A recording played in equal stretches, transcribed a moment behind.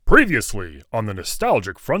Previously on the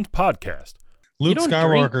Nostalgic Front podcast. Luke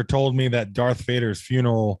Skywalker told me that Darth Vader's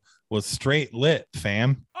funeral was straight lit,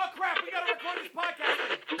 fam. Oh, crap. We got to record this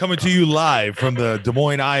podcast. Coming to you live from the Des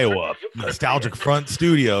Moines, Iowa, Nostalgic Front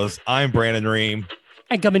Studios. I'm Brandon Ream.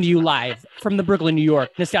 And coming to you live from the Brooklyn, New York,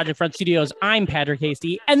 Nostalgic Front Studios, I'm Patrick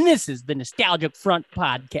Hasty, and this is the Nostalgic Front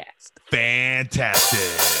podcast. Fantastic.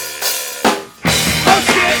 Oh,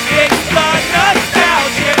 shit. It's the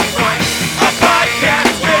Nostalgic Front, a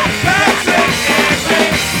podcast with Patrick and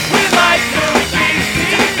Ream. We like movies,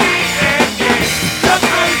 TV, and games. The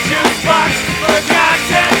fruit juice box for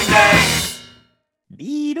content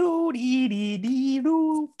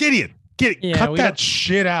Gideon, Yeah, cut that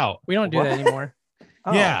shit out. We don't do that anymore.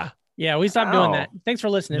 Oh. Yeah, we stopped doing that. Thanks for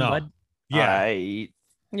listening, bud. Yeah.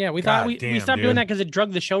 Yeah, we thought we stopped doing that because it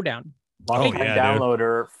drugged the show down. Long time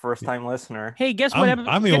downloader, first time listener. Hey, guess what?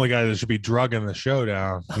 I'm the only guy that should be drugging the show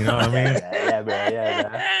down. You know what I mean? Yeah, bro.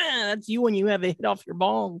 Yeah. That's you when you have a hit off your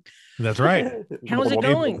bong. That's right. How's it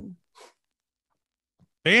going?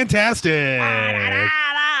 Fantastic.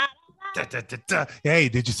 Hey,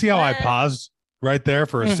 did you see how I paused right there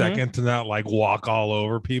for a second to not like walk all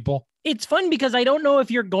over people? It's fun because I don't know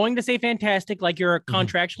if you're going to say fantastic like you're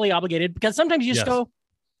contractually obligated, because sometimes you just go,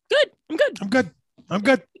 good, I'm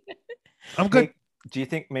good. Hey, do you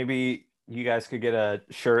think maybe you guys could get a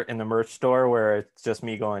shirt in the merch store where it's just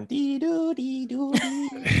me going dee doo dee doo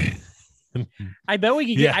dee? I bet we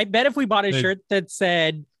could get, I bet if we bought a shirt that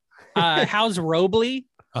said how's Robley,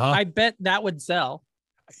 I bet that would sell.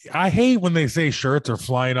 I hate when they say shirts are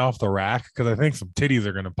flying off the rack because I think some titties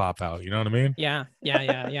are gonna pop out. You know what I mean? Yeah.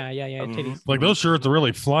 Titties. Like those shirts are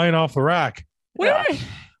really flying off the rack.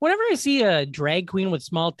 Whenever I see a drag queen with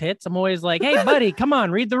small tits, I'm always like, hey, buddy, come on,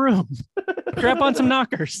 read the room. Grab on some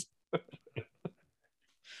knockers.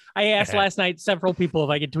 I asked last night several people if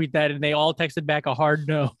I could tweet that, and they all texted back a hard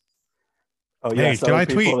no. Oh, yeah. Hey, can I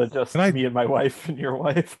tweet? Just me and my wife and your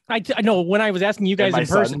wife. I know when I was asking you guys in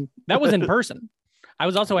person, that was in person. I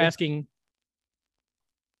was also asking.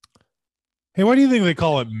 Hey, why do you think they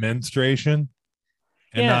call it menstruation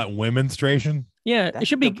and not womenstration? Yeah, That's it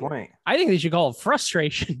should be. Point. I think they should call it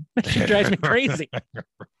frustration. That shit drives me crazy.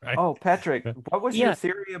 Right. Oh, Patrick, what was your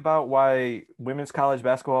theory about why women's college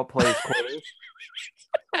basketball plays quarters?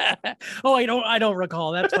 Oh, I don't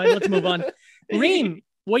recall. That's fine. Let's move on. Reem,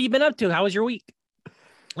 what you been up to? How was your week?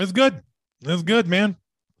 It's good. It's good, man.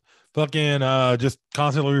 Fucking just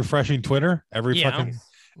constantly refreshing Twitter every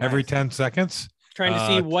 10 seconds. Trying to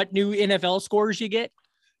see what new NFL scores you get.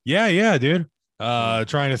 Yeah, dude.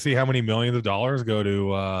 Trying to see how many millions of dollars go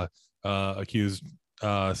to accused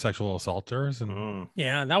sexual assaulters. And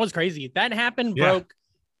yeah, that was crazy. That happened.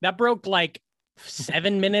 Broke like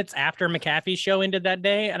 7 minutes after McAfee's show ended that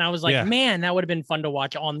day, and I was like, man, that would have been fun to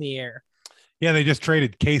watch on the air. Yeah, they just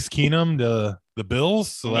traded Case Keenum to the Bills,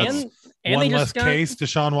 so that's one less case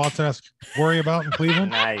Deshaun Watson has to worry about in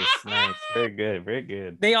Cleveland. Nice. Very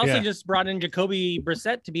good. They also just brought in Jacoby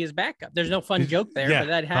Brissett to be his backup. There's no fun joke there, but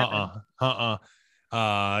that happened.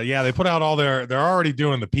 They put out all they're already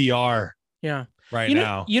doing the PR. Yeah.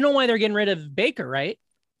 Now. You know why they're getting rid of Baker, right?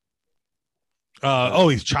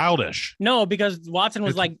 He's childish. No, because Watson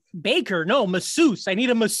was like, Baker, no, masseuse. I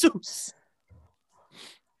need a masseuse.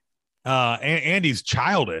 Andy's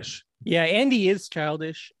childish. Yeah, Andy is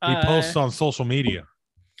childish. He posts on social media.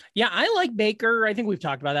 Yeah, I like Baker. I think we've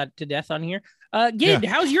talked about that to death on here. Gid,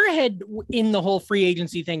 how's your head in the whole free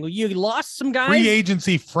agency thing? You lost some guys. Free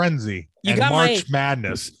agency frenzy. You and got March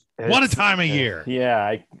Madness. What a time of year.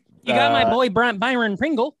 Yeah. You got my boy Byron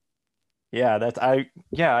Pringle. Yeah,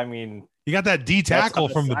 I mean, you got that D tackle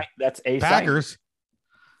from the Packers. Sign.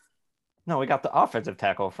 No, we got the offensive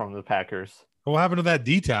tackle from the Packers. What happened to that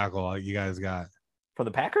D tackle you guys got? For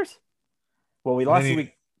the Packers? Well, we lost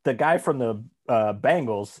the guy from the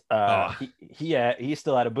Bengals. He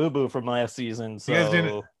still had a boo-boo from last season. So, you guys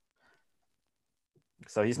didn't...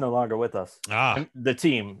 so he's no longer with us. The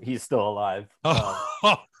team, he's still alive.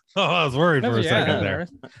 I was worried for a second there.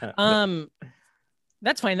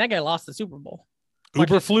 That's fine. That guy lost the Super Bowl.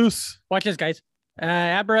 Uberflus. Watch this, guys.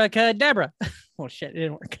 Abracadabra. Oh shit, it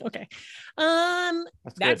didn't work. Okay.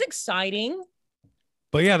 That's exciting.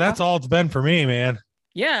 But yeah, that's all it's been for me, man.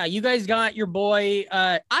 Yeah, you guys got your boy.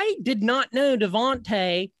 I did not know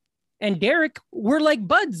Devontae and Derek were like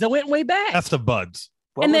buds that went way back. That's the buds.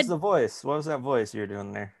 What was the voice? What was that voice you were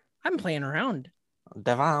doing there? I'm playing around.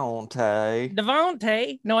 Devontae.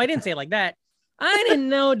 No, I didn't say it like that. I didn't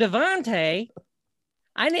know Devontae.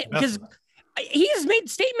 I didn't, because he's made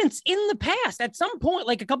statements in the past. At some point,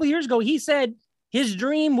 like a couple of years ago, he said his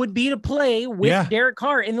dream would be to play with Derek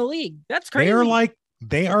Carr in the league. That's crazy.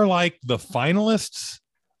 They are like the finalists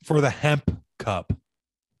for the Hemp Cup.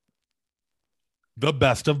 The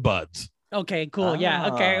best of buds. Okay, cool.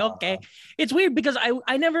 Yeah. Okay. It's weird because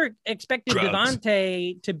I never expected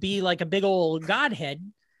Devontae to be like a big old godhead.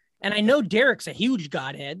 And I know Derek's a huge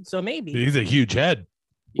godhead, so maybe. He's a huge head.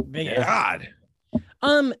 Big God.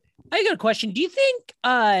 I got a question. Do you think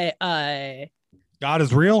God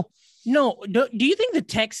is real? No. Do you think the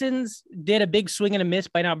Texans did a big swing and a miss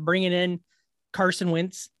by not bringing in Carson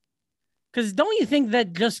Wentz? Because don't you think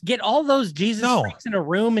that just get all those Jesus freaks in a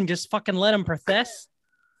room and just fucking let them profess?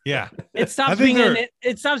 Yeah. It stops being an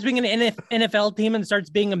NFL team and starts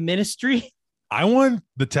being a ministry. I want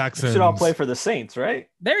the Texans. Should all play for the Saints, right?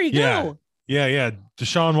 There you go. Yeah.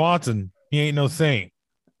 Deshaun Watson. He ain't no saint.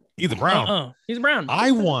 He's a Brown. He's a Brown.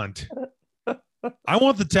 I want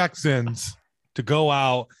the Texans to go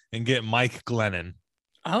out and get Mike Glennon.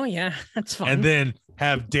 Oh yeah, that's fine. And then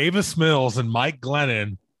have Davis Mills and Mike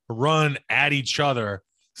Glennon run at each other.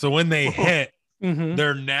 So when they hit,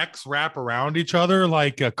 their necks wrap around each other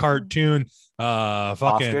like a cartoon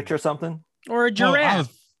fucking ostrich or something. Or a giraffe.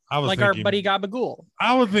 I was like thinking, our buddy Gabagool.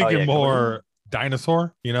 I was thinking more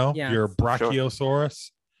dinosaur, Yeah. your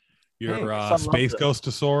Brachiosaurus, your Space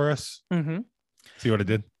Ghostosaurus. See what I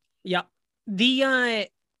did? Yeah. The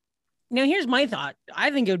now here's my thought.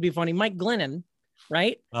 I think it would be funny. Mike Glennon,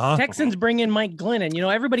 right? Texans bring in Mike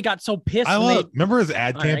Glennon. Everybody got so pissed. Remember his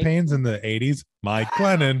ad campaigns in the 80s? Mike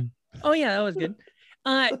Glennon. Oh yeah, that was good.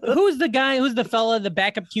 Who's the fella, the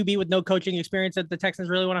backup QB with no coaching experience that the Texans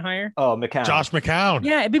really want to hire? Oh, McCown. Josh McCown.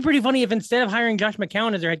 Yeah, it'd be pretty funny if instead of hiring Josh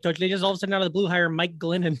McCown as their head coach, they just all of a sudden out of the blue hire Mike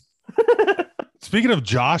Glennon. Speaking of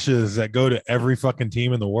Joshes that go to every fucking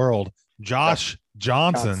team in the world, Josh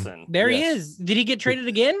Johnson. There he is. Did he get traded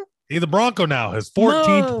again? He's a Bronco now. His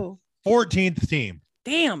 14th team.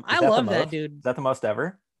 Damn, I love that dude. Is that the most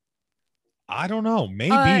ever? I don't know.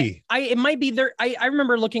 Maybe. It might be there. I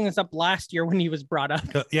remember looking this up last year when he was brought up.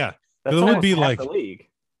 Yeah. That's it would be like the league.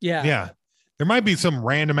 Yeah. Yeah. There might be some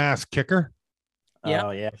random ass kicker. Yeah.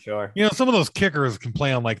 Oh, yeah, sure. Some of those kickers can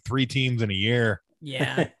play on like 3 teams in a year.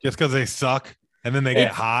 Yeah. Just because they suck and then they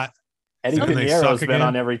get hot. Eddie Piniero's been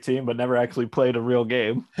on every team, but never actually played a real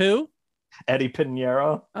game. Who? Eddie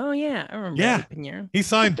Piniero. Oh, yeah. I remember Eddie Piniero. He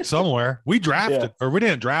signed somewhere. We drafted, or we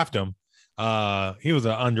didn't draft him. He was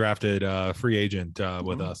an undrafted free agent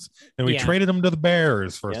with us, and we traded him to the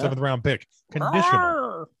Bears for a 7th round pick.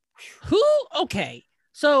 Conditional. Who? Okay,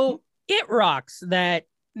 so it rocks that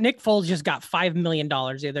Nick Foles just got $5 million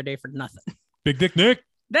the other day for nothing. Big Dick Nick.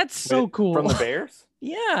 That's so cool. From the Bears.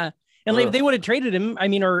 Yeah, and like, they would have traded him. I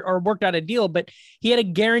mean, or worked out a deal, but he had a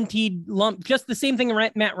guaranteed lump, just the same thing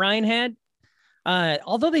Matt Ryan had.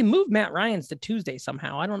 Although they moved Matt Ryan's to Tuesday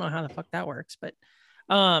somehow. I don't know how the fuck that works, but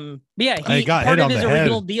yeah, he got hit on his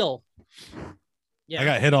original deal. Yeah, I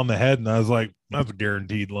got hit on the head, and I was like, "That's a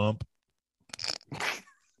guaranteed lump."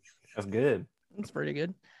 That's good. That's pretty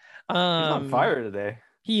good. He's on fire today.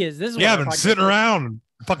 He is. This is I've been sitting around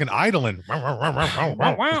fucking idling.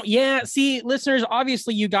 Wow. Yeah. See, listeners,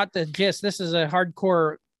 obviously you got the gist. This is a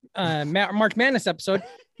hardcore March Madness episode,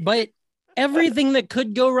 but everything that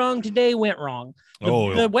could go wrong today went wrong.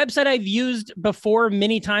 The website I've used before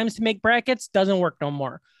many times to make brackets doesn't work no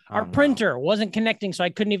more. Our printer wasn't connecting, so I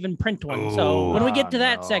couldn't even print one. So when we get to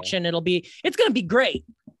that section, it's going to be great.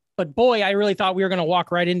 But boy, I really thought we were going to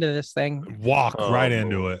walk right into this thing. Walk right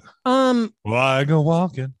into it. Why go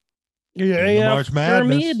walking? Yeah. March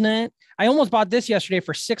Madness. Midnight. I almost bought this yesterday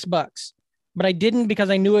for $6, but I didn't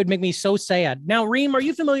because I knew it would make me so sad. Now, Reem, are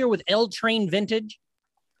you familiar with L Train Vintage?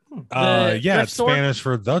 Yeah, it's store? Spanish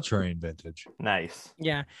for the train vintage. Nice.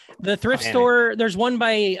 Yeah, the thrift store. There's one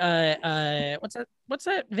by what's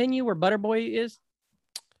that venue where Butterboy is?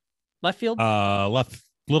 Left Field.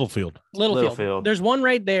 Littlefield. There's one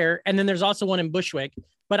right there, and then there's also one in Bushwick.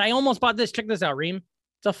 But I almost bought this. Check this out, Reem.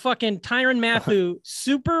 It's a fucking Tyrann Mathieu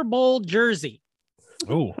Super Bowl jersey.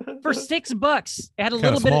 Oh, for $6. It had a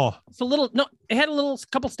little bit. It had a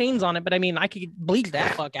couple stains on it, but I mean, I could bleed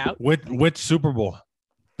that fuck out. Which Super Bowl?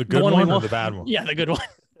 The good one or the bad one? Yeah, the good one.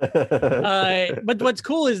 But what's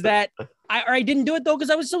cool is that I didn't do it though because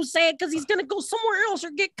I was so sad because he's gonna go somewhere else or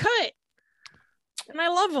get cut, and I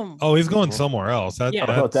love him. Oh, he's going somewhere else. He'll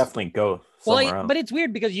definitely go somewhere else. But it's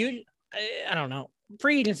weird because I don't know.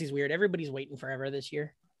 Free agency's weird. Everybody's waiting forever this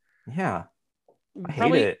year. Yeah, I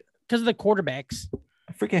probably hate it because of the quarterbacks.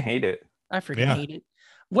 I freaking hate it. Hate it.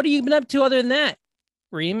 What have you been up to other than that?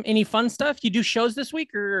 Reem, any fun stuff? You do shows this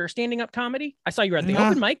week or standing up comedy? I saw you were at the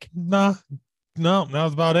open mic. No, that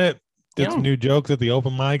was about it. Did some new jokes at the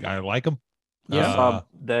open mic. I like them. Yeah, I saw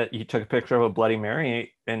that you took a picture of a Bloody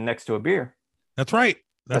Mary and next to a beer. That's right.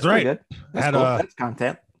 That's right. Good. That's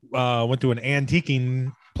content. Went to an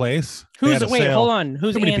antiquing place. Hold on.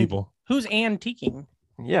 Who's Too many people? Who's antiquing?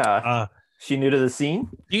 Yeah. She new to the scene?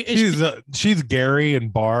 She's Gary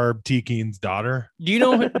and Barb Tikeen's daughter. Do you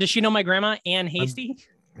know? Does she know my grandma, Ann Hasty?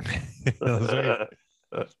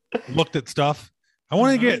 Looked at stuff. I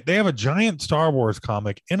want to get. They have a giant Star Wars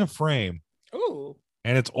comic in a frame. Ooh.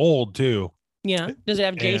 And it's old too. Yeah. Does it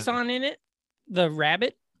have Jason in it? The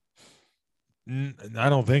rabbit? I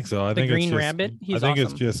don't think so. I think Green it's just, Rabbit. I think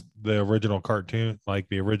it's just the original cartoon, like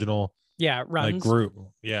the original. Yeah, runs. Like group.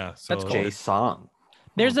 Yeah. So that's cool. Jason.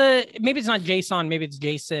 There's maybe it's not Jason, maybe it's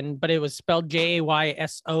Jason, but it was spelled Jayson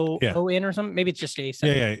or something. Maybe it's just Jason.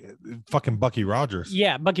 Yeah. Fucking Bucky Rogers.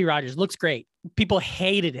 Yeah, Bucky Rogers looks great. People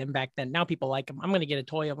hated him back then. Now people like him. I'm gonna get a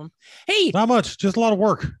toy of him. Hey, not much, just a lot of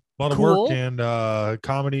work. A lot of work and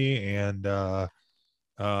comedy, and that's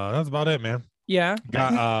about it, man. Yeah.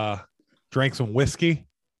 Got drank some whiskey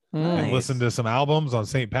and listened to some albums on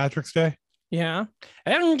St. Patrick's Day. Yeah.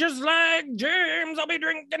 And just like James, I'll be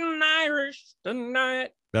drinking Irish tonight.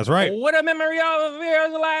 That's right. What a memory of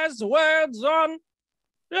his last words on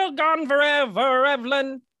you're gone forever,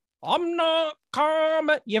 Evelyn. I'm not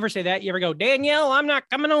coming. You ever say that? You ever go, Danielle, I'm not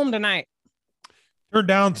coming home tonight? Turned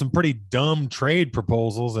down some pretty dumb trade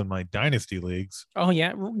proposals in my dynasty leagues. Oh,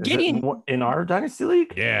 yeah. Gideon. In our dynasty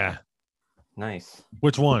league? Yeah. Nice.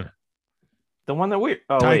 Which one? The one that we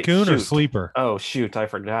Tycoon or Sleeper? Oh shoot, I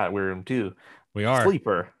forgot. We're in two. We are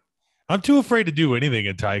Sleeper. I'm too afraid to do anything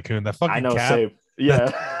in Tycoon. That fucking cap. Same.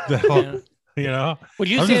 Yeah. You know. Would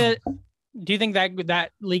you say? Do you think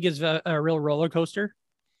that league is a real roller coaster?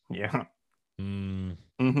 Yeah.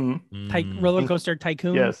 Roller coaster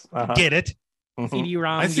tycoon. Yes. Get it?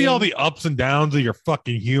 CD-ROM. I see all the ups and downs of your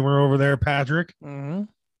fucking humor over there, Patrick.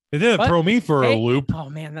 It didn't throw me for a loop. Oh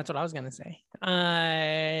man, that's what I was gonna say.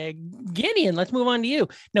 Gideon, let's move on to you.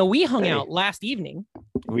 No, we hung out last evening.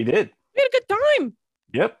 We did. We had a good time.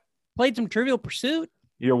 Yep. Played some Trivial Pursuit.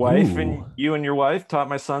 Your wife and your wife taught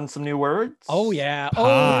my son some new words. Oh yeah.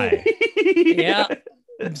 Pie. Oh yeah.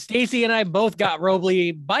 Stacy and I both got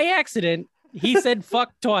Robley by accident. He said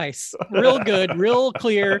fuck twice. Real good, real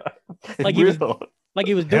clear. Like he was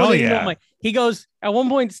doing it. Yeah. He goes, at one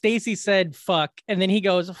point, Stacy said fuck, and then he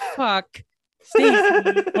goes, fuck.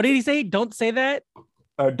 Stacy, what did he say? Don't say that.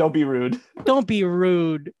 Don't be rude. Don't be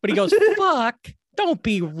rude. But he goes, fuck. Don't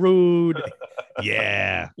be rude.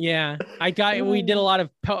 Yeah. Yeah. We did a lot of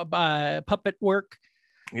puppet work.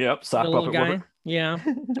 Yep. Sock puppet work. Yeah.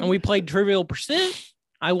 And we played Trivial Pursuit.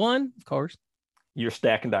 I won, of course. You're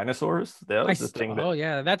stacking dinosaurs. That was the thing. Oh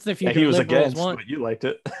yeah, that's the future. He was liberals against, want. but you liked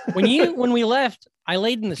it. when we left, I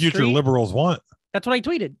laid in the future street. Liberals want. That's what I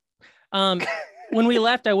tweeted. When we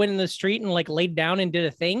left, I went in the street and like laid down and did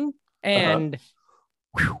a thing, and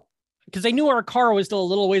because I knew our car was still a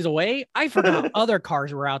little ways away, I forgot other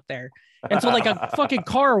cars were out there, and so like a fucking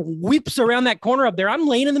car whips around that corner up there. I'm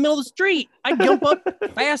laying in the middle of the street. I jump up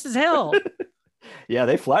fast as hell. Yeah,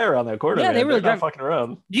 they fly around that corner. Yeah, they really not fucking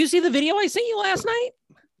around. Do you see the video I sent you last night?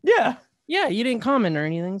 Yeah. Yeah, you didn't comment or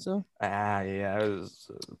anything, so. Yeah, it was.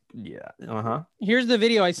 Yeah. Here's the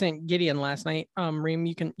video I sent Gideon last night.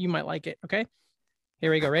 Reem, you might like it. Okay, here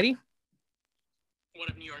we go. Ready? What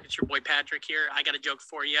up, New York? It's your boy Patrick here. I got a joke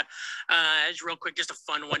for you. It's real quick, just a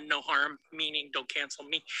fun one, no harm, meaning don't cancel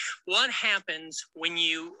me. What happens when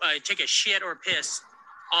you take a shit or piss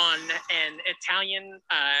on an Italian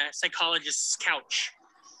psychologist's couch?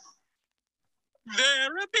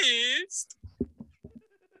 Therapist.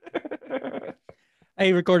 I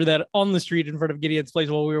recorded that on the street in front of Gideon's place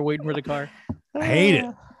while we were waiting for the car. I hate it.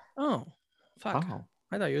 Oh, fuck. Oh.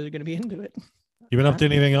 I thought you were going to be into it. You been up to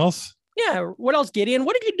anything else? Yeah. What else, Gideon?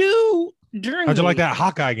 What did you do during How'd you like that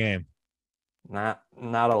Hawkeye game? Not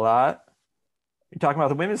a lot. You talking about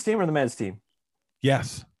the women's team or the men's team?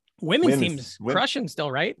 Yes. Women's team's crushing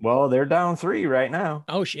still, right? Well, they're down 3 right now.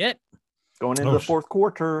 Oh, shit. Going into the fourth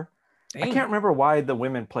quarter. Dang. I can't remember why the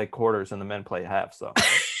women play quarters and the men play halves, though.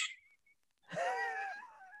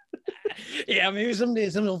 Yeah, maybe someday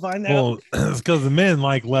somebody will find out. Well, it's because the men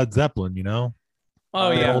like Led Zeppelin, you know?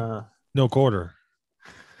 Oh, yeah. No quarter.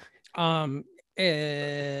 What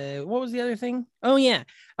was the other thing? Oh, yeah.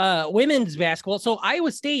 Women's basketball. So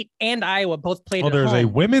Iowa State and Iowa both played at there's home. a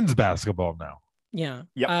women's basketball now. Yeah.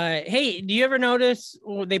 Yep. Hey, do you ever notice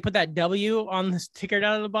they put that W on the sticker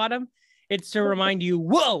down at the bottom? It's to remind you,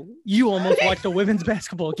 whoa, you almost watched a women's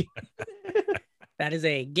basketball game. That is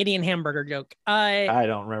a Gideon hamburger joke. I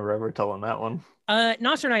don't remember ever telling that one.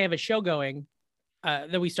 Nasser and I have a show going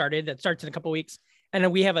that we started that starts in a couple weeks. And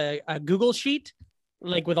then we have a Google sheet,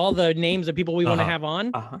 like with all the names of people we want to have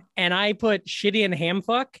on. And I put Shitty and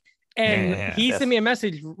Hamfuck. And he sent me a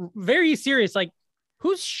message, very serious, like,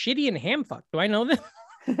 who's Shitty and Hamfuck? Do I know them?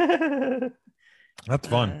 That's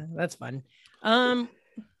fun. That's fun. Do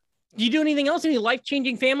you do anything else? Any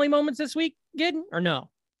life-changing family moments this week, Gid, or no?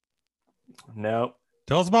 Nope.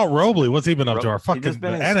 Tell us about Robley. What's he been up to? Our He's fucking just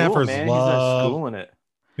been in NFers school, man. love. He's in school in it.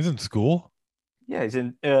 He's in school. Yeah, he's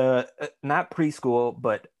in not preschool,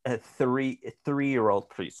 but a three-year-old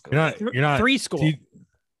preschool. You're not preschool.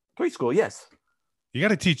 Preschool, yes. You got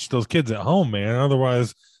to teach those kids at home, man.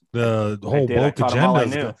 Otherwise, the whole woke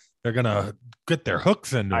agenda, they're gonna get their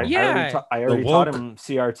hooks into them. I already taught him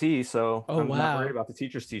CRT, so I'm not worried about the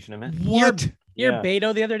teachers teaching him it. What? You're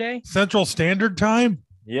Beto the other day? Central Standard Time?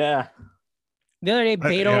 Yeah. The other day,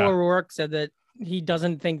 Beto O'Rourke said that he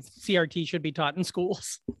doesn't think CRT should be taught in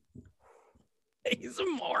schools. He's a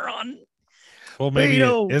moron. Well, maybe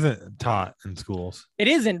it isn't taught in schools. It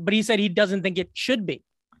isn't, but he said he doesn't think it should be.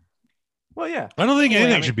 Well, yeah. I don't think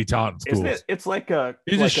anything should be taught in schools. It's like a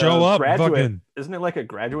you just show up. Isn't it like a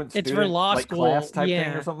graduate student? It's for law school class type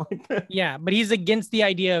thing or something like that? Yeah, but he's against the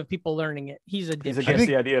idea of people learning it. He's against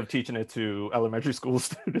the idea of teaching it to elementary school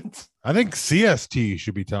students. I think CST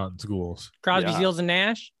should be taught in schools. Crosby, Stills, and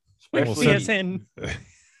Nash. CSN.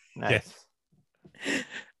 Nice.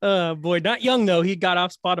 Boy, not young though. He got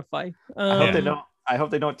off Spotify. I hope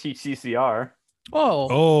they don't teach CCR.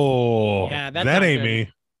 Oh, yeah, that ain't me.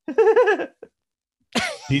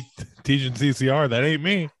 Teaching CCR, that ain't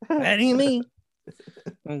me. That ain't me.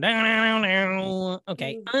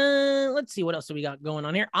 Okay, let's see what else do we got going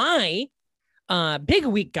on here. Big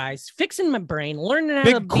week, guys, fixing my brain, learning how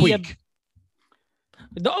to be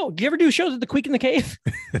do you ever do shows at the Queek in the Cave?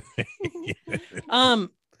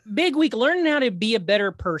 Big week, learning how to be a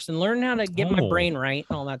better person, learning how to get my brain right,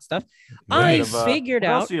 all that stuff. Nice. I figured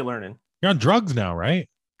out. What else are you learning? You're on drugs now, right?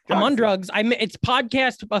 I'm on drugs. It's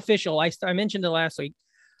podcast official. I mentioned it last week.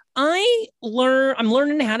 I'm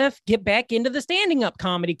learning how to get back into the standing up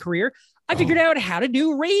comedy career. I figured out how to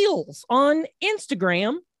do reels on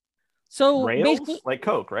Instagram. So basically, like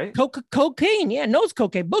Coke, right? Cocaine. Yeah, nose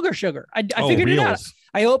cocaine, booger sugar. I figured it out.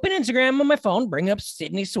 I open Instagram on my phone, bring up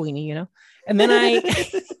Sydney Sweeney, and then I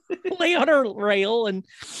lay on her rail and,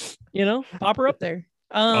 pop her up there.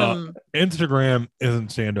 Instagram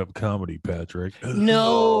isn't stand-up comedy, Patrick.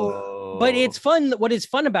 No, but it's fun. What is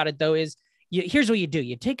fun about it though is here's what you do.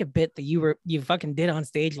 You take a bit that you fucking did on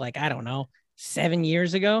stage, like, I don't know, 7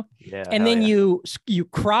 years ago. Yeah. And then you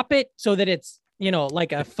crop it so that it's,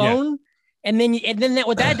 like a phone. Yeah. And then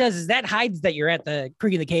what that does is that hides that you're at the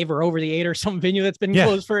Creek of the Cave or Over the 8 or some venue that's been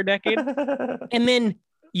closed for a decade. And then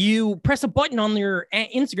you press a button on your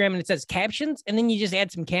Instagram and it says captions. And then you just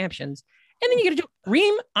add some captions. And then you got to do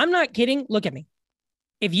Reem. I'm not kidding. Look at me.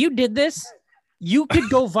 If you did this, you could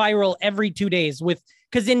go viral every 2 days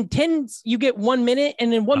because in 10, you get 1 minute.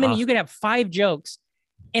 And in 1 minute, you could have 5 jokes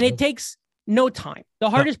and it takes no time. The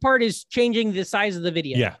hardest part is changing the size of the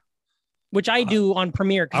video. Yeah. Which I do on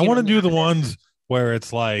Premiere. I want to do the ones where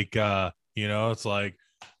it's like, it's like,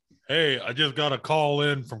 hey, I just got a call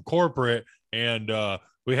in from corporate and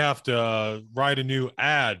we have to write a new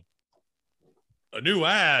ad.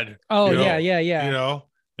 Oh, yeah. And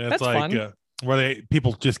it's that's like fun. Where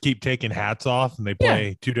people just keep taking hats off and they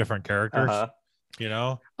play 2 different characters.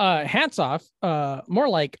 Hats off. More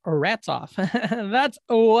like rats off. That's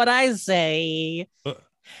what I say. Look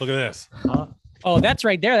at this. Oh, that's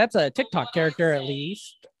right there. That's a TikTok character, at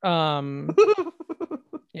least. I'm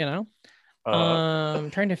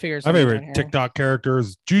trying to figure. My favorite TikTok character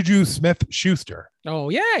is Juju Smith-Schuster. Oh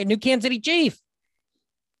yeah, New Kansas City Chief.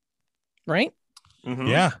 Right? Mm-hmm.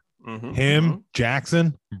 Yeah. Mm-hmm. Him,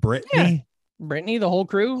 Jackson, Brittany. Yeah. Brittany, the whole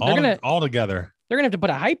crew. All together. They're gonna have to put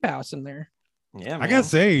a hype house in there. Yeah, man. I gotta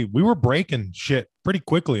say, we were breaking shit pretty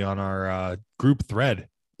quickly on our group thread.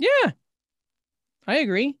 Yeah, I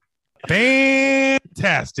agree.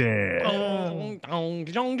 Fantastic.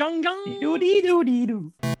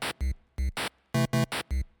 Doody-doody-doo. And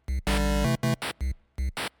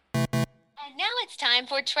now it's time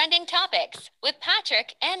for Trending Topics with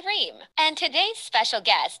Patrick and Reem. And today's special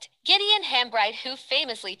guest, Gideon Hambright, who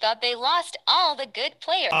famously thought they lost all the good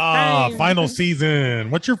players. Final season.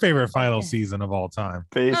 What's your favorite final season of all time?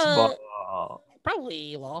 Baseball.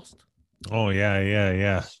 Probably lost. Oh,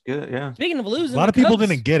 yeah. Good, yeah. Speaking of losing, A lot of people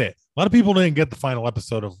didn't get it. A lot of people didn't get the final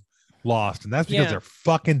episode of Lost, and that's because they're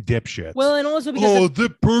fucking dipshits. Well, and also because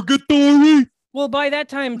the purgatory. Well, by that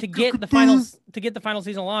time, to get the final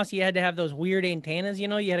season of Lost, you had to have those weird antennas. You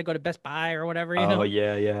had to go to Best Buy or whatever. Oh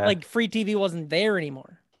yeah. Like free TV wasn't there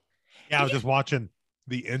anymore. Yeah, I was just watching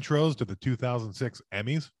the intros to the 2006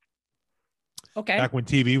 Emmys. Okay. Back when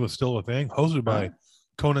TV was still a thing, hosted by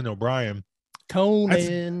Conan O'Brien.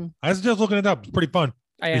 I was just looking it up. It's pretty fun.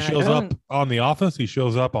 He shows up on The Office. He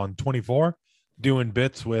shows up on 24. doing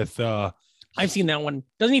bits with I've seen that one.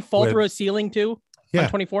 Doesn't he fall through a ceiling too? Yeah. On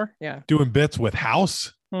 24? Yeah. Doing bits with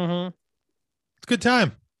House. Mm-hmm. It's a good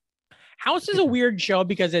time. House is a weird show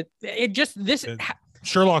because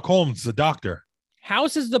Sherlock Holmes, the doctor.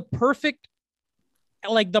 House is the perfect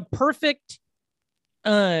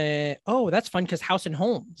that's fun because House and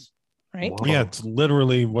Holmes, right? Whoa. Yeah, it's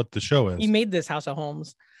literally what the show is. He made this House of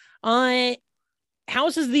Holmes.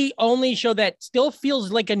 House is the only show that still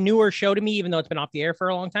feels like a newer show to me, even though it's been off the air for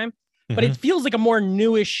a long time. But it feels like a more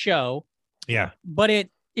newish show. Yeah. But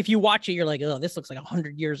if you watch it, you're like, oh, this looks like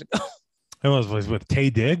 100 years ago. It was with Tay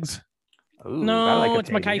Diggs. Ooh, No, it's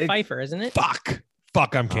Mekhi Phifer, isn't it?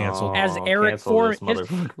 Fuck, I'm canceled. As Eric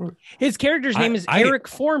Foreman. His character's name is Eric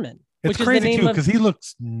Foreman. It's which crazy is the too name because he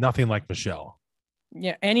looks nothing like Michelle.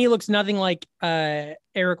 Yeah, and he looks nothing like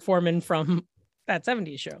Eric Foreman from that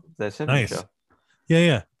 70s show. That 70s Nice. show.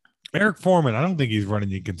 Yeah. Eric Foreman. I don't think he's running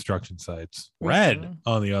any construction sites. Red,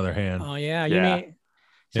 on the other hand. Oh yeah,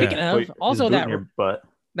 Speaking of, also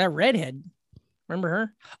that redhead. Remember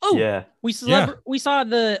her? Oh yeah. We saw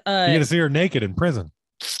the you get to see her naked in prison.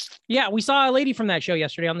 Yeah, we saw a lady from that show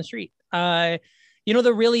yesterday on the street. You know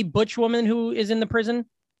the really butch woman who is in the prison?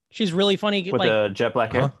 She's really funny. With the jet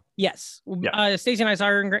black hair? Yes. Yeah. Stacey and I saw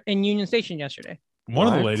her in Union Station yesterday. One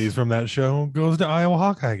of the ladies from that show goes to Iowa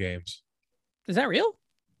Hawkeye games. Is that real?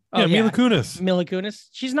 Yeah, Mila Kunis. Mila Kunis.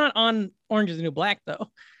 She's not on Orange is the New Black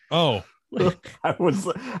though. Oh. I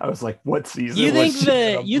was like, what season? You think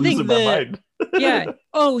yeah.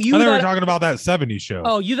 Oh, I thought we were talking about that 70s show.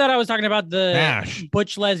 Oh, you thought I was talking about the Nash.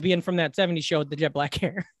 butch lesbian from that 70s show with the jet black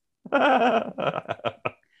hair.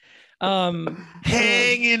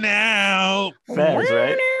 Hanging out. Fez,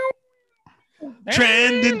 right?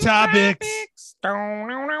 Trending topics.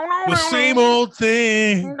 The same old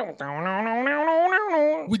thing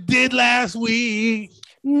we did last week.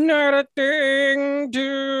 Not a thing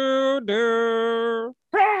to do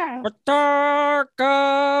but talk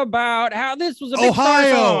about how this was a Big Star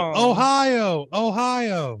song.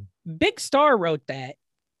 Ohio. Big Star wrote that,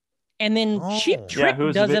 and then Cheap Trick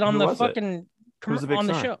does it on the fucking on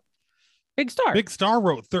the show. Big Star. Big Star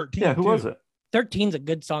wrote 13. Yeah, who was it? 13's a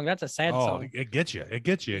good song. That's a sad song. It gets you. It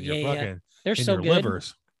gets you in your fucking. They're so good.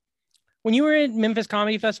 Livers. When you were at Memphis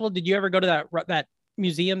Comedy Festival, did you ever go to that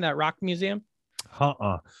museum, that rock museum?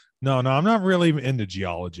 No, I'm not really into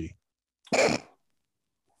geology.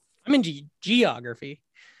 I'm into geography.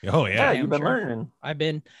 Oh yeah, you've been learning. I've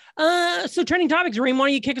been. So trending topics, Reem, why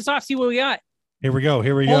don't you kick us off? See what we got. Here we go.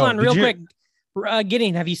 Hold on, real quick.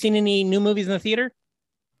 Gideon, have you seen any new movies in the theater?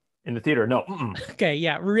 In the theater, no. Okay,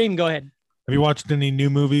 yeah. Reem, go ahead. Have you watched any new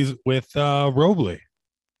movies with Robley?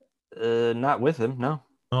 Not with him, no.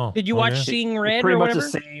 Oh, did you watch Seeing Red? Pretty or much whatever?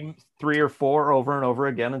 the same 3 or 4 over and over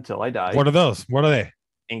again until I die. What are those? What are they?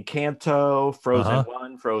 Encanto, Frozen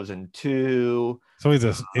 1, Frozen 2. So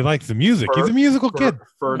he likes the music. He's a musical kid.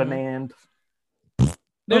 Ferdinand.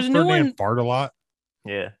 There's a new one. Fart a lot.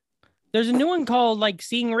 Yeah. There's a new one called like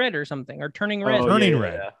Seeing Red or something, or Turning Red. Turning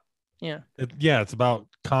Red. Yeah. It's about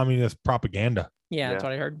communist propaganda. Yeah, that's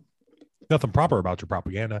what I heard. Nothing proper about your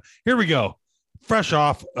propaganda. Here we go. Fresh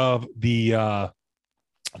off of the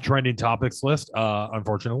trending topics list.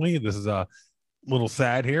 Unfortunately, this is a little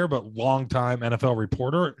sad here, but longtime NFL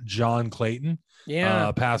reporter John Clayton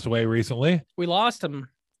passed away recently. We lost him.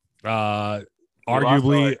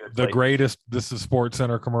 Arguably the greatest This Is Sports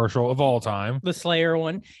Center commercial of all time. The Slayer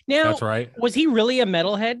one. Now, that's right. Was he really a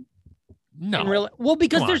metalhead? No. Well,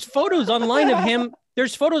 because there's photos online of him.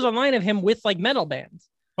 There's photos online of him with like metal bands.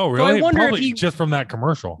 Oh, really? So I wonder Probably if he just from that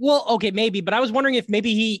commercial. Well, okay, maybe, but I was wondering if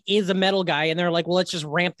maybe he is a metal guy, and they're like, well, let's just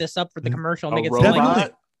ramp this up for the commercial and make it robot?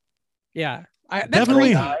 like, yeah, that's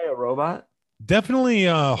Definitely a robot. Definitely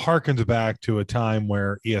harkens back to a time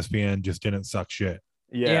where ESPN just didn't suck shit.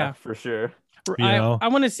 Yeah, for sure. I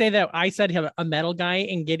want to say that I said him a metal guy,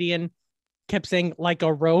 and Gideon kept saying like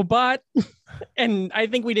a robot, and I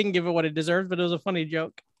think we didn't give it what it deserved, but it was a funny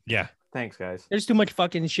joke. Yeah, thanks, guys. There's too much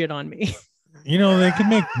fucking shit on me. You know, they can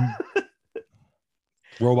make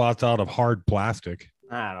robots out of hard plastic.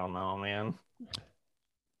 I don't know, man.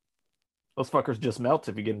 Those fuckers just melt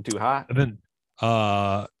if you get them too hot. And then,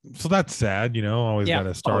 so that's sad. You know, always got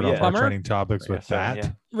to start off our trending topics with that. Yeah.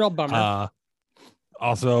 Real bummer.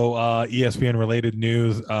 Also, ESPN related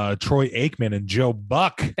news: Troy Aikman and Joe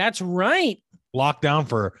Buck. That's right. Locked down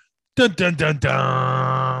for Monday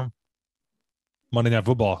Night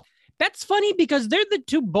Football. That's funny because they're the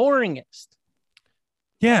two boringest.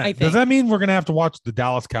 Yeah. Does that mean we're gonna have to watch the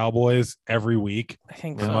Dallas Cowboys every week? I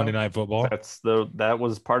think so. Monday Night Football. That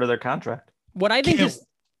was part of their contract. What I think is,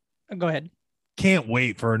 go ahead. Can't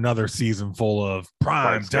wait for another season full of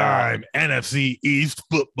prime time NFC East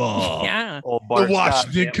football. Yeah. Old The Bart Scott,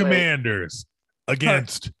 Washington can't wait. Commanders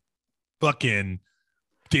against fucking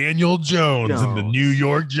Daniel Jones and the New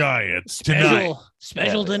York Giants tonight.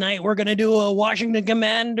 Special tonight. We're gonna do a Washington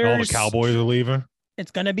Commanders. All the Cowboys are leaving.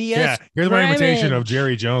 It's gonna be Yeah, here's my imitation of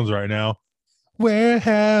Jerry Jones right now. Where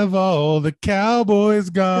have all the Cowboys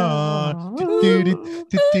gone?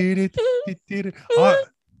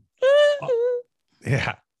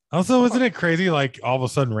 Yeah. Also, isn't it crazy? Like all of a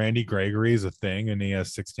sudden, Randy Gregory is a thing, and he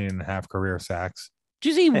has 16 and a half career sacks. Did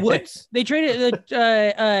you see Woods? They traded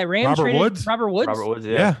Rams. Robert traded Woods? Robert Woods. Robert Woods,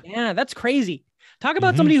 yeah. Yeah, that's crazy. Talk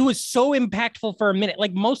about somebody who was so impactful for a minute.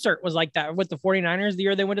 Like Mostert was like that with the 49ers the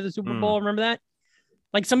year they went to the Super Bowl. Remember that?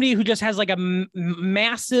 Like somebody who just has like a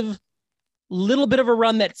massive little bit of a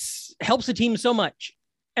run that helps the team so much.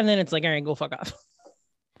 And then it's like, all right, go fuck off.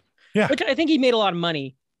 Yeah. Which I think he made a lot of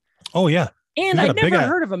money. Oh, yeah. And I'd never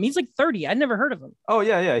heard of him. He's like 30. I'd never heard of him. Oh,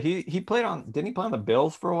 yeah. He played on, didn't he play on the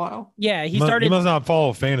Bills for a while? Yeah, He must not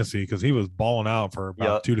follow fantasy because he was balling out for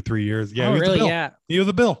about 2 to 3 years. Yeah, oh, he was really? the Bill. Yeah. He was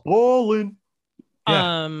a Bill. Balling.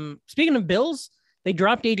 Yeah. Speaking of Bills, they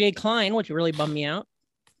dropped AJ Klein, which really bummed me out.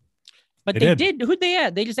 But They they did. did. Who'd they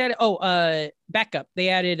add? They just added backup. They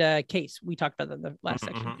added Case. We talked about that in the last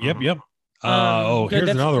section. Yep. Good, Here's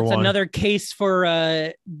another that's one. another case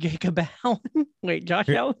for Jacob Allen. Wait, Josh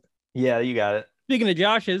Allen? Yeah, you got it. Speaking of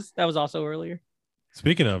Josh's, that was also earlier.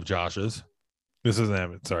 Speaking of Josh's, this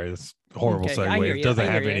isn't. Sorry, this horrible Okay, I hear segue. It you, doesn't I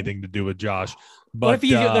have hear you. anything to do with Josh. But What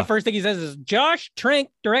if the first thing he says is Josh Trank,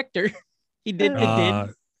 director? He did. It did.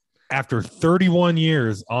 After 31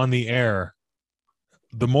 years on the air,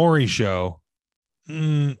 the Maury Show,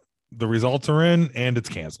 the results are in and it's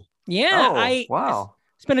canceled. Yeah, Oh, wow.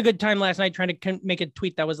 spent a good time last night trying to make a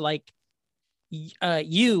tweet that was like,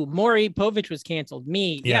 Maury Povich was canceled.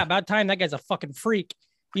 Me, yeah, about time. That guy's a fucking freak.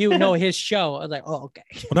 You know his show. I was like, oh, okay.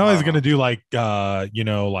 But now he's gonna do like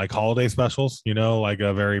like holiday specials, like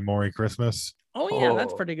a very Maury Christmas. Oh yeah,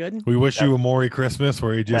 that's pretty good. We wish you a Maury Christmas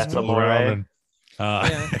where you just That's a go around Maury. and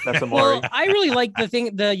Yeah. That's a Maury. Well, I really like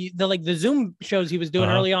the Zoom shows he was doing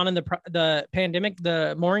early on in the pandemic,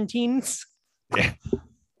 the Morantines. yeah.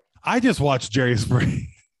 I just watched Jerry Springer.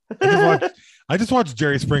 I just watched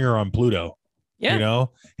Jerry Springer on Pluto. Yeah.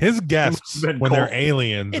 His guests Been when they're cool.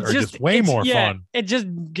 aliens are just way more fun. It's just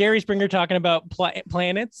Jerry Springer talking about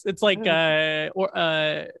planets. It's like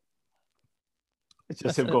It's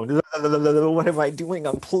just him going, what am I doing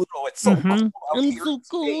on Pluto? It's so cool. out I'm here. so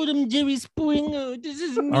cold. I'm Jerry Springer. This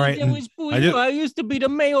is me, All right, Jerry Springer. I used to be the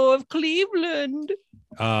mayor of Cleveland.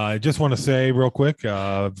 I just want to say real quick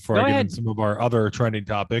before Go I get ahead. into some of our other trending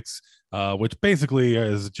topics, which basically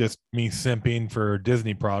is just me simping for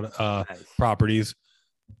Disney Nice. properties.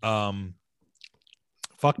 Fuck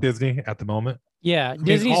Disney at the moment. Yeah, I mean,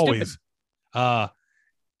 Disney's always. stupid.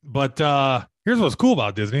 But here's what's cool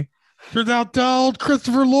about Disney. Turns out old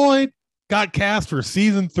Christopher Lloyd got cast for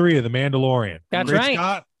season 3 of The Mandalorian. That's Great right.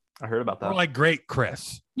 Scott, I heard about or that. like Great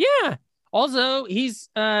Chris. Yeah. Also, he's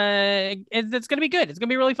it's gonna be good. It's gonna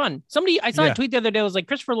be really fun. I saw Yeah. a tweet the other day. It was like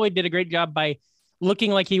Christopher Lloyd did a great job by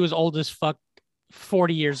looking like he was old as fuck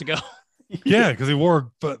 40 years ago. Yeah, because he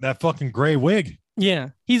wore that fucking gray wig. Yeah.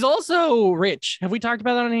 He's also rich. Have we talked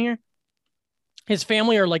about that on here? His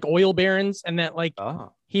family are like oil barons, and that like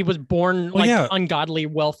Oh. he was born Well, like yeah. ungodly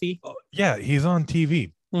wealthy. Yeah, he's on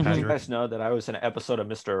TV. Mhm. Did you guys know that I was in an episode of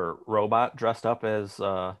Mr. Robot dressed up as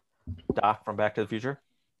Doc from Back to the Future?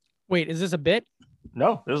 Wait, is this a bit?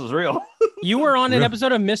 No, this is real. You were on an Yeah.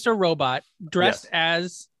 episode of Mr. Robot dressed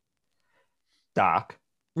as Doc.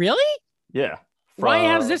 really? Yeah. Why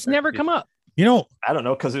has From this Back to never the come up? You know, I don't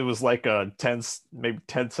know, because it was like a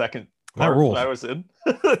 10-second That part rules. I was in.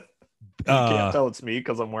 You can't tell it's me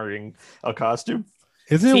because I'm wearing a costume.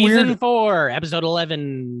 isn't it Season weird? 4, episode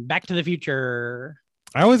 11, Back to the Future.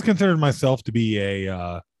 I always considered myself to be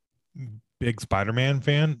a big Spider-Man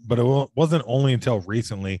fan, but it wasn't only until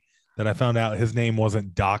recently that I found out his name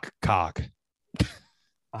wasn't Doc Cock.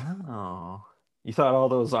 Oh. You thought all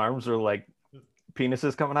those arms were like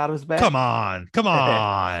penises coming out of his back? Come on.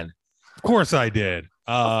 Of course I did.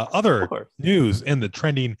 Other Of course. news in the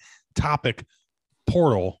trending topic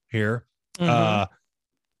portal here. Mhm.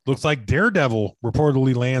 Looks like Daredevil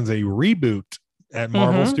reportedly lands a reboot at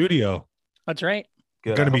Marvel Mhm. Studio. That's right.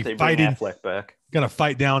 Good. gonna I hope be they bring fighting- Affleck back. Gonna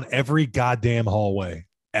fight down every goddamn hallway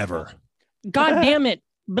ever. God damn it.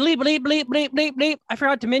 Bleep, bleep, bleep, bleep, bleep, bleep. I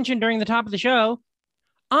forgot to mention during the top of the show,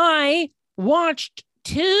 I watched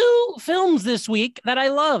 2 films this week that I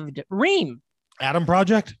loved. Reem. Adam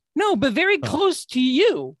Project? No, but very Oh. close to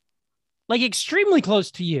you. Like extremely close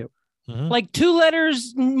to you. Like 2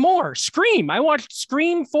 letters more. Scream. I watched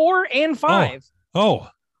Scream 4 and 5. Oh.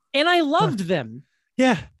 And I loved them.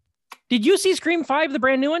 Yeah. Did you see Scream 5, the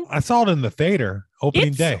brand new one? I saw it in the theater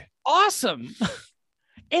opening day. Awesome.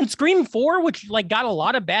 And Scream 4, which like got a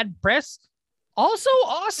lot of bad press, also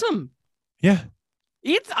awesome. Yeah.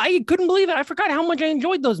 I couldn't believe it. I forgot how much I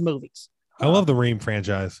enjoyed those movies. I love the Ream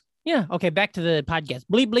franchise. Yeah. Okay. Back to the podcast.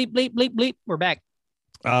 Bleep, bleep, bleep, bleep, bleep. We're back.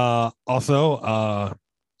 Also, a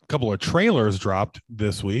couple of trailers dropped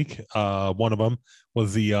this week. One of them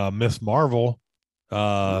was the Miss Marvel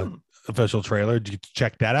official trailer. Did you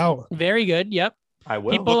check that out? Very good. Yep. I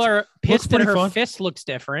will. People are pissed that pretty her fun. fist looks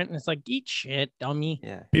different. And it's like, eat shit, dummy.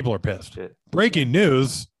 Yeah. People are pissed. Shit. Breaking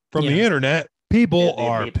news from the internet. People Yeah,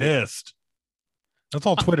 are pissed. That's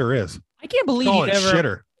all Twitter is. I can't believe Call you it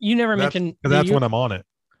shitter. never mentioned Because that's when I'm on it.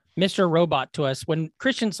 Mr. Robot to us when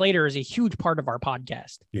Christian Slater is a huge part of our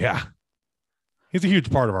podcast. Yeah. He's a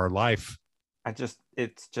huge part of our life. I didn't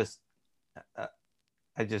Is know.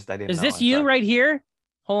 this I'm you sorry. right here?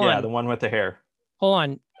 Hold Yeah, on. the one with the hair. Hold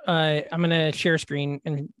on. I'm gonna share screen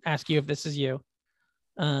and ask you if this is you.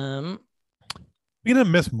 Speaking of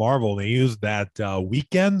Miss Marvel, they used that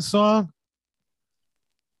Weekend song.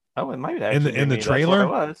 Oh, it might In actually the be me. That's trailer?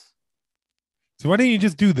 what it was. So why didn't you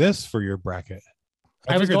just do this for your bracket?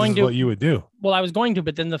 I was figured going this is to- what you would do. Well, I was going to,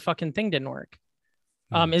 but then the fucking thing didn't work.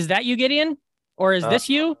 Hmm. Is that you, Gideon? Or is this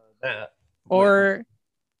you? Or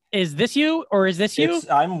is this you? Or is this you?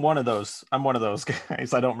 I'm one of those. I'm one of those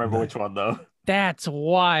guys. I don't remember which one though. That's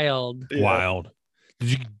wild. Yeah. Wild.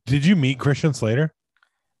 Did you meet Christian Slater?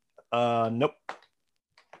 Nope.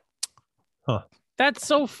 That's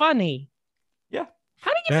so funny. Yeah.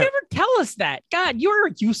 How did you Yeah. never tell us that? God, you're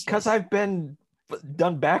useless. Because I've been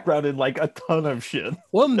done background in like a ton of shit.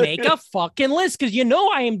 Well, make a fucking list because you know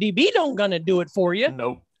IMDb don't gonna do it for you.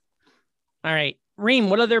 Nope. All right.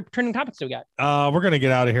 Reem, what other trending topics do we got? We're gonna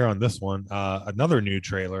get out of here on this one. Another new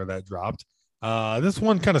trailer that dropped. This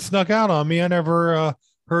one kind of snuck out on me. I never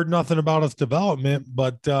heard nothing about its development,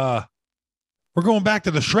 but we're going back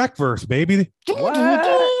to the Shrek verse, baby.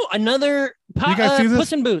 What? Another You guys see this?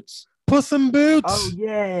 Puss in Boots. Puss in Boots. Oh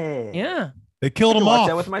yeah. Yeah. They killed I him can watch off.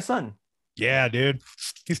 that with my son. Yeah, dude.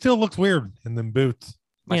 He still looks weird in them boots.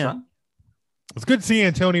 My Yeah. son. It's good to see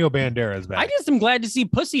Antonio Banderas back. I just am glad to see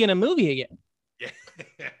Pussy in a movie again.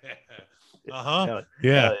 Uh-huh.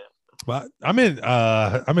 Yeah. Yeah. But I'm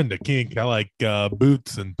into kink. I like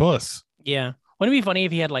boots and puss. Yeah. Wouldn't it be funny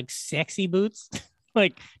if he had like sexy boots?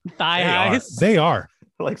 Like thigh highs? They are.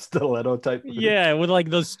 Like stiletto type. Yeah, with like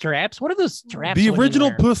those straps. What are those straps? The women original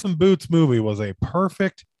wear? Puss in Boots movie was a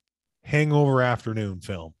perfect hangover afternoon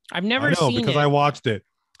film. I've I never know seen because it. I watched it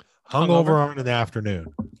hungover on an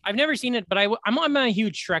afternoon. I've never seen it, but I'm a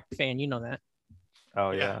huge Shrek fan. You know that.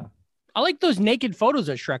 Oh yeah. I like those naked photos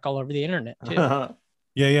of Shrek all over the internet too.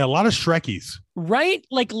 Yeah. A lot of Shrekies. Right?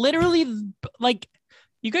 Like literally, like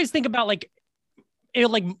you guys think about like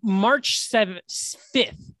March 5th,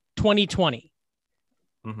 2020.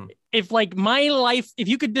 Mhm. If like my life, if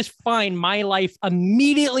you could define my life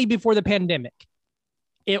immediately before the pandemic,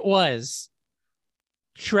 it was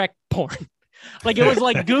Shrek porn. Like it was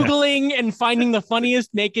like Googling and finding the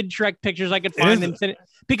funniest naked Shrek pictures I could find and send it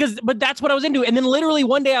but that's what I was into. And then literally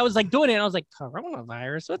one day I was like doing it and I was like,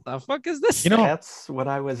 coronavirus, what the fuck is this? You know, That's what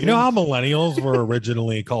I was. you know how into. millennials were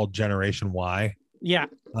originally called Generation Y Yeah.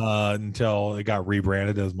 until it got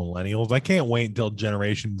rebranded as millennials. I can't wait until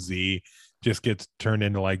Generation Z just gets turned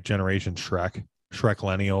into like Generation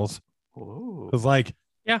Shreklennials. Ooh. Because like,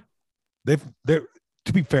 Yeah. they're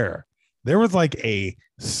to be fair, there was like a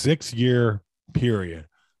 6-year period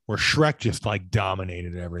where Shrek just like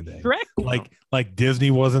dominated everything. Shrek. Like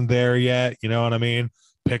Disney wasn't there yet, you know what I mean?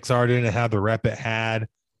 Pixar didn't have the rep it had.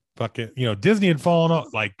 Fucking, Disney had fallen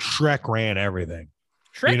off. Like Shrek ran everything.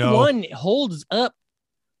 Shrek You know- 1 holds up.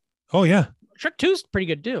 Oh yeah. Shrek 2 is pretty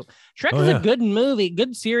good too. Shrek Oh, is yeah. a good movie,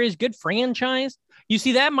 good series, good franchise. You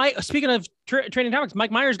see that? Speaking of trending topics,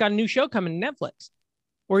 Mike Myers got a new show coming to Netflix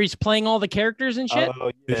where he's playing all the characters and shit.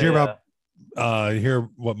 Oh, Did you hear about hear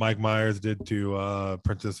what Mike Myers did to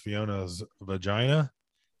Princess Fiona's vagina?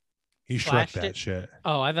 He Slashed Shrek that it? shit.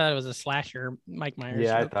 Oh, I thought it was a slasher, Mike Myers.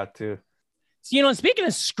 Yeah, I show. thought too. So, and speaking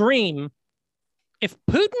of Scream, if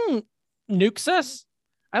Putin nukes us,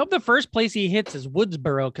 I hope the first place he hits is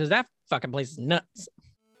Woodsboro because that fucking place is nuts.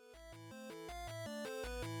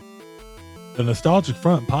 The Nostalgic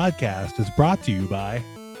Front podcast is brought to you by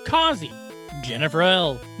Kazi, Jennifer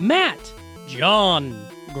L., Matt, John,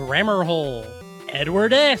 Grammar Hole,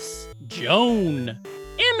 Edward S., Joan,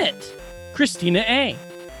 Emmett, Christina A.,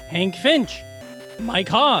 Hank Finch, Mike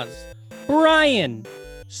Hawes, Brian,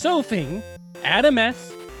 Sophie, Adam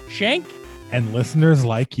S., Shank. and listeners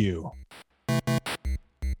like you.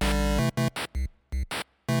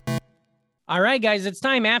 All right, guys, it's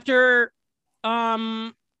time after Yeah,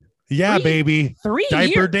 Three- baby. 3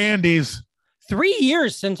 Diaper years. dandies. 3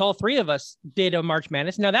 years since all three of us did a March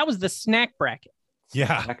Madness. Now that was the snack bracket.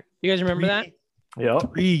 Yeah. You guys remember that?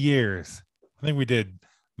 Yep. 3 years. I think we did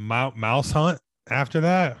mouse hunt after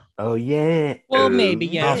that. Oh yeah. Well, Oh, maybe,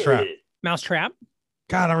 yeah. Mousetrap. Mousetrap,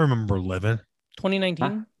 God, I remember living. 2019.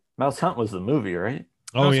 Huh? Mouse Hunt was the movie, right?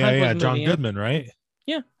 Oh, Mouse yeah, Hunt was yeah. the John movie, yeah. Goodman, right?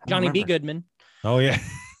 Yeah, I Johnny B. remember. Goodman. Oh, yeah.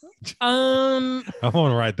 Um, I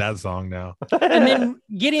want to write that song now. and then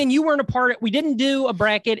Gideon, you weren't a part. We didn't do a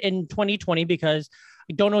bracket in 2020 because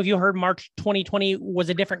I don't know if you heard March 2020 was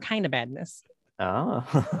a different kind of madness.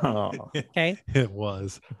 Oh. Okay. It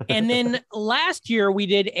was. And then last year we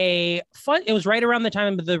did a fun. It was right around the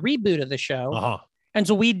time of the reboot of the show. Uh-huh. And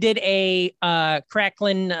so we did a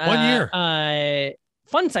Cracklin 1 year.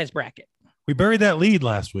 fun size bracket. We buried that lead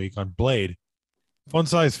last week on Blade. Fun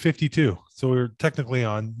size 52. So we're technically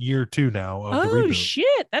on year 2 now of the Oh reboot.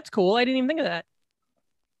 shit, that's cool. I didn't even think of that.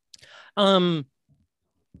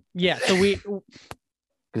 Yeah, so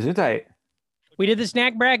Gesundheit. we did the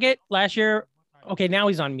snack bracket last year. Okay, now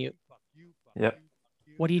he's on mute. Yep.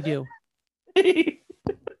 What do you do?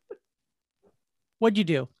 What'd you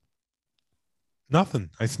do? Nothing.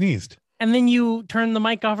 I sneezed. And then you turned the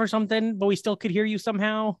mic off or something, but we still could hear you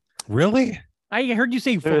somehow. Really? I heard you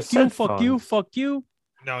say There's fuck you, fuck you, headphones. fuck you.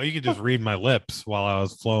 No, you could just read my lips while I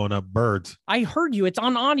was flowing up birds. I heard you. It's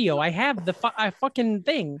on audio. I have the fucking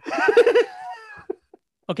thing.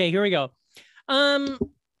 Okay, here we go. Do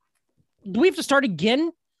we have to start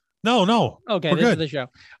again? No. Okay, We're this is good. the show.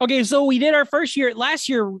 Okay, so we did our first year. Last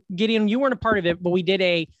year, Gideon, you weren't a part of it, but we did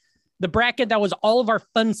the bracket that was all of our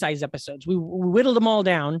fun size episodes. We whittled them all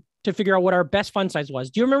down to figure out what our best fun size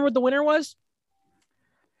was. Do you remember what the winner was?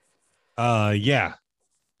 Yeah.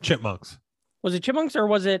 Chipmunks. Was it Chipmunks or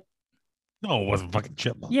was it? No, it wasn't fucking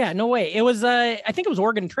chipmunks. Yeah, no way. It was. I think it was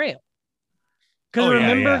Oregon Trail. Because Oh, yeah,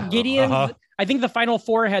 remember yeah. Gideon's. Uh-huh. I think the final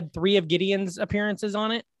four had 3 of Gideon's appearances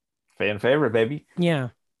on it. Fan favorite, baby. Yeah.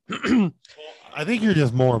 I think you're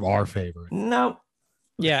just more of our favorite. No.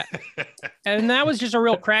 Yeah. And that was just a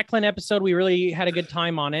real crackling episode. We really had a good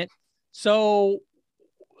time on it. So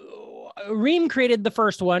Reem created the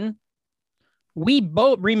first one. Reem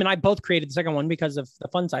and I both created the second one because of the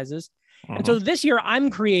fun sizes. And so this year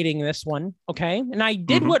I'm creating this one. Okay. And I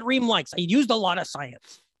did what Reem likes. I used a lot of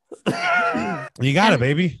science. You got it,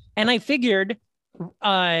 baby. And I figured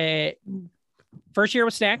first year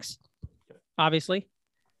was snacks, obviously.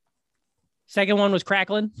 Second one was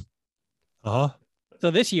crackling. Uh-huh.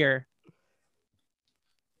 So this year,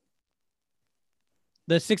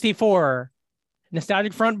 the 64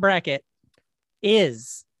 nostalgic front bracket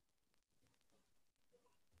is.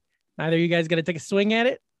 Either you guys gonna take a swing at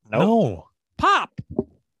it? Nope. No. Pop.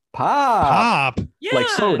 Pop. Pop. Yeah. Like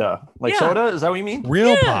soda. Like Yeah. soda? Is that what you mean? Real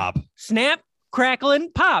Yeah. pop. Snap,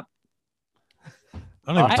 crackling, pop.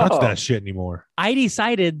 I don't even touch Oh. that shit anymore. I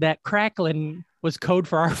decided that crackling was code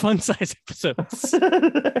for our fun size episodes.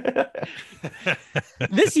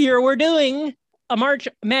 This year we're doing a March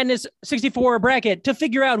Madness 64 bracket to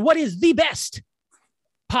figure out what is the best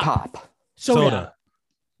pop, soda.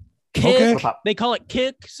 Kick. Okay. They call it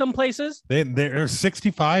kick some places. There's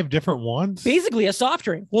 65 different ones. Basically a soft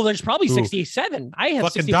drink. Well, there's probably Ooh. 67. I have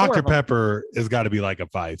Fucking 64 Dr. of them. Pepper has got to be like a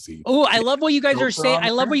 5 seed. Oh, I love what you guys are Seltzer saying. on I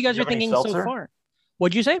love what you guys there? are You have any thinking so seltzer? far.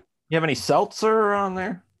 What'd you say? You have any seltzer on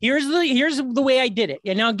there? Here's the way I did it.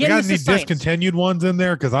 And now You again, got this any is science. discontinued ones in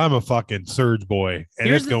there? Because I'm a fucking Surge boy, and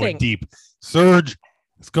Here's it's the going thing. deep. Surge,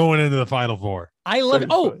 it's going into the Final Four. I love. Surge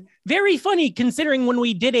Oh, boy. very funny considering when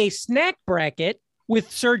we did a snack bracket with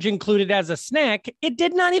Surge included as a snack, it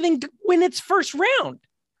did not even win its first round.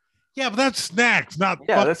 Yeah, but that's snacks, not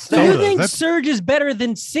Yeah, fuck that's So snacks. you sodas. think That's Surge is better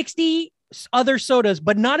than 60 other sodas,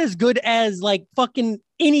 but not as good as like fucking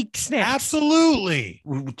any snacks? absolutely.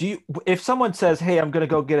 Do you? If someone says, "Hey, I'm gonna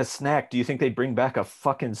go get a snack," do you think they'd bring back a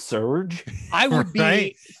fucking Surge? I would be.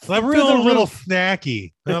 Right? I'm through feeling the a little roof.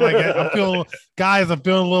 snacky. I'm like, I'm feeling, guys, I'm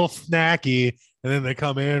feeling a little snacky, and then they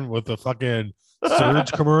come in with a fucking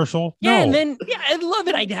Surge commercial. Yeah, No. and then I'd love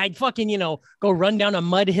it. I'd fucking go run down a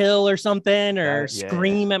mud hill or something, or Yeah.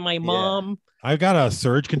 scream at my mom. I've got a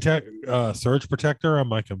surge protector on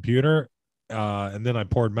my computer, and then I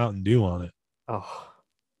poured Mountain Dew on it. Oh,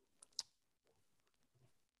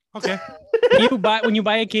 Okay. When you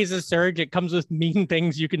buy a case of Surge, it comes with mean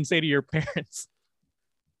things you can say to your parents.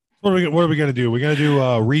 What are we gonna do? We're gonna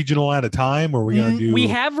do regional at a time, or we're gonna do? We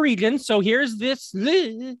have regions. So here's this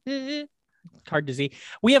hard to see.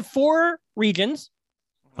 We have 4 regions.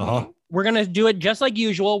 Uh-huh. We're gonna do it just like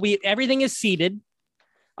usual. Everything is seeded.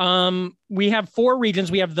 We have 4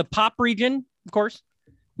 regions. We have the pop region, of course.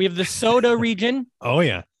 We have the soda region. Oh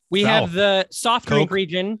yeah. We have the soft drink Coke.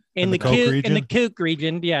 region And the Coke Coke region? and the Coke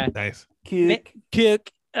region. Yeah. Nice.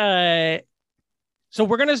 Cook. So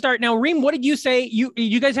we're gonna start now. Reem, what did you say?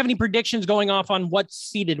 You guys have any predictions going off on what's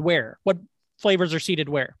seated where? What flavors are seated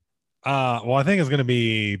where? Well, I think it's gonna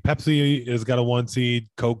be Pepsi has got a 1 seed,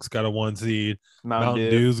 Coke's got a 1 seed, Mountain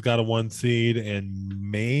Dew's got a 1 seed, and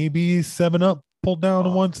maybe 7-Up pulled down a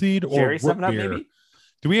 1 seed, or Cherry root 7-Up beer. maybe?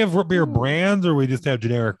 Do we have root beer brands, or we just have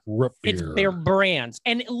generic root beer? It's their brands.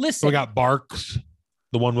 And listen, So we got Barks,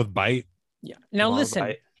 the one with bite. yeah. Now Long listen,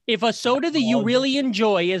 bite. if a soda that you really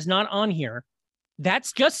enjoy is not on here,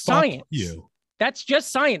 that's just Fuck science. you. That's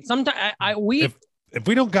just science. Sometimes If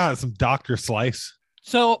we don't got some Dr. Slice,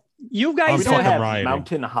 so you I'm guys We don't fucking have rioting.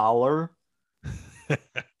 Mountain Holler.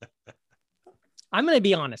 I'm gonna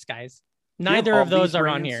be honest, guys. Do you have Neither of those Aldi's are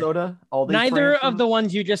on brand here. Soda. Aldi's Neither brand of soda? the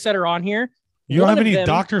ones you just said are on here. you don't One have of any them-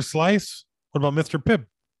 Dr. Slice? What about Mr. Pibb?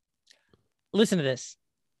 Listen to this.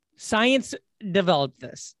 Science developed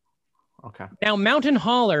this. Okay. Now, Mountain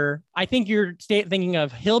Holler, I think you're thinking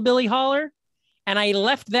of Hillbilly Holler. And I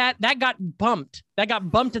left that. That got bumped. That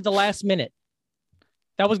got bumped at the last minute.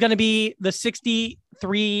 That was going to be the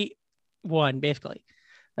 63 one, basically.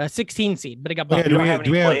 16 seed, but it got bumped. do You we don't have- have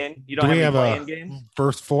do we any have- play-in? You do don't we have have any a- play-in games?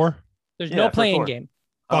 First 4? There's Yeah, no for playing sure. game.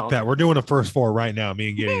 Fuck Oh, that. We're doing a first 4 right now, me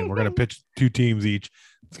and Gideon. We're gonna pitch 2 teams each.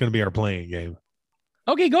 It's gonna be our playing game.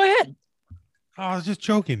 Okay, go ahead. Oh, I was just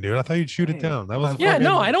joking, dude. I thought you'd shoot it Hey. down. That was a Yeah, fucking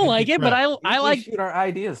no, I don't like it, but I I like shoot our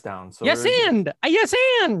ideas down. So yes and.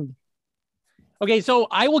 Okay, so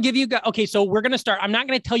I will give you okay, so we're going to start. I'm not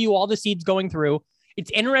going to tell you all the seeds going through. It's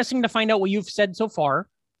interesting to find out what you've said so far.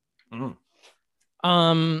 Mhm.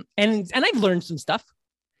 And I've learned some stuff.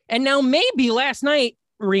 And now maybe last night,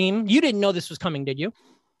 Reem, you didn't know this was coming, did you?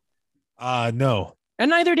 No. And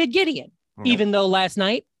neither did Gideon. Nope. Even though last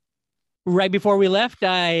night, right before we left,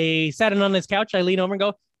 I sat in on this couch. I lean over and go,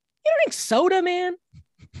 "You don't drink soda, man?"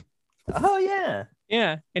 Oh yeah.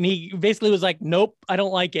 Yeah. And he basically was like, "Nope, I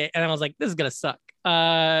don't like it." And I was like, "This is gonna suck."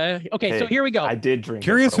 Okay, so Hey, here we go. I did drink.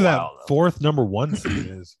 Curious it who for a that while, though. 4th number 1 seed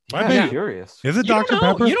is. I I'm bet- curious. Is it You don't Dr.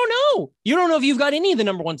 know. Pepper? You don't know. You don't know if you've got any of the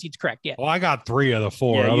number 1 seeds correct yet. Well, I got 3 of the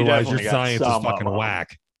 4. Yeah, you Otherwise, your definitely got science is some of fucking them.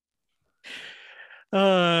 whack.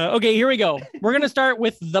 Okay, here we go. We're gonna start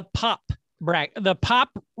with the pop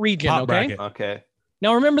region. Pop Okay. bracket. Okay.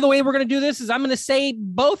 Now remember the way we're gonna do this is I'm gonna say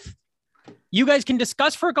both. You guys can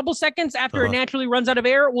discuss for a couple seconds. After it Uh-huh. naturally runs out of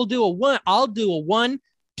air, we'll do a 1. I'll do a 1,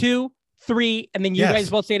 2, 3, and then you Yes. guys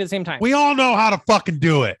both say it at the same time. We all know how to fucking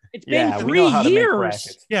do it. It's been Yeah, we 3 know how to make years.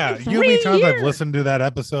 brackets. Yeah, It's you know how many 3 times I've years. listened to that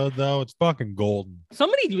episode though? It's fucking golden.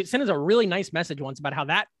 Somebody sent us a really nice message once about how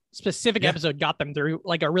that specific Yeah. episode got them through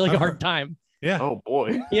like a really Uh-huh. hard time. Yeah. Oh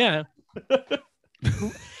boy. Yeah.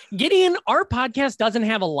 Gideon, our podcast doesn't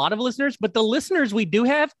have a lot of listeners, but the listeners we do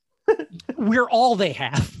have, we're all they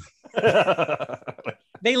have.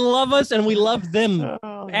 They love us and we love them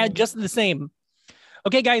just the same.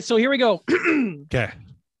 Okay, guys, so here we go. Okay.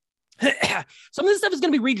 Some of this stuff is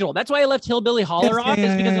going to be regional. That's why I left Hillbilly Holler Yes, off,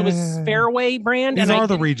 is because it was yeah. Fairway brand. These and are I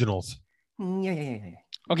the didn't- regionals. Yeah.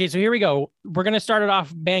 Okay, so here we go. We're going to start it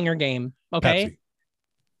off banger game. Okay. Pepsi.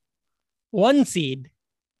 1 seed,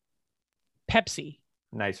 Pepsi.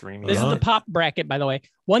 Nice Remy. This is Uh-huh. the pop bracket, by the way.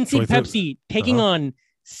 1 seed Choice of- Pepsi taking on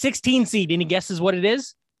 16 seed. Any guesses what it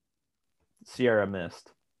is? Sierra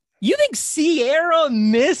Mist. You think Sierra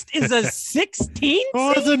Mist is a 16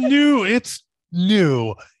 Oh, seed? it's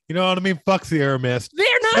new. You know what I mean? Fuck Sierra Mist. They're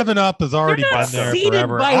not. 7-Up has already not been there seeded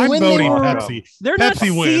forever. by I'm when they voting were- Pepsi. They're Pepsi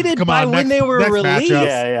not wins. seeded Come by on, when next- they were next released. matchup.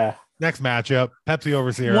 Yeah. Next matchup, Pepsi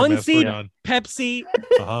over Sierra 1 Mist. seed Bring on. Pepsi,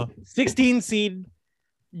 Uh-huh. 16 seed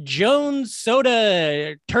Jones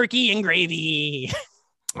Soda, turkey and gravy.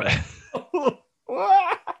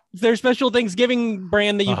 It's their special Thanksgiving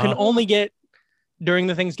brand that you can Uh-huh. only get during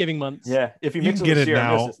the Thanksgiving months. Yeah. If you You mix can it get with it Sierra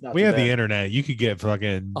now. Mist, it's not We too have the bad. internet. You could get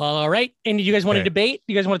fucking. All right. And did you guys want to Okay. debate?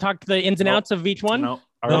 You guys want to talk to the ins and Nope. outs of each one? No.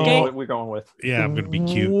 All right. Okay. What we're going with. Yeah, I'm gonna be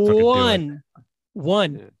cute. Fucking do it.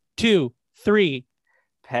 One, 2, 3,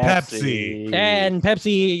 Pepsi. and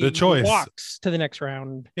Pepsi The choice. walks to the next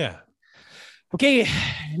round. Yeah. Okay,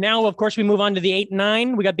 now of course we move on to the 8 and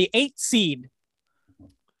 9. We got the 8 seed.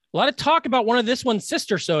 A lot of talk about one of this one's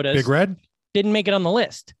sister sodas. Big Red. Didn't make it on the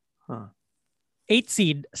list. Huh. 8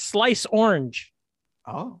 seed Slice Orange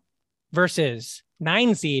Oh. versus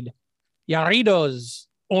 9 seed Yarritos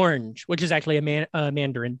Orange, which is actually a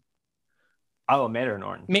Mandarin. Oh, Mandarin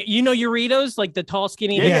orange. You know Doritos, like the tall,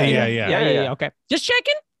 skinny. Yeah. Okay, just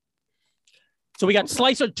checking. So we got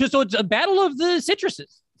Slice. So it's a battle of the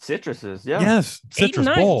citruses. Citruses, yeah. Yes, 8 and Citrus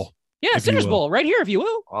 9s. Bowl. Yeah, if you Citrus will. Bowl right here, if you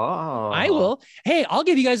will. Oh, I will. Hey, I'll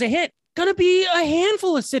give you guys a hint. Gonna be a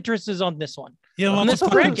handful of citruses on this one. Yeah, On well, this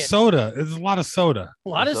it's bracket. soda. There's a lot of soda. A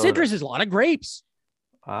lot of Soda. citruses, a lot of grapes.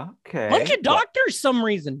 Okay. Bunch of doctors, some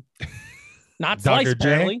reason. Not Dr. Slice, J?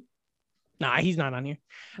 apparently. Nah, he's not on here.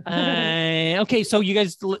 Okay, so you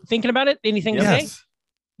guys thinking about it? Anything to say? Yes,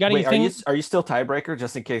 Got Wait, anything? are you still tiebreaker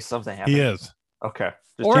just in case something happens? he is. Okay.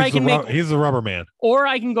 Or I he's, can make, he's the rubber man. or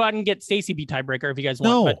I can go out and get Stacy be tiebreaker if you guys want.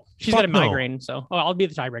 No, But she's got a fuck no. migraine, so I'll be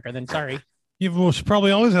the tiebreaker then. Sorry. Yeah, well, she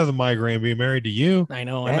probably always has a migraine being married to you. I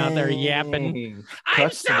know I'm out there yapping. Dang. I'm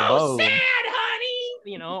Touch to the so bone. sad,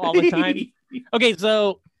 honey. All the time. Okay,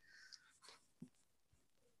 so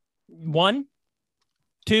 1,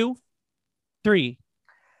 2, 3.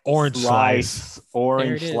 Orange slice. There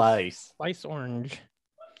Orange it is. slice. Slice orange.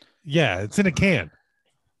 Yeah, it's in a can.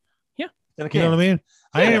 Okay. You know what I mean?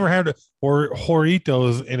 I Yeah. never had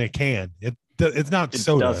Doritos in a can. It's not It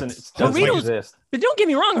soda. doesn't, It's- it doesn't Doritos- exist. But don't get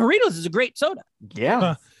me wrong, Doritos is a great soda.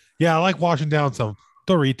 Yeah. yeah, I like washing down some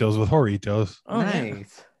Doritos with Doritos. Oh, yeah.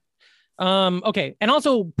 Nice. Okay, and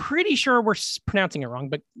also pretty sure we're pronouncing it wrong,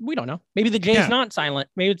 but we don't know. Maybe the J Yeah. is not silent.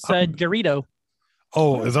 Maybe it's Dorito.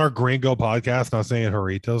 Oh, is our Gringo podcast not saying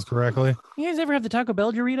Doritos correctly? You guys ever have the Taco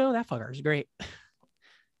Bell Dorito? That fucker is great.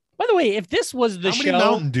 By the way, if this was the How show, many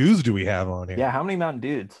Mountain Dews do we have on here? Yeah. How many Mountain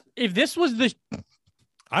Dudes? if this was the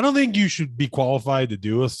I don't think you should be qualified to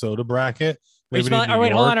do a soda bracket. wait, living in New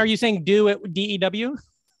wait, hold York. on. Are you saying do it DEW?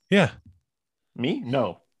 Yeah, Me?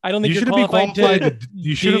 No. I don't think you you're shouldn't be qualified, qualified.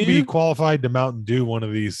 You shouldn't be do- qualified to Mountain Dew one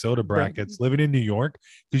of these soda brackets. Living in New York,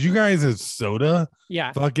 because you guys' soda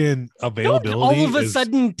Yeah. fucking Don't availability. all of a is-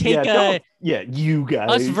 sudden take you guys.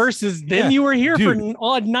 us versus them. Yeah, You were here for dude.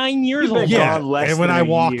 9 years You've been old. yeah, gone less and when than I a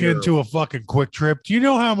walk year. into a fucking Quick Trip, do you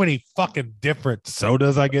know how many fucking different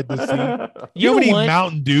sodas I get to see? You You know how know many what?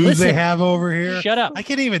 Mountain Dews Listen, they have over here? Shut up. I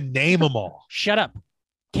can't even name them all. Shut up.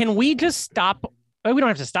 Can we just stop? We don't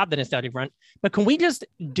have to stop the nostalgic front, but can we just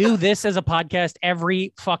do this as a podcast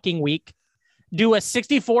every fucking week? Do a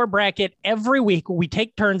 64 bracket every week. We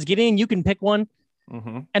take turns. Get in. You can pick one.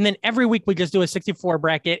 Mhm. And then every week we just do a 64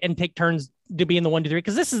 bracket and take turns to be in the 1, 2, 3.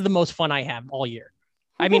 Because this is the most fun I have all year.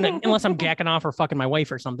 I mean, unless I'm jacking off or fucking my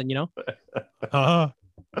wife or something, you know? Uh-huh.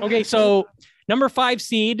 Okay, so number 5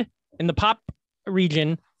 seed in the pop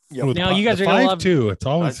region. Yep. Now you guys are gonna love. 5-2. It's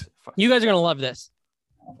always You guys are gonna love this.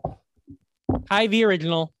 Ivy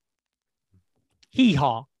original. Hee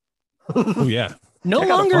haw. oh yeah. No Check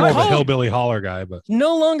out the longer I'm a called. hillbilly holler guy, but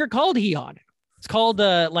No longer called hee haw. It's called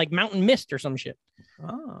like Mountain Mist or some shit.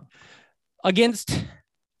 Oh. Against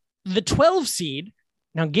the 12 seed.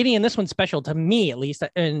 Now, Gideon, this one's special to me at least,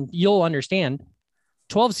 and you'll understand.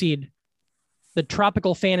 12 seed, the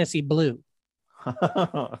Tropical Fantasy Blue.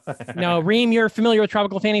 Now, Reem, you're familiar with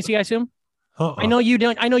Tropical Fantasy, I assume? I know you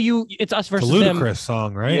don't. I know you. It's us it's a versus them. ludicrous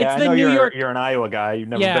song, right? Yeah, It's I the know New York- you're an Iowa guy. You've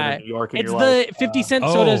never Yeah, been to New York in It's your the life. 50 cent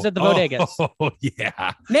sodas at the bodegas. Oh,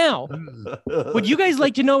 yeah. Now, would you guys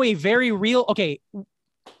like to know a very real? Okay,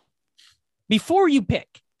 before you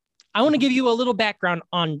pick, I want to give you a little background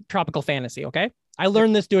on Tropical Fantasy. Okay, I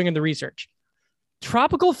learned this doing the research.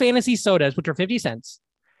 Tropical Fantasy sodas, which are 50 cents,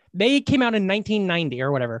 they came out in 1990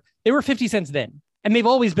 or whatever. They were 50 cents then, and they've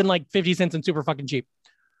always been like 50 cents and super fucking cheap.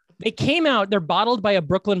 They came out. They're bottled by a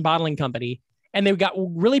Brooklyn bottling company, and they got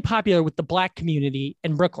really popular with the black community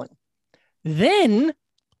in Brooklyn. Then,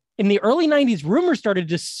 in the early 90s, rumors started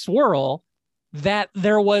to swirl that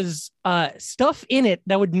there was stuff in it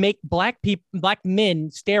that would make black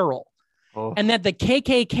men sterile, Oh. and that the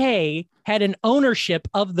KKK had an ownership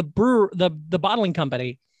of the bottling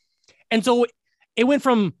company. And so it went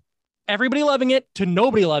from everybody loving it to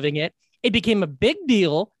nobody loving it. It became a big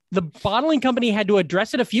deal. The bottling company had to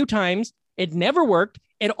address it a few times. It never worked.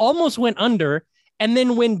 It almost went under. And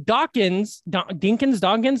then when Dawkins,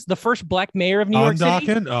 the first black mayor of New York City,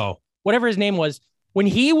 Dawkins? Oh, whatever his name was, when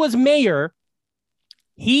he was mayor,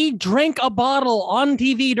 he drank a bottle on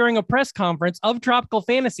TV during a press conference of Tropical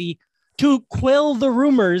Fantasy to quell the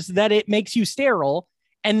rumors that it makes you sterile.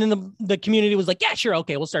 And then the community was like, yeah, sure.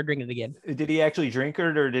 Okay, we'll start drinking it again. Did he actually drink it,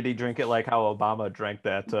 or did he drink it like how Obama drank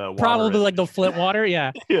that water? Probably like the Flint water.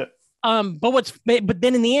 Yeah. Yeah. But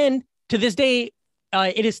then in the end, to this day,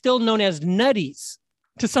 it is still known as nutties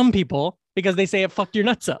to some people because they say it fucked your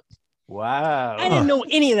nuts up. Wow. I didn't know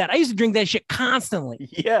any of that. I used to drink that shit constantly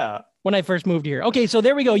Yeah. when I first moved here. Okay, so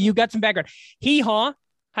there we go. You got some background. Hee Haw,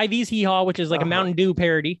 Hy-Vee's Hee Haw, which is like a Mountain Dew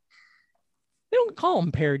parody. They don't call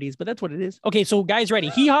them parodies, but that's what it is. Okay, so guys, ready?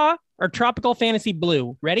 Hee Haw or Tropical Fantasy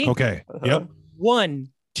Blue? Ready? okay. Yep. 1,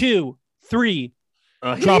 2, 3.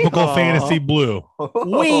 Tropical Fantasy Blue.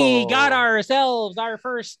 We got ourselves our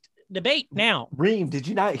first debate now. Reem, did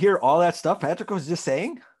you not hear all that stuff Patrick was just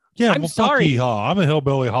saying? Yeah, I'm well, sorry. fuck yeehaw. I'm a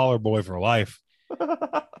hillbilly holler boy for life.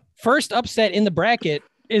 First upset in the bracket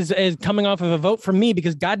is coming off of a vote from me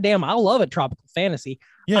because goddamn, I love a Tropical Fantasy.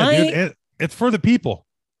 Yeah, dude, it's for the people.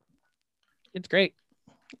 It's great.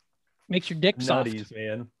 Makes your dick soft. Nutties,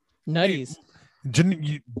 man. Nutties.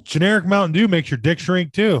 Generic Mountain Dew makes your dick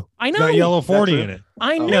shrink too. I It's know. got yellow 40 That's in it.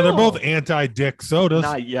 I know. Yeah, they're both anti-dick sodas.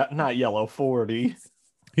 Not yellow 40.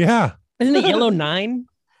 Yeah. Isn't it yellow 9?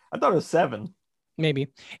 I thought it was 7. Maybe.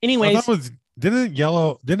 I Anyways. thought it was, didn't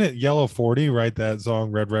yellow 40 write that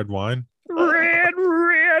song Red Red Wine? Red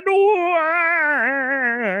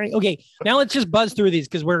wine. Okay, now let's just buzz through these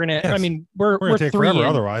because we're gonna. Yes. I mean, we're gonna take three forever in.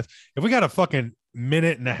 otherwise. If we got a fucking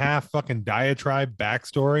minute and a half fucking diatribe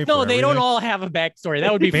backstory. No, for they don't everything, all have a backstory.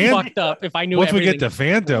 That would be Fan- fucked up if I knew. once we everything. get to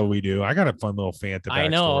Fanta, we do. I got a fun little Fanta backstory. I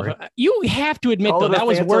know. You have to admit though that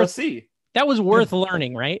was worth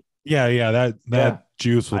learning, right? Yeah, that Yeah,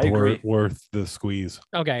 juice was I agree. worth the squeeze.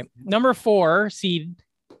 Okay, number 4 seed.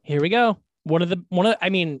 Here we go. I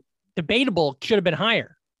mean, debatable should have been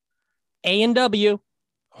higher. A&W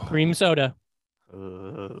cream soda.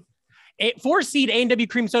 4 seed A&W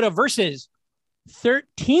cream soda versus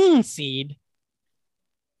 13 seed.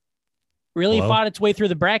 Really Hello? fought its way through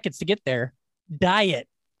the brackets to get there. Diet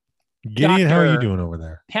Gideon, how are you Dr. doing over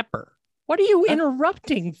there? Pepper. What are you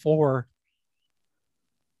interrupting for?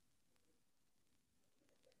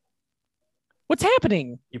 What's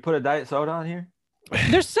happening? You put a diet soda on here?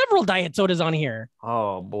 There's several diet sodas on here.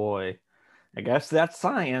 Oh boy. I guess that's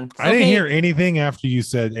science. I didn't Okay. hear anything after you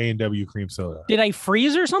said A&W cream soda. Did I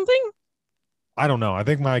freeze or something? I don't know. I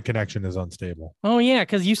think my connection is unstable. Oh yeah,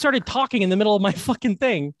 because you started talking in the middle of my fucking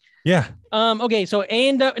thing. Yeah. Okay, so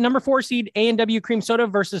number 4 seed A&W cream soda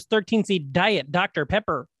versus 13 seed Diet Dr.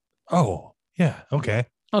 Pepper. Oh, yeah. Okay.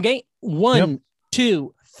 Okay, 1,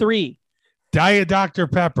 2, 3. Diet Dr.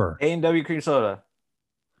 Pepper. A&W cream soda.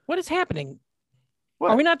 What is happening?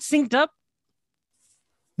 What? Are we not synced up?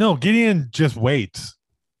 No, Gideon just waits.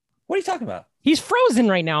 What are you talking about? He's frozen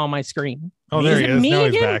right now on my screen. Oh, there Is he it is. me Now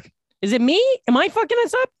he's again? back. Is it me? Am I fucking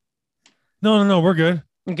us up? No, we're good.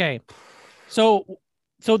 Okay. So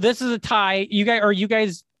this is a tie. You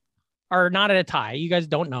guys are not at a tie. You guys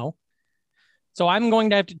don't know. So I'm going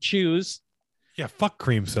to have to choose. Yeah, fuck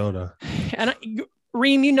cream soda. And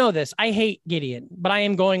Reem, you know this. I hate Gideon, but I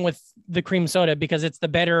am going with the cream soda because it's the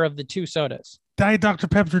better of the 2 sodas. Diet Dr.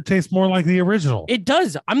 Pepper tastes more like the original. It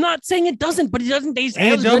does. I'm not saying it doesn't, but it doesn't taste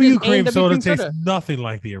as good A&W as cream A&W soda cream tastes soda. nothing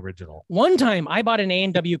like the original. One time I bought an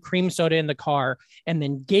A&W cream soda in the car and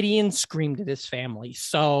then Gideon screamed at his family.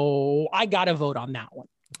 So I got to vote on that one.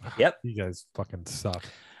 Yep. You guys fucking suck.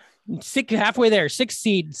 Halfway there, 6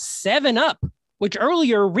 seed 7-Up, which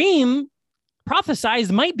earlier Reem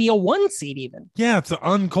prophesized might be a 1 seed even. Yeah, it's an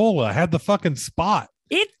Uncola. Had the fucking spot.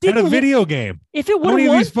 It Had didn't a video game. If it How would many have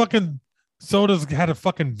of won, these fucking sodas had a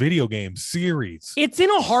fucking video game series? it's in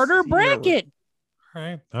a harder bracket. All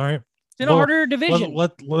right. It's in a harder division.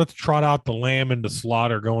 Let's trot out the lamb into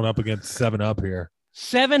slaughter going up against 7-Up here.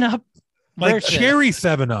 7-Up Like versus cherry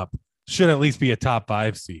 7-Up should at least be a top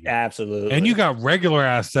 5 seed. Absolutely. And you got regular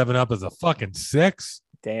ass 7-Up as a fucking 6.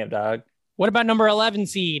 damn dog. What about number 11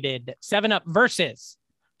 seeded 7-Up versus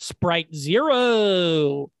Sprite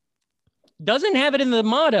Zero? Doesn't have it in the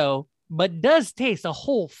motto, but does taste a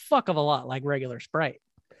whole fuck of a lot like regular Sprite.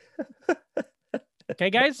 Okay,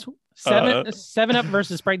 guys. 7-Up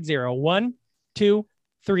versus Sprite Zero. 1, 2,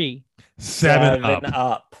 3.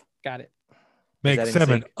 7-Up. Got it. Make that in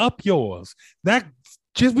 7 sync? up yours. That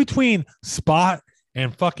just between Spot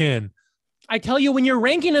and fucking. I tell you, when you're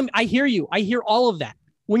ranking them, I hear you. I hear all of that.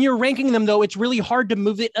 When you're ranking them, though, it's really hard to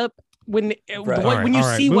move it up when when you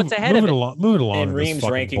see what's ahead of it. Move it along. And in this Reem's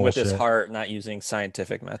fucking ranking with his bullshit. heart, not using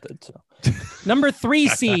scientific methods. So. Number 3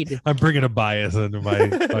 seed. I'm bringing a bias into my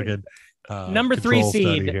fucking. Number 3 control study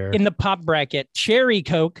seed here. in the pop bracket, Cherry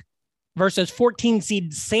Coke versus 14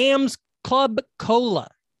 seed Sam's Club Cola.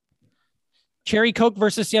 Cherry Coke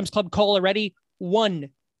versus Sam's Club Cola. Ready? 1,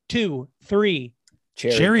 2, 3.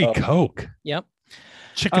 Cherry Coke. Yep.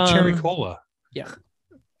 Chicken cherry cola. Yeah.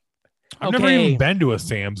 I've never even been to a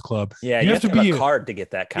Sam's Club. Yeah, you have to be have a card to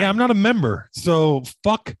get that kind. Yeah, I'm not a member, so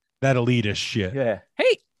fuck that elitist shit. Yeah.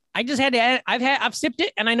 Hey, I just had to add, I've sipped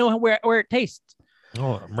it and I know where it tastes.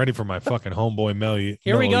 Oh, I'm ready for my fucking homeboy Mellow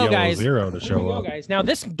Here we go, Yellow guys. Zero to Here we show go, up. guys. Now,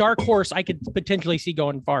 this dark horse I could potentially see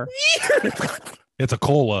going far. It's a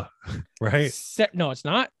cola, right? No, it's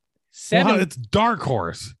not. Well, 7. it's dark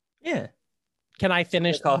horse. Yeah. Can I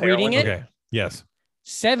finish It's called reading heroin. it? Okay. Yes.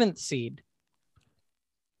 7th seed,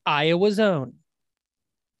 Iowa's own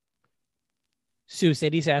Sioux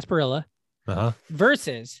City Sarsaparilla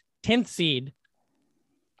versus 10th seed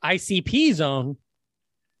ICP zone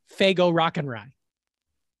Fago Rock and Rye.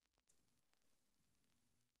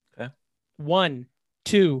 Okay. 1,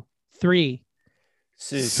 2, 3.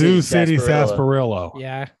 Sioux City Sarsaparilla.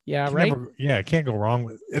 Yeah, right. It can't go wrong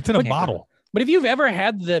with it's in a bottle. But if you've ever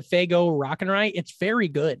had the Fago Rock and Rye, it's very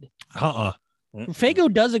good.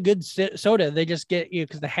 Fago does a good soda. They just get you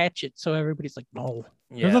because the hatchet. So everybody's like, no.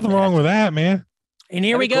 Yeah, there's nothing wrong with that, man. And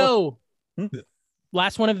here we go.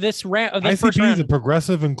 Last one of this round. Of this first ICP round. is a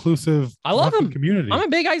progressive, inclusive. I love him. Community. I'm a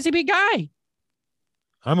big ICP guy.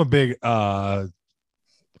 I'm a big ICB.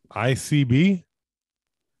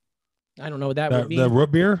 I don't know what that would be. The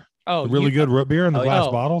root beer. Oh, the really good root beer in the glass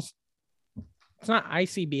bottles. It's not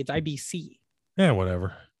ICB. It's IBC. Yeah,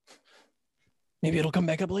 whatever. Maybe it'll come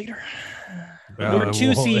back up later. Number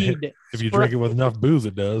 2 seed. If you drink it with enough booze,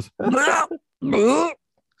 it does.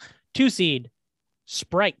 2 seed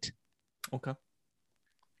Sprite. Okay.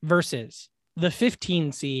 Versus the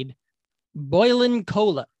 15 seed Boiling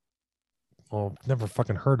Cola. Oh, never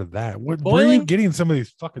fucking heard of that. Where are you getting some of these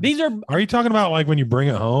fucking? Are you talking about like when you bring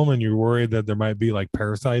it home and you're worried that there might be like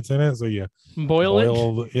parasites in it, so you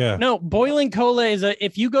boil it? Yeah. No, Boiling Cola is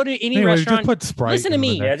if you go to any restaurant. Just put Sprite. Listen to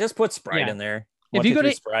me. Yeah, just put Sprite in there. If you go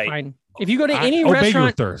to Sprite. Fine. If you go to any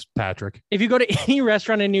restaurant, your thirst, Patrick. If you go to any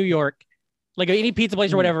restaurant in New York, like any pizza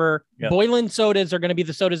place or whatever, Boiling sodas are going to be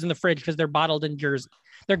the sodas in the fridge because they're bottled in Jersey.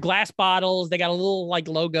 They're glass bottles. They got a little like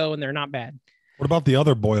logo, and they're not bad. What about the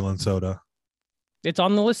other Boiling soda? It's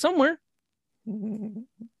on the list somewhere.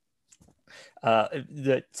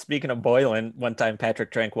 Speaking of boiling, one time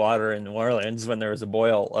Patrick drank water in New Orleans when there was a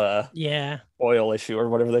boil issue or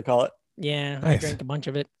whatever they call it. Yeah, nice. I drank a bunch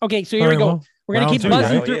of it. Okay, so here we go. Well, we're gonna keep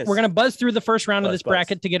buzzing through. We're gonna buzz through the first round of this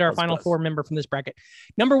bracket to get our final four member from this bracket.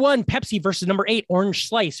 Number 1, Pepsi versus number 8, Orange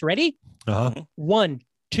Slice. Ready? 1,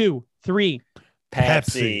 2, 3.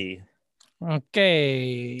 Pepsi.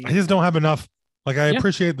 Okay. I just don't have enough. Like I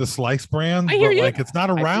appreciate the Slice brand, but like it's not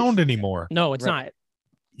around anymore. No, it's not.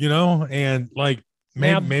 You know, and like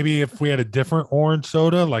maybe if we had a different orange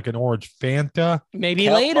soda, like an orange Fanta, maybe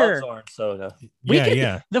later. Orange soda.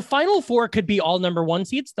 The final 4 could be all number 1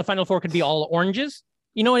 seeds. The final 4 could be all oranges.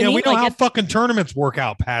 You know what I mean? We know how fucking tournaments work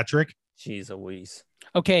out, Patrick. Jeez Louise.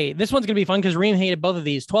 Okay, this one's gonna be fun because Reem hated both of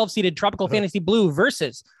these. 12-seeded Tropical Fantasy Blue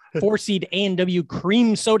versus 4-seed A&W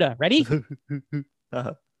Cream Soda. Ready?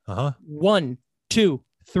 1, 2,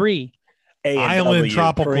 3. Island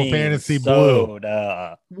Tropical Fantasy Blue.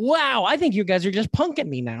 Wow, I think you guys are just punking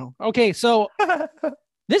me now. Okay, so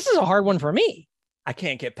this is a hard one for me. I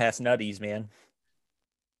can't get past Nutties, man.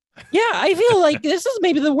 Yeah, I feel like this is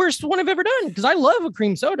maybe the worst one I've ever done because I love a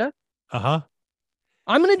cream soda. I'm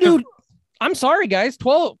gonna do. I'm sorry, guys.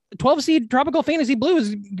 12 seed Tropical Fantasy Blue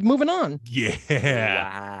is moving on.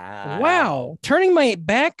 Yeah. Wow. Turning my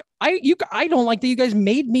back. I don't like that you guys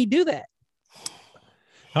made me do that.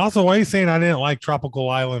 Also, why are you saying I didn't like Tropical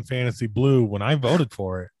Island Fantasy Blue when I voted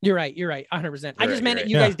for it? You're right. 100%. I just meant that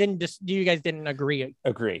you guys didn't agree.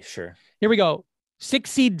 Agree, sure. Here we go.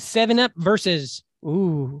 6-seed 7-Up versus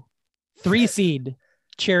 3-seed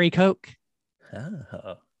Cherry Coke.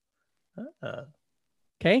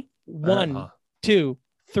 Okay. 1, 2,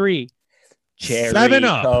 3. Cherry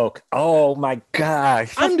 7-Up. Coke. Oh my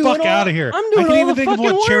gosh. I'm doing fuck out of here. I'm doing I can't even think of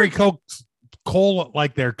what work. Cherry Coke's cola,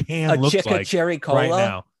 like their can looks like cherry cola right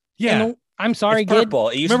now. Yeah. I'm sorry, it's purple.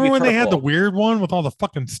 It used Remember to be when purple. they had the weird one with all the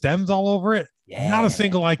fucking stems all over it? Yeah. Not a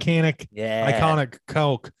single iconic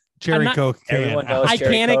Coke, Cherry Coke can. Everyone knows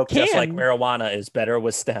Cherry Iconic Coke, just can. like marijuana, is better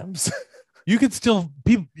with stems. You could still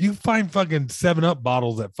you find fucking 7-Up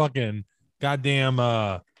bottles at fucking goddamn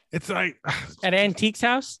it's like at Antique's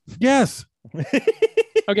house. Yes.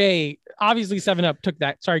 Okay, obviously 7-Up took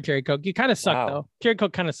that. Sorry, Cherry Coke. You kind of suck though. Cherry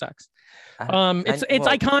Coke kind of sucks. It's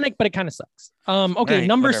iconic, but it kind of sucks. Okay,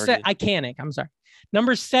 number 7, iconic. I'm sorry.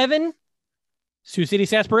 Number 7, Sioux City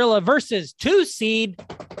Sarsaparilla versus 2-seed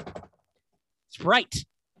Sprite.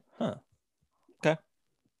 Okay.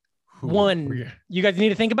 1. You guys need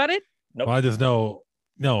to think about it. Nope. Well, I just know.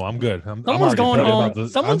 No, I'm good. Someone's going home.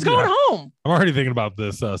 Someone's going home. I'm already thinking about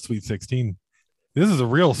this Sweet 16. This is a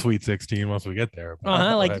real Sweet 16 once we get there.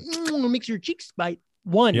 Makes your cheeks bite.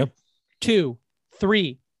 1, 2,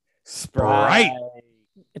 3. Sprite.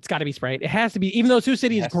 It's got to be Sprite. It has to be, even though Sioux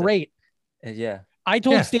City is great. Yeah. I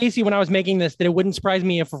told Stacy when I was making this that it wouldn't surprise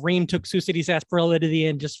me if Reem took Sioux City Sarsaparilla to the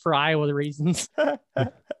end just for Iowa reasons. Oh,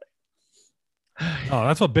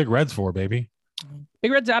 that's what Big Red's for, baby.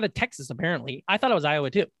 Big Red's out of Texas, apparently. I thought it was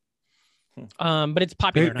Iowa too. But it's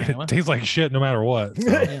popular in Iowa. It tastes like shit no matter what.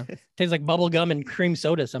 So. Tastes like bubble gum and cream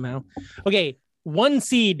soda somehow. Okay,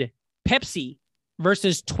 1-seed Pepsi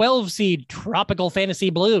versus 12 seed Tropical Fantasy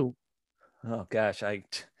Blue. Oh gosh,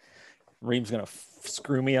 Reem's gonna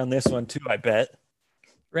screw me on this one too. I bet.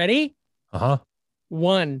 Ready?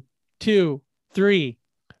 1, 2, 3.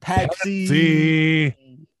 Pepsi. See,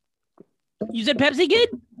 You said Pepsi good?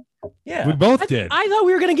 Yeah, we both did. I thought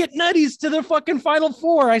we were gonna get Nutties to the fucking Final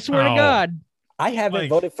Four. I swear to Oh. God. I haven't Like-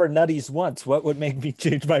 voted for Nutties once. What would make me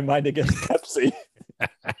change my mind against Pepsi?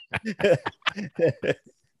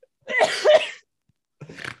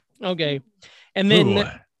 Okay. And then Ooh.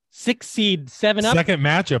 6 seed 7 Up. Second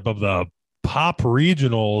matchup of the Pop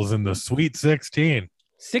Regionals in the Sweet 16.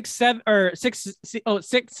 6 7 or 6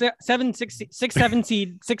 7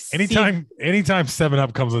 seed 6 Anytime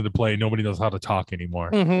 7-Up comes into play, nobody knows how to talk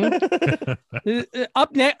anymore.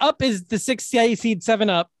 Up is the 6 seed 7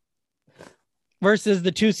 Up versus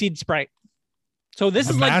the 2 seed Sprite. So this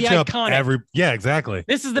The is like the matchup iconic. Yeah, exactly.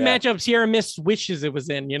 This is the Yeah. matchup Sierra Mist wishes it was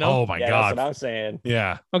in, you know? Oh my Yeah, God. that's what I'm saying.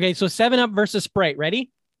 Yeah. Okay, so 7 Up versus Sprite.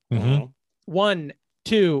 Ready? Mhm. 1,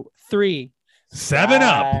 2, 3.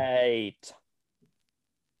 7-Up. Right.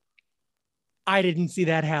 I didn't see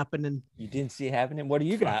that happening. You didn't see it happening. What do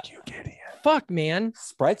you got? You Gideon. Fuck, man.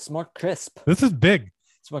 Sprite's more crisp. This is big.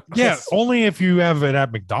 It's more Yeah, crisp. only if you have it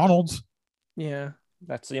at McDonald's. Yeah.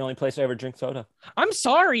 That's the only place I ever drink soda. I'm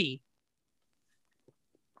sorry.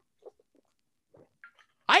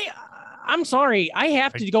 I'm sorry. I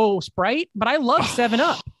have to go Sprite, but I love 7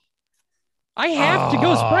 Up. I have to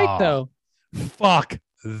go Sprite though. Fuck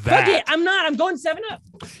that. Fuck it. I'm not. I'm going 7 Up.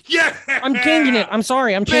 Yeah. I'm changing it. I'm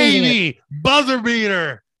sorry. I'm changing it. Baby, buzzer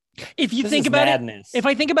beater. If you This think is about madness. it, if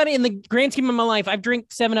I think about it in the grand scheme of my life, I've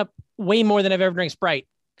drank 7 Up way more than I've ever drank Sprite.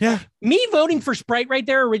 Yeah. Me voting for Sprite right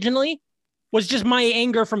there originally was just my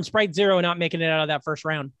anger from Sprite Zero not making it out of that first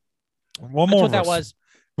round. One That's more. what that was.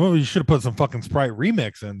 Well, you should have put some fucking Sprite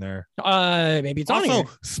remix in there. Maybe it's on Also, here.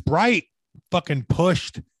 Sprite fucking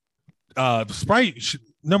pushed.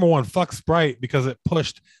 Number one, fuck Sprite because it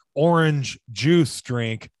pushed orange juice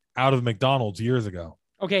drink out of McDonald's years ago.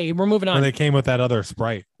 Okay, we're moving When on. they came with that other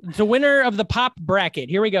Sprite. The winner of the pop bracket.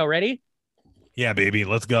 Here we go. Ready? Yeah, baby,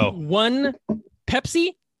 let's go. 1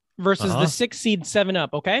 Pepsi versus Uh-huh. the 6 seed 7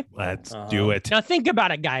 Up. Okay. Let's Uh-huh. do it. Now think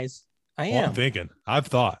about it, guys. I Well, I'm am. thinking. I've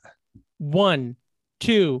thought. 1,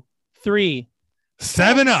 2, 3.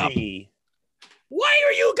 7-Up. Pepsi. Why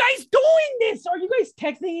are you guys doing this? Are you guys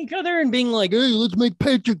texting each other and being like, "Hey, let's make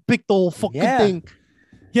Patrick pick the whole fucking Yeah. thing"?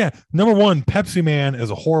 Yeah, number one, Pepsi Man is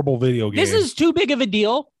a horrible video game. This is too big of a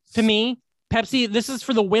deal to me. Pepsi. This is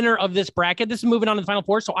for the winner of this bracket. This is moving on to the final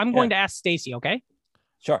four. So I'm going to ask Stacy. Okay.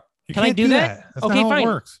 Sure. You Can I can't do that? That's Okay, not how fine. it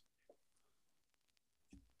works.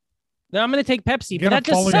 Then I'm going to take Pepsi. Get But a that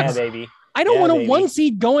just falling Yeah, sucks. baby. I don't Yeah, want a baby. 1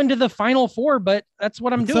 seed go into the final four, but that's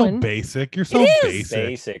what I'm It's doing. so basic. You're so It is. basic.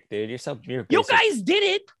 Basic, dude. You're You basic. guys did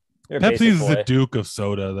it. You're a basic Pepsi's boy. the Duke of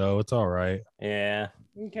soda, though. It's all right. Yeah.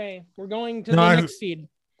 Okay, we're going to No, the I- next seed.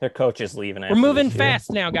 Their coach is leaving. We're moving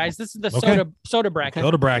fast now, guys. This is the Okay. soda bracket.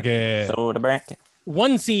 Soda bracket. Soda bracket.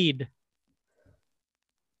 1 seed.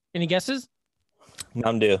 Any guesses?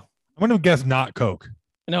 None do. I'm going to guess not Coke.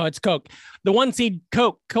 No, it's Coke. The 1 seed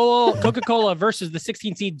Coca-Cola versus the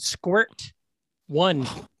 16 seed Squirt. 1,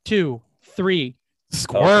 2, 3.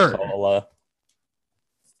 Squirt. Coca-Cola.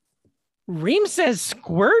 Reem says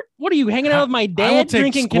Squirt? What are you hanging out with my I will dad take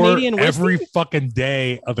drinking Squirt Canadian whiskey? every fucking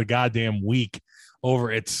day of the goddamn week.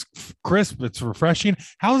 Over it's crisp, it's refreshing.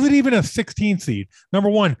 How is it even a 16 seed? Number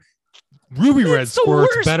one, Ruby Red It's the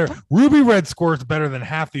Squirt's worst. better. Ruby Red Squirt's better than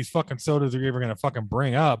half these fucking sodas you're ever gonna fucking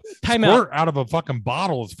bring up. Time Squirt out. out of a fucking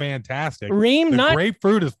bottle is fantastic. Reem, The not.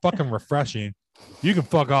 grapefruit is fucking refreshing. You can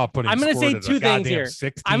fuck off putting. I'm gonna Squirt say as a 2 things goddamn here.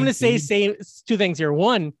 16 I'm going to say seed. 2 things here.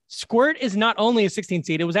 1, Squirt is not only a 16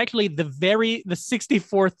 seed, it was actually the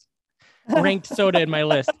 64th ranked soda in my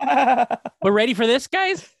list. But ready for this,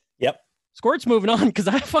 guys? Yep. Squirt's moving on because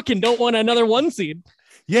I fucking don't want another 1 seed.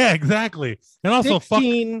 Yeah, exactly. And also fuck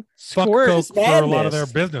 16 Coke Squirt. for a lot of madness. their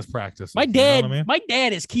business practices. My you know dad, what I mean? my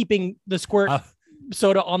dad is keeping the Squirt Uh,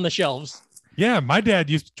 soda on the shelves. Yeah, my dad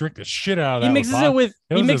used to drink the shit out of that. He with mixes vodka. it with.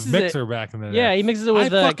 It He was mixes his it. mixer back in the day. Yeah, he mixes it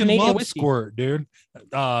with I fucking Canadian love whiskey. Squirt, dude.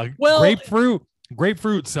 Well-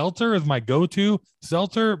 Grapefruit seltzer is my go-to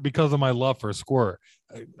seltzer because of my love for Squirt.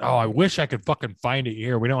 Oh, I wish I could fucking find it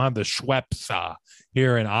here. We don't have the Schweppes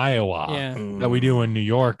here in Iowa Yeah. that we do in New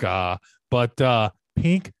York. But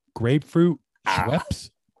pink grapefruit Schweppes.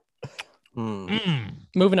 Mm. Mm.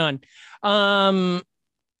 Moving on.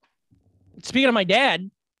 Speaking of my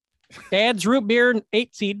dad's root beer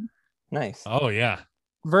 8 seed Nice. Oh yeah.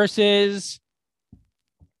 versus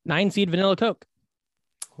 9 seed vanilla Coke.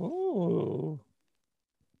 Ooh.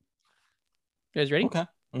 You guys ready? Okay.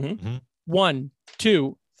 Mm-hmm. 1,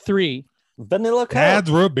 2, 3. Vanilla Coke. Dad's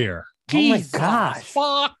root beer. Oh my Jesus gosh.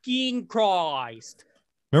 fucking Christ.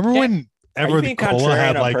 Remember when Are you ever the being cola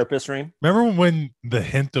had contrarian on like? purpose, Reem? Remember when the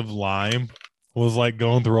hint of lime was like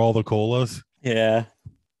going through all the colas? Yeah.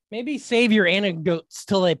 Maybe save your anecdotes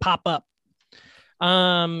till they pop up.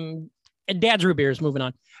 And Dad's root beer is moving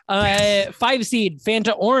on. 5 seed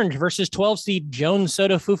Fanta Orange versus 12 seed Jones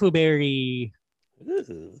Soda Fufu Berry.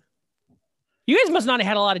 Ooh. You guys must not have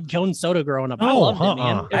had a lot of Jones Soda growing up. I loved it,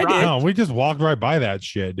 man. It I rocked. did. No, we just walked right by that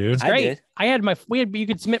shit, dude. It's I great. did. I had you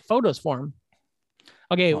could submit photos for him.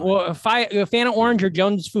 Okay, Fine. well, Fanta Orange or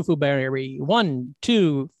Jones Fufu Berry. 1,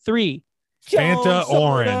 2, 3. Fanta Jones Soda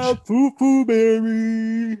Orange. Fufu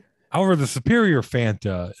berry. However, the superior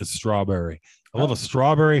Fanta is strawberry. I love a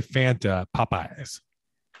strawberry Fanta Popeyes.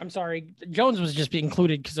 I'm sorry. Jones was just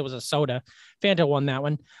included because it was a soda. Fanta won that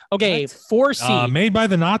one. Okay, What? 4 seed. Made by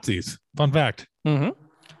the Nazis. Fun fact.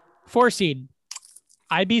 4 seed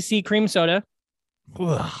IBC cream soda.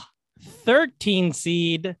 Ugh. 13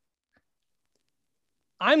 seed.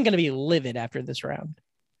 I'm going to be livid after this round.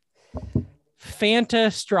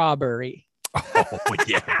 Fanta strawberry. Oh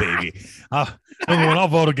yeah, baby. I'll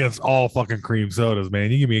vote against all fucking cream sodas,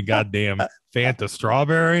 man. You give me a goddamn Fanta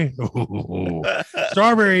strawberry. Ooh.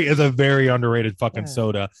 Strawberry is a very underrated fucking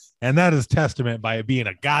soda, and that is testament by it being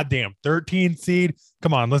a goddamn 13 seed.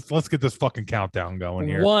 Come on, let's get this fucking countdown going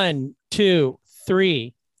here. 1, 2,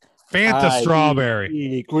 3. Fanta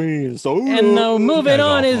strawberry. Cream soda. And the moving guys all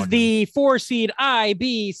on is fucking- the 4 seed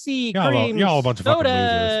IBC cream Y'all a bunch of fucking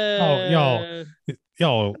soda. losers.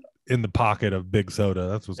 Y'all in the pocket of big soda.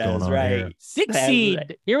 That's what's going That's on right. here. 6 That's seed.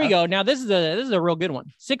 right. Here we go. Now this is a real good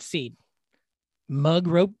one. 6 seed mug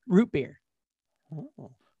root beer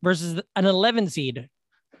Oh. versus an 11 seed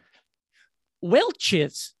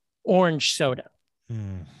Welch's orange soda.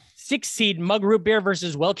 6 seed mug root beer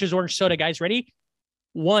versus Welch's orange soda. Guys, ready?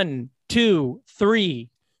 1, 2, 3.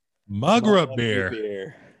 Mug root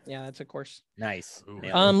beer. Yeah, that's of course. Nice. Ooh.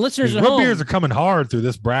 Nailed it. Listeners These at root home, beers are coming hard through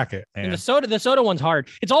this bracket. and Man. the soda one's hard.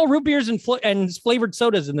 It's all root beers and flavored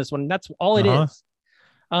sodas in this one. That's all it Uh-huh. is.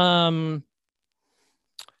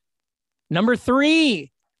 Number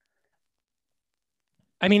 3.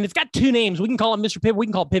 I mean, it's got 2 names. We can call it Mr. Pibb. We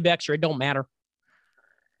can call it Pibb Extra. It don't matter.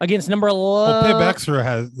 Against number 11. Well, Pibb Extra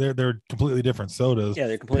has they're completely different sodas. Yeah,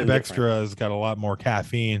 they're completely Pibb different. Extra has got a lot more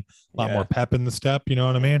caffeine, a lot Yeah. more pep in the step. You know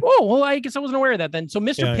what I mean? Oh, well, I guess I wasn't aware of that then. So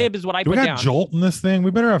Mr. Yeah, Pibb is what I Do we put got down. Jolt in this thing? We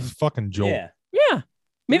better have fucking Jolt. Yeah. Yeah.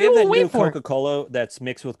 Maybe We have we'll that new wait for it. Coca-Cola that's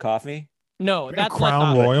mixed with coffee. No, We got that's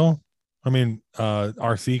Crown not. Royal. I mean,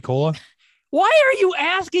 RC Cola. Why are you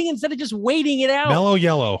asking instead of just waiting it out? Mellow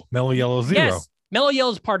Yellow Zero. Yes. Mellow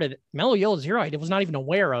Yellow is part of it. Mellow Yellow Zero, I was not even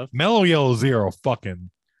aware of. Mellow Yellow Zero. Fucking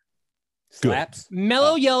Good. Slaps.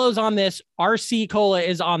 Mellow Yellow's on this. RC Cola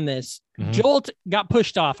is on this. Mhm. Jolt got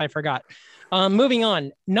pushed off. I forgot. Moving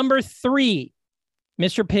on. Number 3,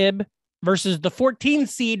 Mr. Pibb versus the 14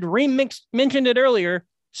 seed remix. Mentioned it earlier.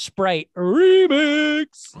 Sprite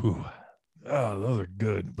remix. Ooh. Oh, those are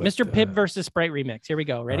good. But, Mr. Pibb versus Sprite remix. Here we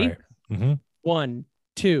go. Ready? all right. Mhm. 1,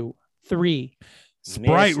 2, 3.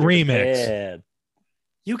 Sprite Mr. remix. Pibb.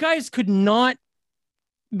 You guys could not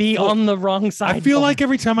be Well, on the wrong side. I feel like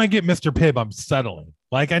every time I get Mr. Pibb, I'm settling.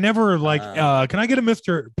 Like I never like. Can I get a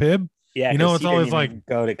Mr. Pibb? Yeah, You know, 'cause it's he always didn't even like-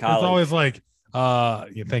 go to college. It's always like,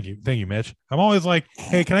 yeah, thank you, Mitch. I'm always like,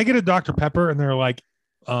 hey, can I get a Dr. Pepper? And they're like,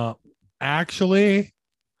 actually,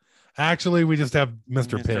 we just have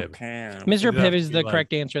Mr. Pibb. Mr. It'd Pibb have is to the be like-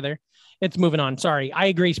 correct answer there. It's moving on. Sorry. I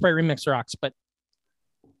agree. Sprite remix rocks, but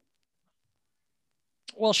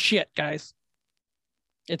well, shit, guys.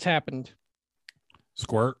 It's happened.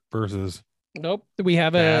 Squirt versus. Nope. We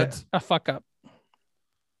have Dads. a fuck up.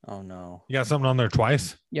 Oh no, You got something on there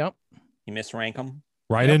twice. Yep. you misrank them.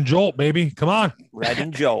 Right in Jolt, baby. Come on. Red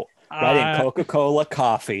and Jolt. Right in Coca-Cola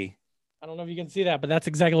coffee. I don't know if you can see that, but that's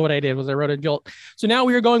exactly what I did was I wrote a Jolt. So now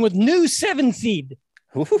we are going with new 7 seed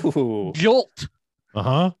Ooh. Jolt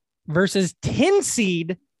Uh-huh. versus 10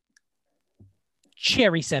 seed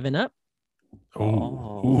Cherry 7 Up. Ooh.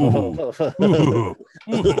 Oh. Ooh.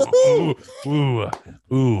 Ooh. Ooh.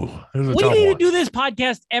 Ooh. This is a We tough need to one. do this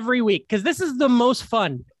podcast every week because this is the most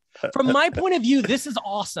fun. From my point of view, this is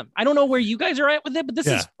awesome. I don't know where you guys are at with it, but this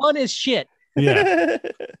is fun as shit. Yeah.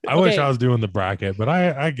 I wish Okay. I was doing the bracket, but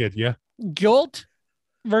I get you. Jolt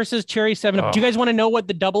versus Cherry 7 Up. Do you guys want to know what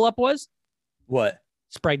the double up was? What?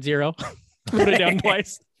 Sprite 0. Wrote it down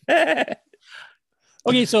twice.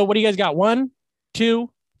 Okay, so what do you guys got? 1,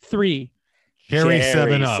 2, 3. Cherry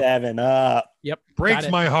 7 Up. 7 Up. Yep. Breaks got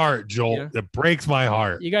it. my heart, Jolt. Yeah. It breaks my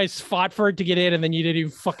heart. You guys fought for it to get in, and then you didn't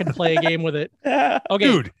even fucking play a game with it. Okay,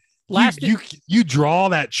 Dude, last you draw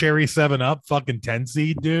that Cherry 7 Up fucking 10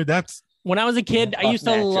 seed, dude. That's When I was a kid, I Tough used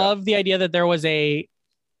to matchup. love the idea that there was a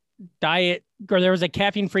diet or there was a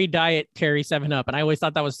caffeine-free diet cherry 7-Up, and I always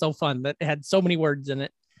thought that was so fun that it had so many words in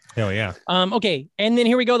it. Hell yeah. Okay, and then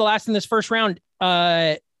here we go. The last in this first round.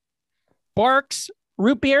 Barks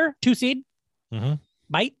root beer 2 seed.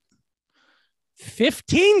 Bite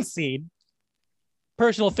 15 seed.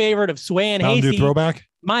 Personal favorite of Sway and Mountain Dew Hasty. throwback.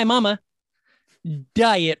 My mama.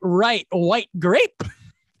 Diet right white grape.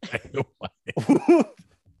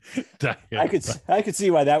 I could see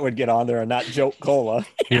why that would get on there and not joke cola.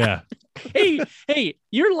 Yeah. Hey,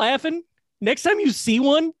 you're laughing. Next time you see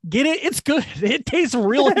one, get it. It's good. It tastes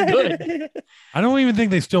really good. I don't even think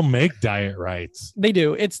they still make Diet Rights. They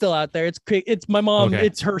do. It's still out there. It's my mom. Okay.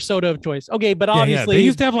 It's her soda of choice. Okay, but Yeah, obviously they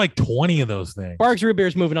used to have like 20 of those things. Barks root beer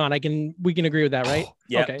is moving on. we can agree with that, right?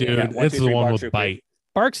 Yeah, Okay. Dude, Yeah, one, it's two, the three, one Barks with root beer. bite.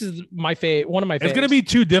 Barks is my favorite. One of my favorites. It's gonna be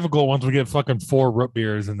too difficult once we get fucking 4 root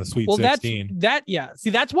beers in the Sweet 16. Yeah. See,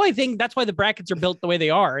 that's why that's why the brackets are built the way they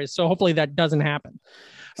are. Is so hopefully that doesn't happen.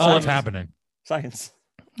 So what's happening? Science.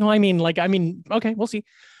 No, okay, we'll see.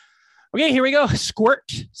 Okay, here we go. Squirt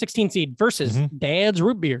 16 seed versus Dad's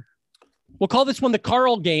root beer. We'll call this one the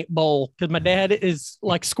Carl game bowl because my dad is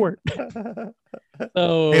like Squirt.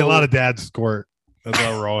 So Hey, a lot of dads squirt. That's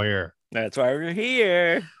why we're all here. That's why we're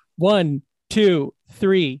here. 1, 2,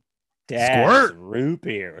 3. Dad's Squirt. root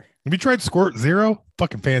beer. Have you tried Squirt Zero?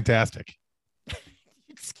 Fucking fantastic.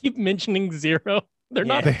 Just keep mentioning zero. They're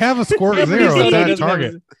not. They have a Squirt Every Zero soda at doesn't have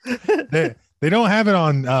Target. They don't have it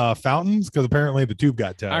on fountains because apparently the tube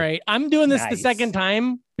got tagged. All right, I'm doing this the Nice. second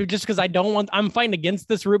time just because I'm fighting against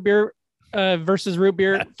this root beer versus root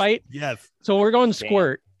beer fight. Yes. So we're going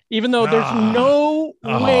Squirt, even though there's no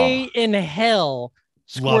way in hell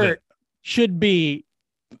Squirt should be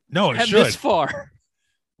No, it this should. far.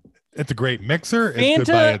 It's a great mixer. It's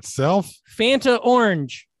good by itself. Fanta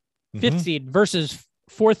Orange, 5th Mhm. seed versus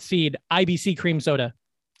 4th seed IBC cream soda.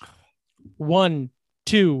 1,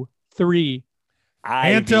 2, 3,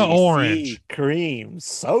 Fanta IBC Orange. cream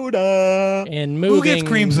soda. and moving. Who gets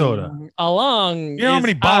cream soda? Along. You know how is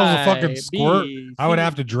many bottles of fucking Squirt IBC. I would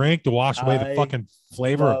have to drink to wash away the I fucking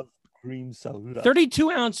flavor? Love cream soda.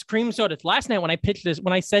 32-ounce cream soda. Last night when I pitched this,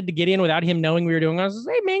 when I said to Gideon without him knowing we were doing, I was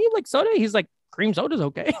like, hey man, you like soda? He's like, cream soda's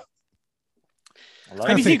okay. I love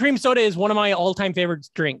IBC it. cream soda is one of my all-time favorite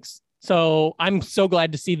drinks. So I'm so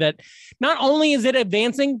glad to see that not only is it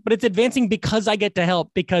advancing, but it's advancing because I get to help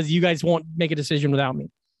because you guys won't make a decision without me.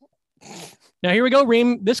 Now here we go,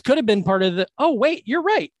 Reem. This could have been part of the. Oh wait, you're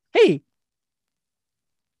right. Hey.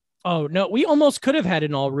 Oh no, we almost could have had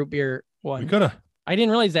an all root beer one. We could have. I didn't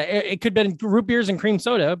realize that it could have been root beers and cream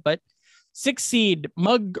soda, but 6 seed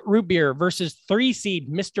mug root beer versus 3 seed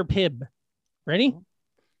Mr. Pibb. Ready?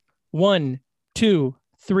 1, 2,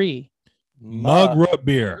 3. Mug root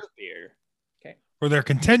beer Okay. for their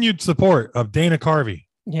continued support of Dana Carvey.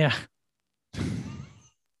 Yeah.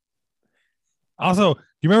 Also, do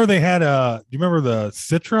you remember they had do you remember the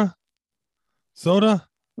Citra soda?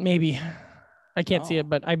 Maybe. I can't see No. it,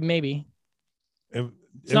 but maybe. It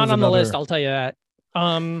It's not was on the list, another- I'll tell you that.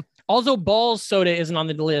 Also Balls soda isn't on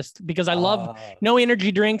the list because I love Ah, no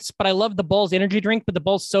energy drinks, but I love the Balls energy drink, but the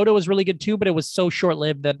Balls soda was really good too, but it was so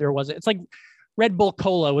short-lived that there wasn't. It's like Red Bull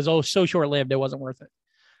Cola was so short-lived it wasn't worth it.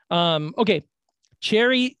 Okay.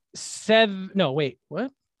 Cherry 7 No, wait.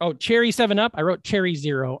 What? Oh, Cherry 7-Up. I wrote Cherry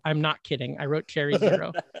 0. I'm not kidding. I wrote Cherry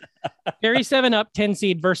 0. Cherry 7-Up 10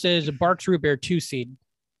 seed versus Barks Root Beer 2 seed.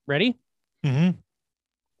 Ready? Mhm.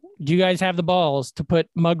 Do you guys have the balls to put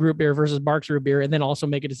Mug Root Beer versus Barks Root Beer and then also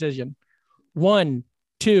make a decision? 1,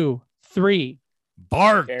 2, 3.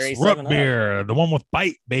 Barks Cherry root 7-Up. beer, the one with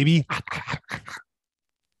bite, baby. I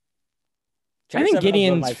Cherry think 7-Up is one of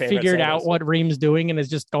Gideon's my favorite figured out sodas. what Reem's doing and is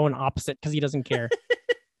just going opposite because he doesn't care.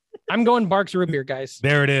 I'm going Barks Root Beer, guys.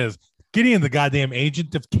 There it is. Gideon, the goddamn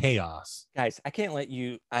agent of chaos. Guys, I can't let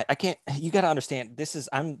you. I can't. You got to understand.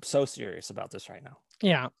 I'm so serious about this right now.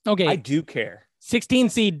 Yeah. Okay. I do care. 16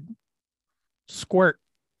 seed Squirt.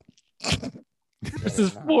 This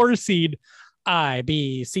is 4 seed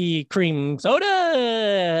IBC cream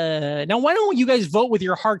soda. Now, why don't you guys vote with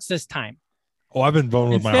your hearts this time? Oh, I've been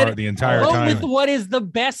voting with my Instead- heart the entire Vote time. with what is the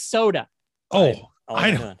best soda. Oh,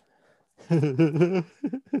 I know. know.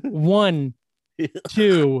 1,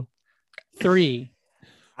 2, 3.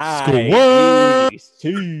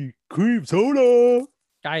 IBC cream soda.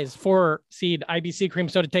 Guys, 4 seed IBC cream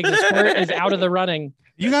soda taking the Squirt is out of the running.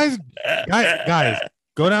 You guys,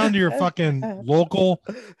 go down to your fucking local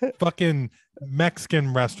fucking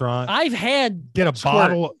Mexican restaurant. I've had Get a Squirt.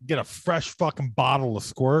 bottle, get a fresh fucking bottle of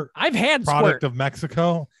Squirt, I've had product Squirt. of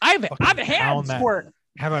Mexico. I've fucking had pound that. Squirt.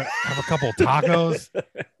 Have a couple tacos. All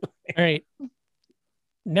right.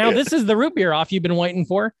 Now this is the root beer off you've been waiting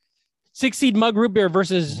for. 6 seed mug root beer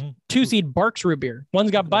versus 2 seed Barks root beer.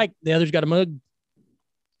 One's got bike, the other's got a mug.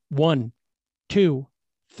 1, 2,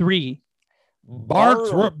 3.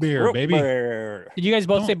 Barks root beer, baby. Did you guys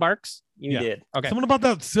both say Barks? You did. Okay. Something about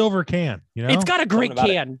that silver can, you know? It's got a great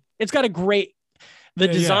Something about can. It's got a great, the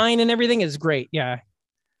design and everything is great. Yeah.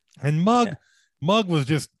 And Mug was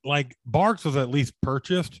just like Barks was at least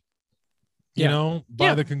purchased, you know,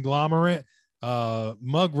 by the conglomerate.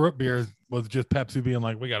 Mug root beer was just Pepsi being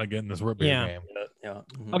like, we got to get in this root beer game. Yeah.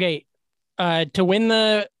 Okay. To win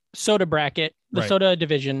the soda bracket, the soda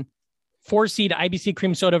division, 4 seed IBC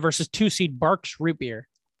cream soda versus 2 seed Barks root beer.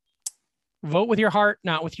 Vote with your heart,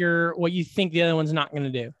 not with your what you think the other one's not going to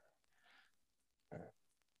do.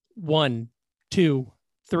 1, 2,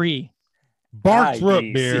 3. Barks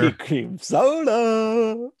root beer. Cream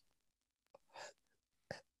soda.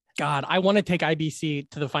 God, I want to take IBC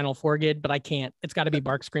to the final 4 gid, but I can't. It's got to be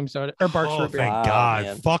Barks cream soda or Barks root beer. Thank God.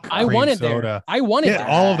 Man. Fuck I cream wanted soda. there. I wanted Get there.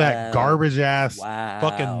 all of that garbage ass Wow.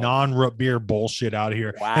 fucking non-root beer bullshit out of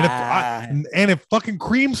here. Wow. And if fucking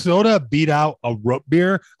cream soda beat out a root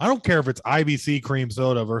beer, I don't care if it's IBC cream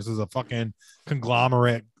soda versus a fucking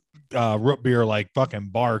conglomerate root beer like fucking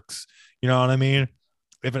Barks. You know what I mean?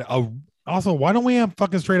 Also, why don't we have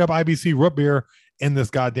fucking straight up IBC root beer in this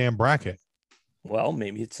goddamn bracket? Well,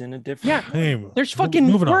 maybe it's in a different. Yeah. Hey, There's fucking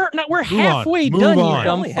moving on. we're halfway Move done, on. you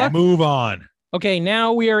dumb fuck. Move on. Okay,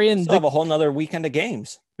 now we are in Still have a whole nother weekend of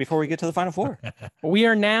games before we get to the final 4. we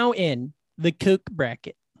are now in the Coke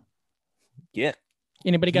bracket. Yeah.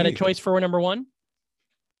 Anybody got a choice for number 1?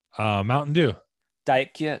 Mountain Dew.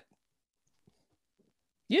 Diet Kit.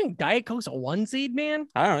 You think Diet Coke's a 1 seed, man?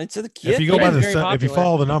 I don't know. It's a Kit. If you go by Very if you popular.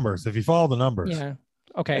 follow the numbers, Yeah.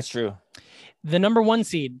 Okay. That's true. The number 1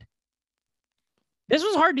 seed. This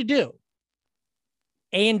was hard to do.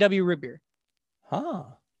 A&W root beer. Huh.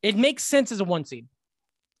 It makes sense as a 1 seed.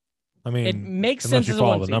 I mean, It makes unless sense you as a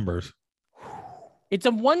follow 1 the seed. numbers. It's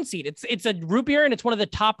a 1 seed. It's a root beer and it's one of the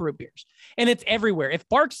top root beers. And it's everywhere. If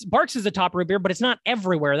Barks is a top root beer, but it's not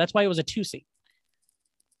everywhere. That's why it was a 2 seed.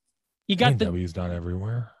 You got the A&W's not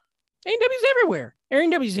everywhere. A&W's everywhere.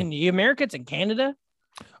 A&W's in the America, it's in Canada.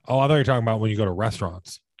 Oh, I thought you were talking about when you go to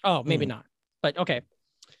restaurants. Oh, maybe not. But okay.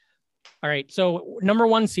 All right. So number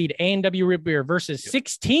 1 seed, A&W root beer versus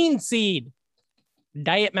 16 seed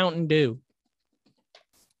Diet Mountain Dew.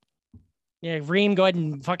 Yeah, Reem, go ahead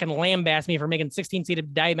and fucking lambaste me for making 16 seed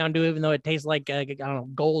of Diet Mountain Dew, even though it tastes like, I don't know,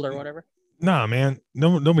 gold or whatever. Nah, man.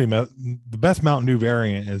 The best Mountain Dew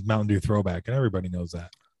variant is Mountain Dew Throwback, and everybody knows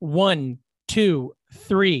that. 1, 2,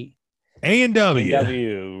 3. A&W.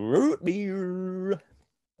 A&W root beer.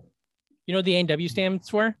 You know what the A&W stands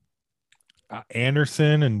for?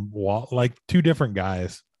 Anderson and Walt, like 2 different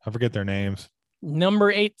guys. I forget their names.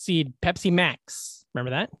 Number 8 seed Pepsi Max. Remember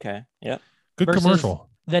that? Okay. Yep. Good Versus commercial.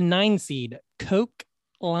 The 9 seed Coke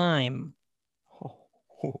Lime.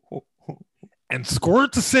 And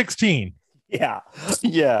Squirt's a 16. Yeah.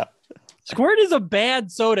 Yeah. Squirt is a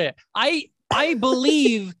bad soda. I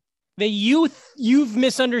believe that you've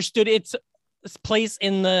misunderstood its place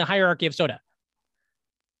in the hierarchy of soda.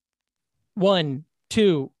 1,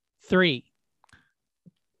 2, 3.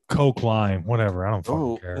 Coke Lime, whatever. I don't fucking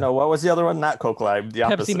Oh, care. no. What was the other one? Not Coke Lime. The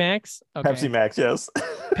opposite. Pepsi Max. Okay. Pepsi Max. Yes.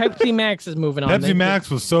 Pepsi Max is moving on. Pepsi Max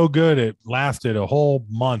was so good it lasted a whole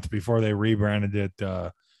month before they rebranded it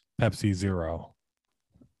Pepsi Zero.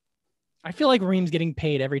 I feel like Reem's getting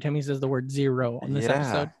paid every time he says the word zero on this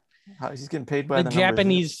episode. He's getting paid by The the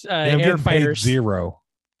Japanese I'm air getting paid fighters. zero.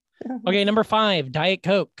 Okay, number 5, Diet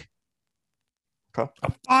Coke. A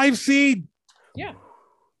 5 seed. Yeah.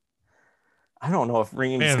 I don't know if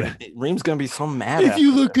Reem's Man. gonna be so mad. If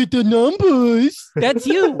you look at the numbers, that's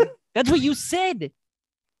you. That's what you said.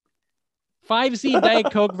 5 seed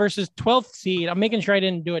Diet Coke versus 12th seed. I'm making sure I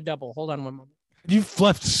didn't do a double. Hold on one moment. You've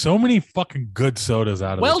left so many fucking good sodas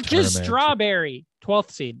out of this Welch's tournament. Strawberry,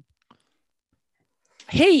 12th seed.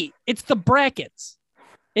 Hey, it's the brackets.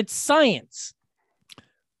 It's science.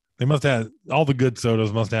 They must have all the good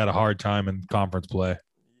sodas must have had a hard time in conference play.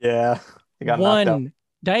 yeah, he got knocked out. 1,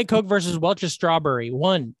 Diet Coke versus Welch's Strawberry.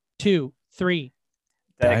 1, 2, 3.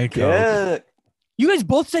 Diet Coke. Coke. You guys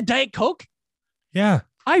both said Diet Coke? Yeah.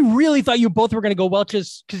 I really thought you both were going to go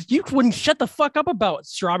Welch's because you wouldn't shut the fuck up about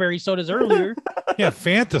strawberry sodas earlier. Yeah,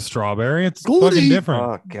 Fanta strawberry. It's Go fucking to- different.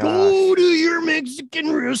 Oh gosh. Go to your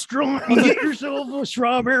Mexican restaurant and get yourself a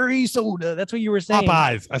strawberry soda. That's what you were saying.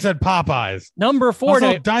 Popeyes. I said Popeyes. Number 4,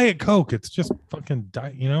 Also, Diet Coke. It's just fucking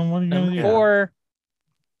diet. You know what are you gonna number do? 4,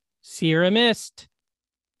 Sierra Mist.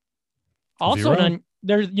 Also,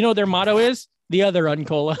 Zero? their motto is the other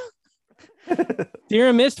Uncola.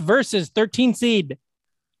 Sierra Mist versus 13 seed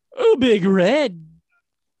Oh, Big Red.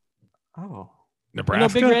 Oh, You know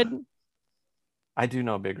Nebraska. Big Red? I do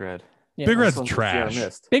know Big Red. Yeah. Big Red's This one's the Sierra trash.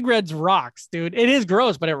 Mist. Big Red's rocks, dude. It is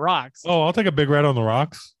gross, but it rocks. Oh, I'll take a Big Red on the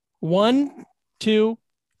rocks. 1, 2,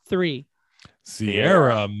 3.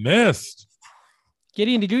 Sierra Mist.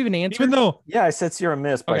 Gideon, did you even answer? Even though, Yeah, I said Sierra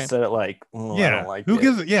Mist, but Okay. I said it like, I yeah, don't like who it.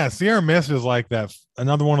 gives it? Yeah, Sierra Mist is like that.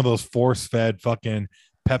 Another one of those force-fed fucking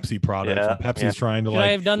Pepsi products. Yeah, And Pepsi's yeah. trying to Should I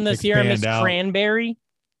like have done the Sierra expand Mist out. cranberry?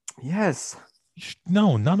 Yes.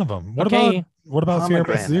 No, none of them. What Okay. about Sierra Mist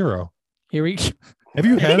Pomegranate. Zero? Here we Have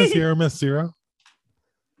you had a Sierra Mist Zero?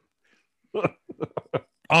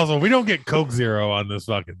 Also, we don't get Coke Zero on this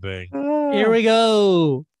fucking thing. Here we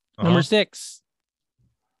go. Number Uh-huh. 6.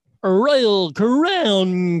 Royal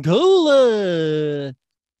Crown Cola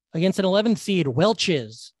against an 11th seed,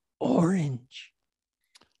 Welch's Orange.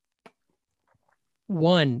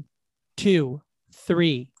 1, 2,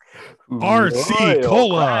 3. RC Royal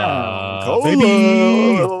Cola, Crown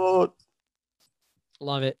baby.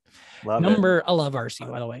 Love it. Love I love RC,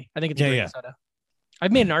 by the way. I think it's a Yeah, great yeah. soda.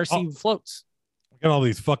 I've made an RC floats. We got all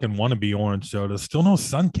these fucking wannabe orange sodas. Still no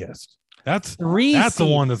Sunkissed. That's 3 the seed.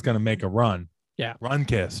 one that's gonna make a run. Yeah. Run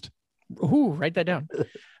kissed. Ooh, write that down.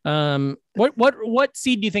 What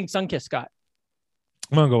seed do you think Sunkist got?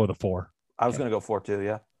 I'm gonna go with a 4. I was gonna go 4 too.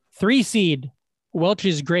 Yeah. 3 seed,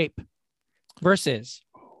 Welch's Grape versus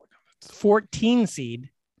 14 seed,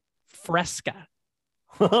 Fresca.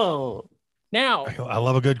 Oh. Now, I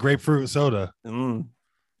love a good grapefruit soda.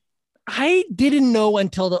 I didn't know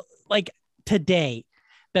until today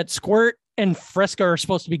that Squirt and Fresca are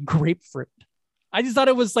supposed to be grapefruit. I just thought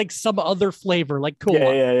it was like some other flavor, like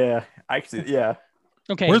cola. Yeah. Actually, yeah.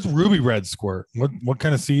 Okay. Where's Ruby Red Squirt? What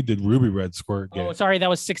kind of seed did Ruby Red Squirt get? Oh, sorry, that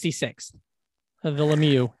was 66th. The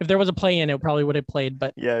Lemieux. If there was a play in, it probably would have played.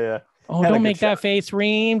 But Yeah. oh, Had a don't good make that shot. face,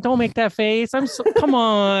 Reem. Don't make that face. Come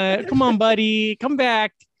on, buddy, come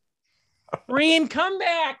back. Reem, come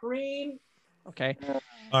back, Reem. Okay.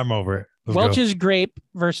 I'm over it. Let's go. Welch's Grape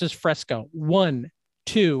versus Fresco. 1,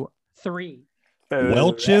 2, 3.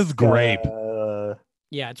 Welch's Grape.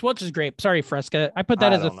 Yeah, it's Welch's Grape. Sorry, Fresca. I put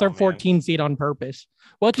that I as a don't know, third man. 14 seed on purpose.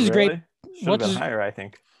 Welch's Grape. Should have Welch's been higher, I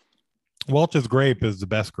think. Welch's Grape is the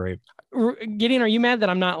best grape. Gideon, are you mad that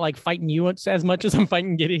I'm not like fighting you as much as I'm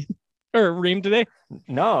fighting Gideon or Reem today?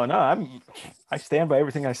 No, I stand by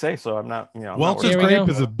everything I say, so I'm not. I'm not Welch's Here we Grape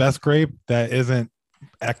go. is the best grape that isn't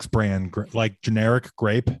X brand, like generic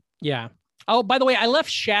grape. Yeah. Oh, by the way, I left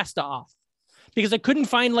Shasta off because I couldn't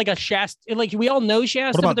find like a Shasta. Like we all know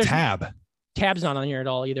Shasta. What but about there's- Tab? Tab's not on here at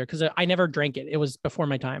all either because I never drank it. It was before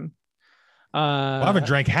my time. I haven't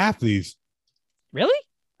drank half these. Really?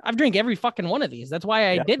 I've drank every fucking one of these. That's why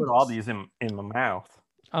I Yeah, did put all this. these in my mouth.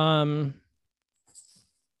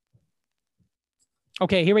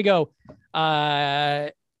 Okay, here we go.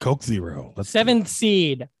 Coke Zero. Let's do 7th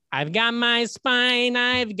seed. I've got my spine.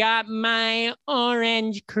 I've got my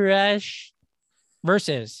orange crush.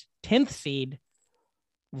 Versus 10th seed,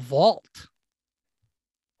 Vault.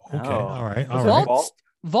 it. Okay. Oh. All right. All Is right. it Vault.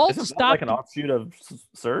 Vault Isn't that stopped. like an offshoot of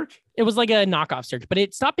Surge? It was like a knockoff search, but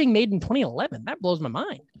it stopped being made in 2011. That blows my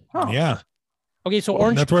mind. Huh. Yeah. Okay, so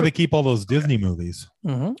Orange. That's where they keep all those Disney movies.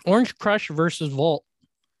 Mhm. Orange Crush versus Volt.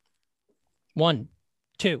 1,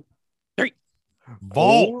 2.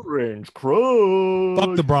 Vault. Orange Crush.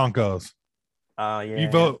 Fuck the Broncos. Yeah.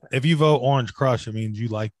 If you vote Orange Crush, it means you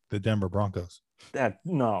like the Denver Broncos. That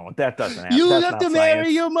doesn't happen. That's not science.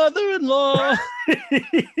 your mother-in-law.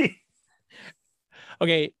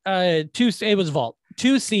 Okay, it was Vault.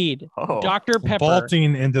 2 seed, Oh. Dr. Pepper.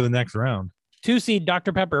 Vaulting into the next round. 2 seed,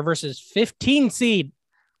 Dr. Pepper versus 15 seed.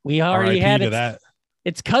 We already RIP had to it. that.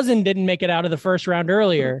 Its cousin didn't make it out of the first round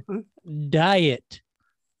earlier. Diet.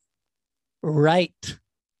 Right.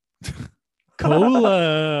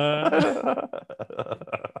 Cola.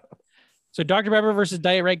 So Dr. Pepper versus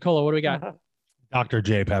Diet Right Cola. What do we got? Dr.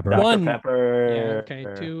 J Pepper. Dr. One. Pepper. Yeah, okay.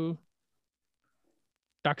 2.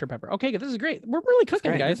 Dr. Pepper. Okay, this is great. We're really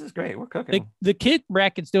cooking, Great. guys. This is great. We're cooking. The kid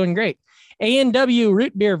bracket's doing great. A&W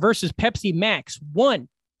Root Beer versus Pepsi Max. 1,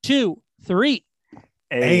 2, 3.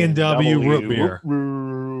 A&W root beer.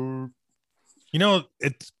 You know,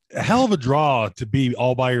 it's a hell of a draw to be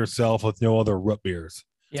all by yourself with no other root beers.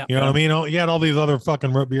 Yeah. You know what I mean? You had all these other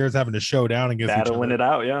fucking root beers having to show down against each Battling other. it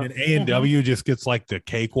out, yeah. And A&W just gets like the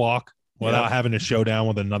cakewalk without having to show down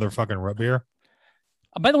with another fucking root beer.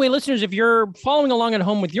 By the way, listeners, if you're following along at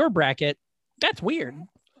home with your bracket, that's weird.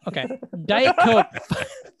 Okay. Diet Coke.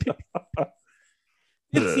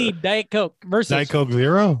 5th seed Diet Coke versus Diet Coke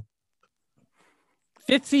Zero?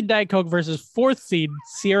 5th seed Diet Coke versus 4th seed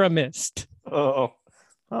Sierra Mist. Oh,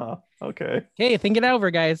 okay. Okay, think it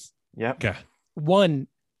over, guys. Yep. Okay. 1,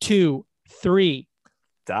 2, 3.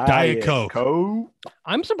 Diet Coke.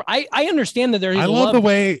 I'm surprised. I understand that there is. I love the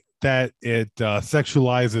way that it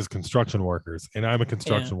sexualizes construction workers, and I'm a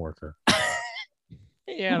construction worker.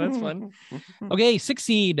 Yeah, that's fun. Okay, 6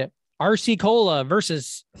 seed RC Cola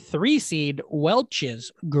versus 3 seed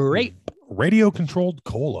Welch's Grape. Radio controlled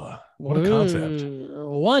cola. What a concept.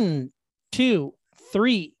 1, 2,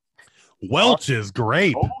 3. Welch's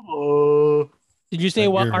Grape. Did you say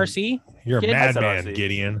what RC? You're a Kid? madman, RC.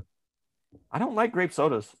 Gideon. I don't like grape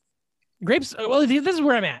sodas. Grapes. Well, this is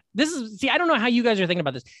where I'm at. I don't know how you guys are thinking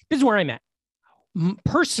about this. This is where I'm at.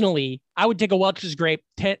 Personally, I would take a Welch's Grape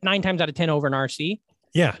 9 times out of 10 over an RC.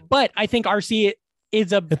 Yeah. But I think RC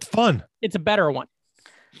is it's fun. It's a better one.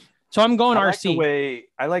 So I'm going RC.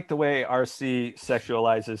 I like the way RC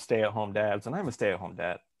sexualizes stay-at-home dads, and I'm a stay-at-home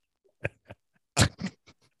dad.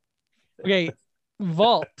 Okay,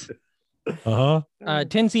 Vault.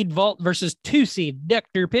 10 seed Vault versus 2 seed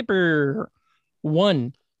Dr. Pepper.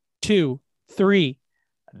 1, 2, 3.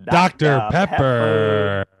 Dr.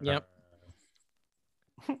 Pepper. Yep.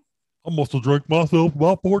 I must have drank myself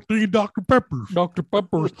about 14 Dr. Peppers. Dr.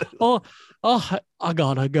 Peppers. I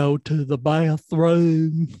gotta go to the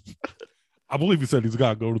bathroom. I believe he said he's got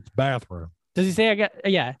to go to the bathroom. Does he say I got?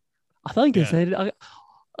 Yeah, I think he said it.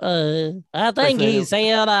 I think he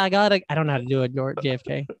said I gotta. I don't know how to do it,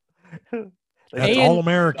 JFK. That's all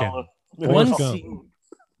American. One seed.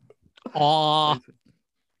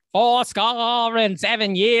 Oscar and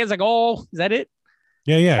 7 years ago. Is that it?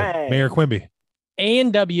 Yeah. Hey. Mayor Quimby.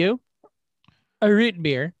 A&W, a root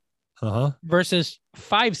beer versus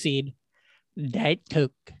 5 seed Diet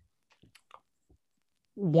Coke.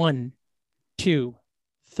 1, 2,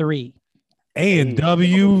 3.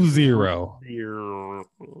 A&W 0.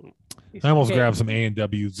 I almost grabbed some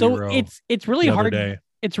A&W 0. So it's really hard.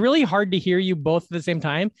 It's really hard to hear you both at the same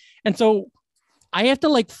time, and so I have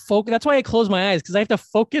to focus. That's why I close my eyes, because I have to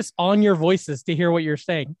focus on your voices to hear what you're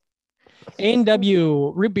saying.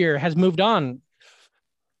 A&W root beer has moved on.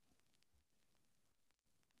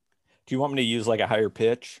 Do you want me to use a higher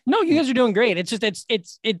pitch? No, you guys are doing great. It's just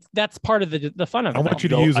it's that's part of the fun of it. I want you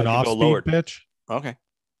to use an off-speed pitch. Okay.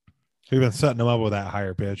 We've been setting them up with that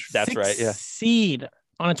higher pitch. That's right. Yeah. Seed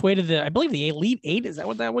on its way to I believe the Elite 8. Is that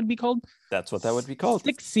what that would be called? That's what that would be called.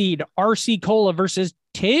 6 seed RC Cola versus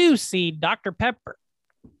 2 seed Dr. Pepper.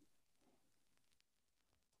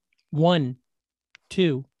 1,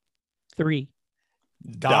 2, 3.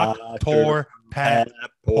 Dr.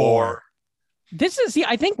 Pepper. This is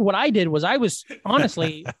I think what I did was I was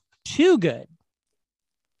honestly too good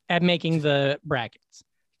at making the brackets.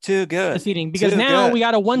 Too good. The seeding, because now we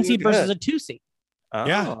got a 1 seed versus a 2 seed. Oh.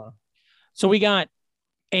 Yeah. So we got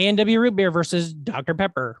A&W root beer versus Dr.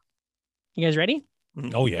 Pepper. You guys ready?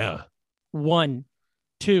 Oh yeah. 1,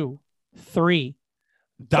 2, 3.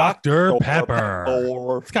 Dr.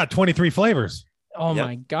 Pepper. It's got 23 flavors. Oh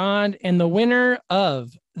my God. And the winner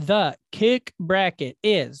of the kick bracket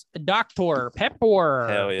is Dr. Pepper.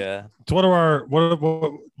 Hell yeah. So what are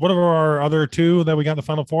our other 2 that we got in the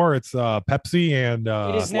final 4? It's Pepsi and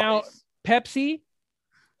it is now Pepsi.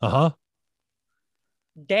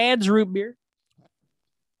 Dad's root beer.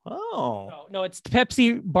 Oh. No, it's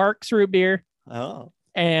Pepsi Barks root beer. Oh.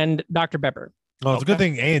 And Dr. Pepper. Oh, it's a good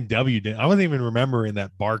thing A&W did. I wasn't even remembering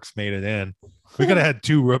that Barks made it in. We could have had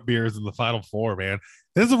 2 root beers in the final 4, man.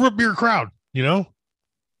 This is a root beer crowd, And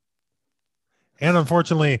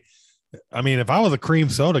unfortunately, I mean, if I was a cream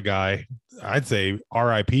soda guy, I'd say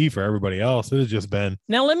RIP for everybody else. It has just been.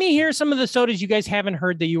 Now, let me hear some of the sodas you guys haven't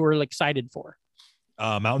heard that you were excited for.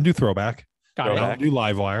 Mountain Dew Throwback. Got it. Mountain Dew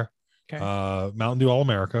Live Wire. Okay. Mountain Dew All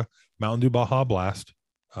America. Mountain Dew Baja Blast.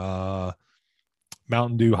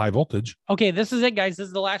 Mountain Dew High Voltage. Okay, this is it, guys. This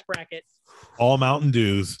is the last bracket. All Mountain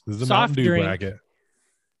Dews. This is the Mountain Dew bracket.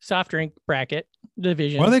 Soft drink bracket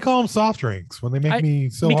division. Why do they call them soft drinks when they make me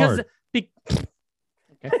so hard?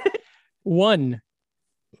 Okay. 1.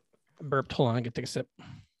 Burped. Hold on, I can take a sip.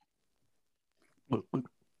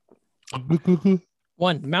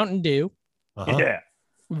 1 Mountain Dew Yeah.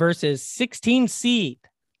 versus 16 seed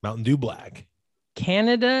Mountain Dew Black.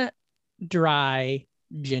 Canada Dry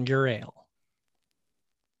Ginger Ale.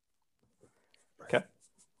 Okay.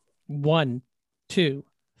 1, 2,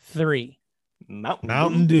 3.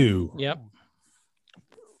 Mountain Dew. Yep.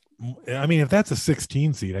 I mean, if that's a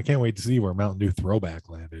 16 seed, I can't wait to see where Mountain Dew Throwback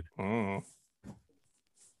landed. Mm.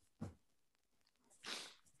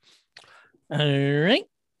 All right.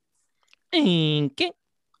 Okay.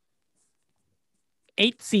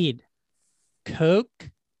 8 seed Coke.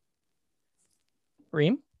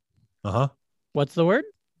 Reem, what's the word?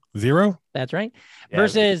 0. That's right. Yeah,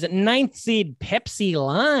 Versus 9th seed Pepsi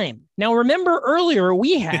Lime. Now, remember earlier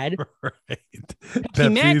we had Right.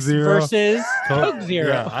 Pepsi Max 0. versus Coke Zero.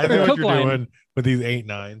 Yeah, I or know what Coke you're Lime. doing with these 8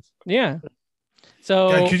 9s. Yeah.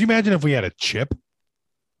 So, God, could you imagine if we had a chip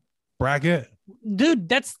bracket? dude,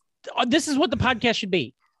 this is what the podcast should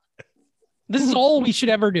be. This is all we should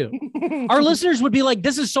ever do. Our listeners would be like,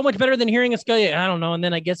 this is so much better than hearing us go, I don't know. And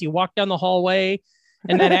then I guess you walk down the hallway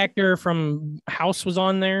and that actor from House was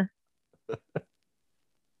on there.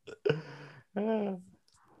 All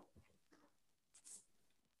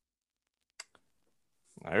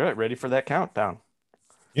right, ready for that countdown.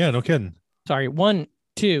 Yeah, no kidding. Sorry. 1,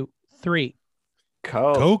 2, 3.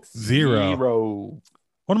 Coke Zero.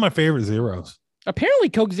 One of my favorite zeros. Apparently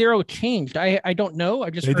Coke Zero changed. I don't know.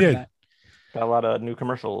 I just They heard did. that. Got a lot of new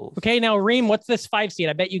commercials. Okay, now Reem, what's this 5 seed?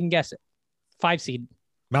 I bet you can guess it. 5 seed.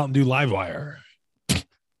 Mountain Dew Livewire.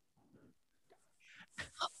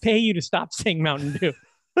 Pay you to stop saying Mountain Dew.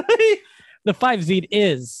 The 5 seed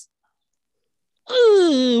is.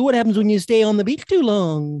 What happens when you stay on the beach too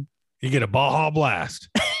long? You get a Baja Blast.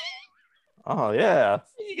 Oh yeah.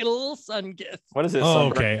 You get a little sun kiss. What is it? Oh,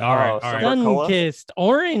 okay. All right, all right. Sunbird Sun Cola? kissed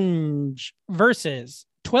orange versus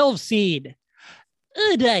 12 seed.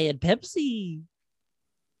 Diet Pepsi.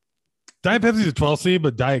 Diet Pepsi's a 12 seed,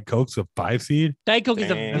 but Diet Coke's a 5 seed. Diet Coke is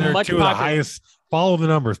a Dang. And they're much two of the popular. highest. Follow the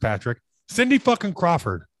numbers, Patrick. Cindy fucking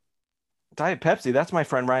Crawford. Diet Pepsi. That's my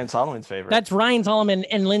friend Ryan Solomon's favorite. That's Ryan Solomon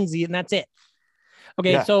and Lindsay, and that's it.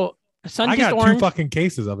 Okay, Yeah. so sun I kissed got orange. 2 fucking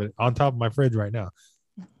cases of it on top of my fridge right now.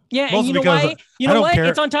 Yeah, and Mostly you know because why? You I know don't what? care.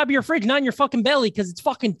 It's on top of your fridge, not in your fucking belly, because it's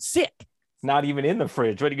fucking sick. not even in the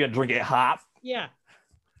fridge. What are you gonna drink it hot? Yeah.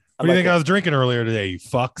 What do you think I was drinking earlier today, you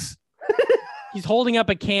fucks? He's holding up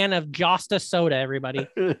a can of Josta soda, everybody.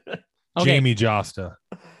 Okay. Jamie Josta.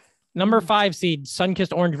 Number 5 seed,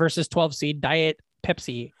 Sunkissed Orange versus 12 seed, Diet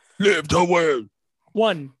Pepsi. Live to win.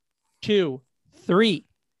 1, 2, 3.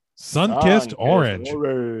 Sun-kissed orange.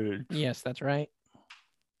 Yes, that's right.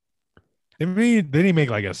 They didn't make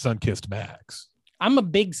like a sun-kissed Max. I'm a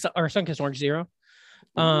big Sunkissed Orange 0.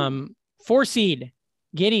 4 seed,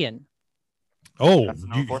 Gideon. Oh, That's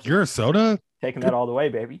an unfortunate- you're a soda? Taking that all the way,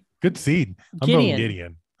 baby. Good seed. I'm Gideon. voting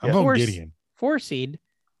Gideon. I'm Yeah. voting Four- Gideon. 4 seed.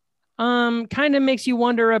 Kind of makes you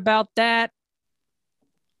wonder about that.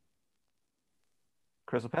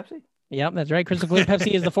 Crystal Pepsi. Yep, that's right. Crystal Clear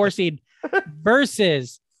Pepsi is the 4 seed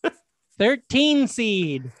versus 13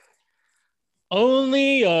 seed.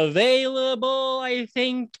 Only available, I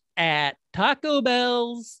think, at Taco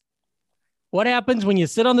Bell's. What happens when you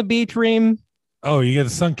sit on the beach, Reem? Oh, you get a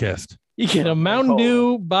sun-kissed. You get a Mountain cold.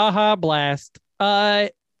 Dew Baja Blast.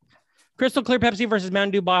 Crystal Clear Pepsi versus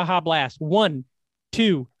Mountain Dew Baja Blast. 1,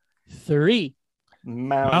 2, 3.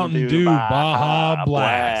 Mountain Dew Baja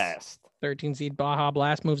Blast. 13 seed Baja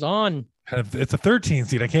Blast moves on. It's a 13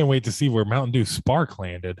 seed. I can't wait to see where Mountain Dew Spark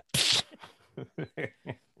landed.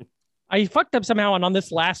 I fucked up somehow, and on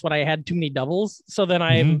this last one, I had too many doubles. So then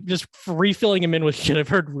I'm just refilling them in with shit I've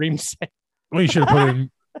heard Reem say. Well, you should have put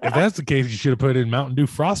in, if that's the case, you should have put in Mountain Dew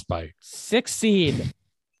Frostbite. 6 seed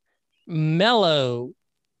Mellow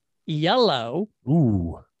Yellow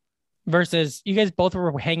Ooh. versus you guys both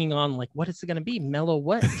were hanging on like, what is it going to be? Mellow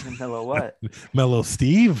what? Hello, what? Mellow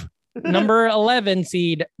Steve. Number 11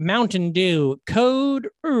 seed Mountain Dew Code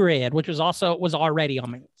Red, which was already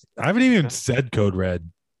on my list. I haven't even said Code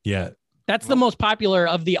Red yet. That's the most popular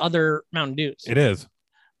of the other Mountain Dews. It is.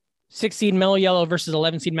 6 seed Mellow Yellow versus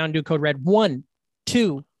 11 seed Mountain Dew Code Red. 1,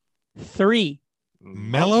 2, 3.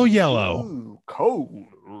 Mellow Yellow. Ooh, cold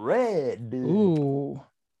red. Ooh.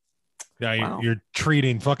 Yeah, Wow. you're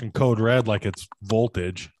treating fucking Code Red like it's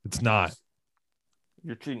voltage. It's not.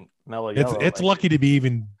 You're treating mellow It's yellow. it's like- lucky to be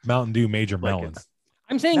even Mountain Dew Major like Melon. it's-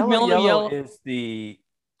 I'm saying Mellow Mellow Yellow. is the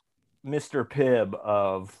Mr. Pibb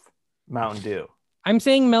of Mountain Dew. I'm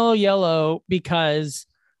saying Mellow Yellow because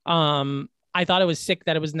I thought it was sick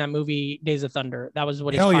that it was in that movie Days of Thunder. That was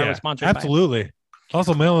what his Hell car yeah, was sponsored by. absolutely.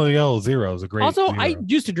 Also, Mellow Yellow Zero is a great. Also, zero. I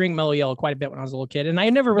used to drink Mellow Yellow quite a bit when I was a little kid, and I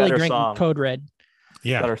never really Better drank song. Code Red.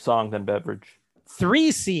 yeah, Better song than beverage.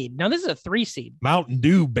 3 seed. Now this is a 3 seed. Mountain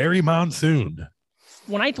Dew Berry Monsoon.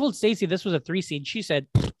 When I told Stacy this was a 3 seed, she said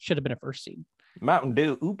should have been a 1st seed. Mountain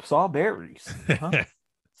Dew. Oops, all berries. Huh?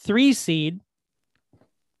 3 seed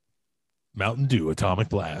Mountain Dew Atomic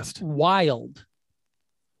Blast. Wild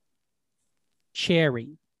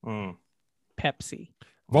Cherry Mm. Pepsi.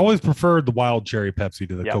 I've always preferred the wild cherry Pepsi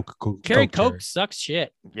to the Yeah. Coca-Cola. Cherry Coke sucks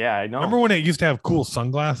shit. Yeah, I know. Remember when it used to have cool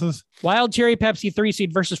sunglasses? Wild Cherry Pepsi 3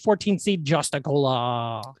 seed versus 14 seed Justa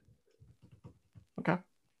Cola. Okay.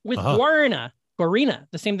 With Uh-huh. Guarina,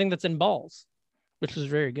 the same thing that's in balls, which was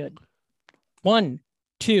very good. 1,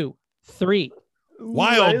 2, 3.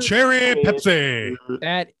 Wild cherry Pepsi.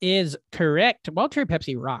 That is correct. Wild cherry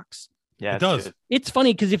Pepsi rocks. Yeah, It does. good. It's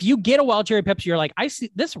funny because if you get a wild cherry Pepsi, you're like, I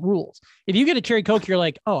see this rules. If you get a cherry Coke, you're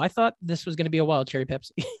like, oh, I thought this was going to be a wild cherry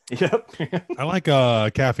Pepsi. Yep. I like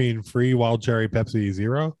caffeine-free wild cherry Pepsi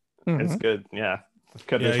Zero. It's good. Yeah.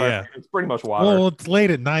 Yeah. It's pretty much water. Well, it's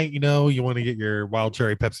late at night, you want to get your wild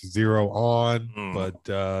cherry Pepsi Zero on, but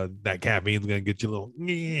that caffeine's going to get you a little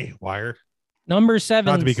wired. Number 7.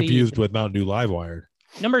 Not to be seed. confused with Mountain Dew Live Wired.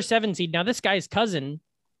 Number 7 seed. Now, this guy's cousin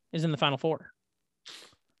is in the Final Four.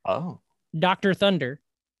 Oh. Dr. Thunder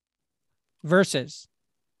versus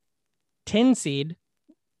 10 seed.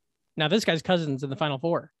 Now, this guy's cousin's in the Final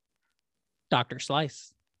Four. Dr.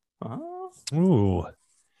 Slice. Oh. Ooh.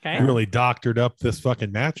 Okay. You really doctored up this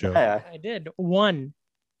fucking matchup. Yeah. I did. 1,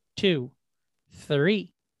 2,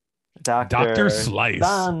 3. Dr. Slice.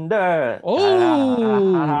 Thunder.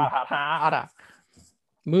 Oh.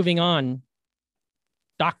 Moving on.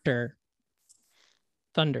 Dr.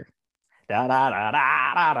 Thunder.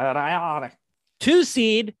 2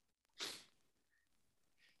 seed.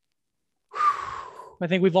 I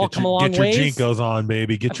think we've all come a long Get your ways. Jinkos on,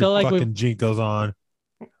 baby. I Get feel your like fucking Jinkos on.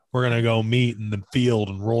 We're going to go meet in the field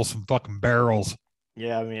and roll some fucking barrels.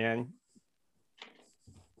 Yeah, man.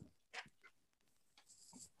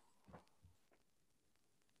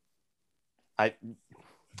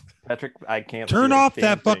 Patrick, I can't Turn see a off damn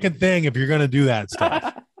that thing. fucking thing if you're going to do that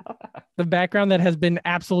stuff. The background that has been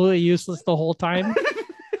absolutely useless the whole time.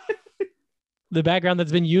 The background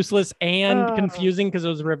that's been useless and confusing because it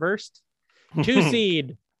was reversed. 2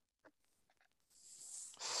 seed.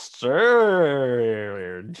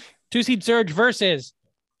 Surge. 2 seed Surge versus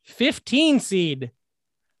 15 seed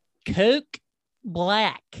Coke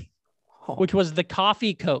Black, which was the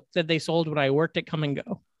coffee Coke that they sold when I worked at Come and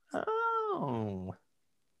Go. Oh.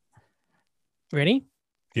 Ready?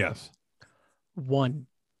 Yes. 1,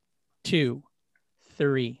 2,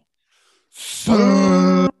 3.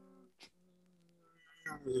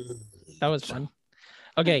 That was fun.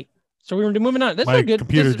 Okay, so we were moving on. This My is good.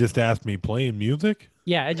 computer This is- just asked me playing music.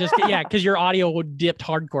 Yeah, because your audio would dipped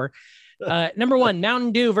hardcore. Number 1,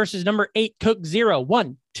 Mountain Dew versus number 8, Coke Zero.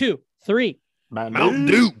 1, 2, 3. Mountain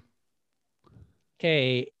Dew.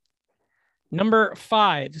 Okay. Number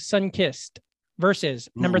 5, Sunkissed versus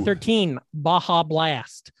number 13, Baja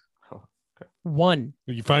Blast. Oh, okay. 1.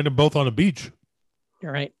 You find them both on a beach. All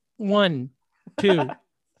right. 1, 2,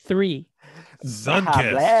 3.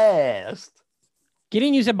 Sunkissed. Blast.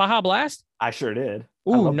 Gideon, you said Baja Blast? I sure did. I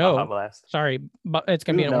Ooh, love no. Baja Blast. Sorry, but it's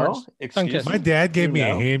gonna be an orange. Excuse Sunkissed. My dad gave You me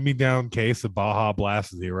know. a hand-me-down case of Baja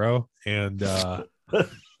Blast Zero, and Been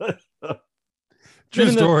true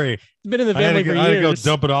in the- story. It's been in the I had, family to, for go- I had to go years.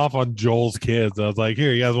 dump it off on Joel's kids. I was like,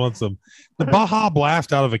 "Here, you guys want some the Baja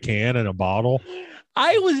Blast out of a can and a bottle?"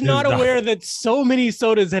 I was not not- aware that so many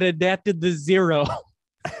sodas had adapted the Zero.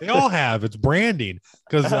 They all have. It's branding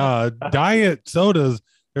because diet sodas.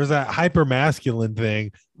 There's that hyper masculine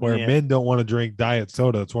thing where Yeah. men don't want to drink diet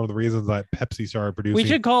soda. It's one of the reasons that Pepsi started producing. We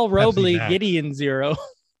should call Robley Max. Gideon Zero.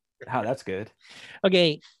 Oh, that's good.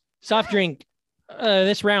 Okay, soft drink.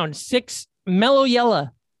 This round 6, Mellow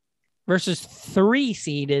Yellow versus 3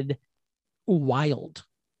 seeded Wild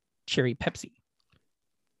Cherry Pepsi.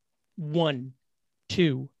 1,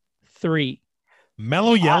 2, 3.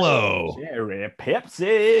 Mellow Yellow. Cherry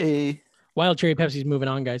Pepsi. Wild Cherry Pepsi's moving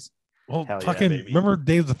on, guys. Well, Hell yeah, fucking baby. remember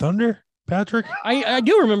Days of Thunder, Patrick? I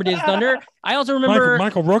do remember Days of Thunder. I also remember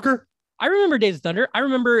Michael Rooker. I remember Days of Thunder. I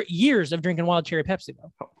remember years of drinking Wild Cherry Pepsi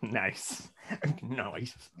though. Oh, nice.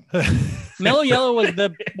 Nice. Mellow Yellow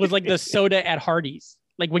was like the soda at Hardee's.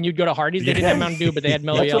 Like when you'd go to Hardee's, they didn't have Mountain Dew, but they had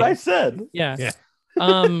Mellow That's Yellow. what I said. Yeah.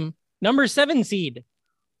 Yeah. Number 7 seed.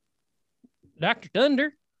 Dr.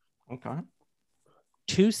 Thunder. Okay.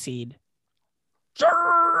 2 seed.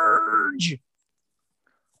 Surge.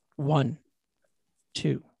 1,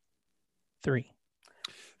 2, 3.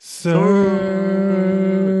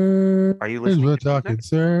 Surge. Are you listening? We're to music? talking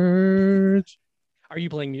Surge. Are you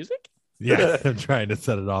playing music? Yeah, I'm trying to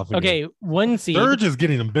set it off. again. Okay, 1 seed. Surge is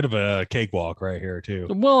getting a bit of a cakewalk right here too.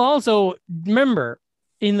 Well, also remember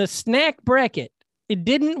in the snack bracket, it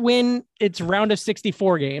didn't win its round of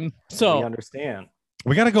 64 game. We So understand.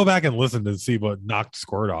 We got to go back and listen to see what knocked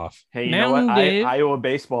Squirt off. Hey, you know what? Mountain Dew.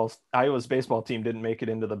 Iowa's baseball team didn't make it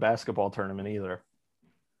into the basketball tournament either.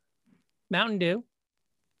 Mountain Dew,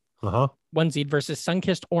 Uh huh. 1 seed versus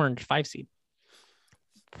Sunkissed Orange, 5 seed.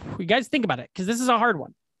 You guys think about it because this is a hard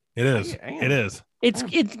one. It is. I am. It is.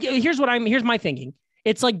 Here's my thinking.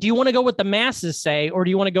 It's like, do you want to go with the masses say, or do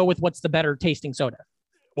you want to go with what's the better tasting soda?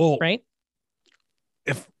 Well, Right?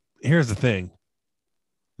 here's the thing,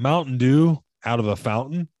 Mountain Dew out of a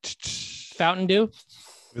fountain Fountain Dew.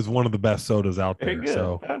 is one of the best sodas out Very there. good.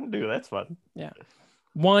 So Mountain Dew, that's fun.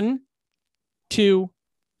 1, 2,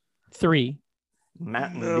 3.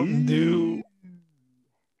 Mountain Dew.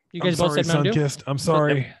 You guys I'm both sorry, said Mountain Dew. Sunkissed. I'm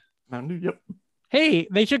sorry. Mountain Dew, yep. Hey,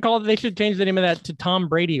 they should change the name of that to Tom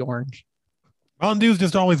Brady Orange. Mountain Dew's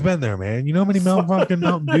just always been there, man. You know how many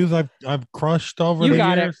Mountain Dews I've crushed over You the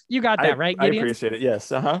got years? it. You got that right, I Gideon? appreciate it.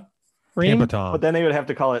 Yes. Uh-huh. Reem? Tampa Tom. But then they would have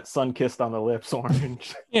to call it sun kissed on the lips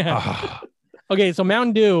orange. Yeah. Ah. Okay, so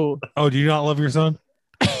Mountain Dew. Oh, do you not love your son?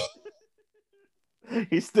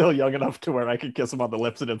 He's still young enough to where I could kiss him on the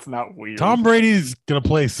lips and it's not weird. Tom Brady's gonna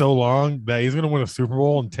play so long that he's gonna win a Super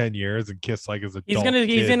Bowl in 10 years and kiss like his adult. He's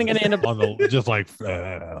gonna end up on the just like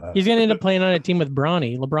he's gonna end up playing on a team with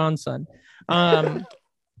Bronny, LeBron's son.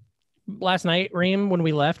 Last night, Reem, when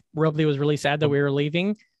we left, Robley was really sad that we were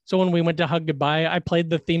leaving. So when we went to hug goodbye, I played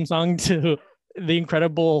the theme song to The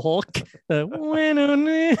Incredible Hulk.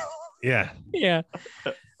 yeah. Yeah.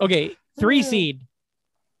 Okay, 3 seed.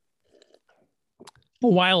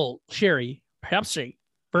 Wild Cherry Pepsi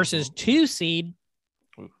versus 2 seed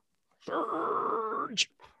Surge.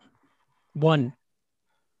 1,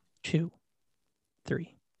 2,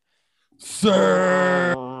 3.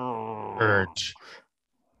 Surge.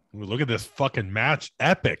 Ooh, look at this fucking match.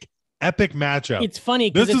 Epic matchup. It's funny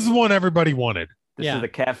This because is the one everybody wanted. This is the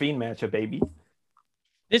caffeine matchup, baby.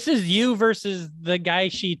 this is you versus the guy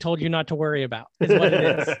she told you not to worry about, is what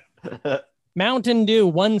it is. Mountain Dew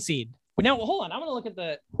 1 seed. Now, hold on. I'm going to look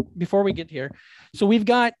at before we get here. So we've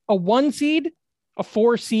got a 1 seed, a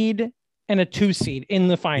 4 seed, and a 2 seed in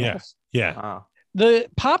the finals. Yeah. The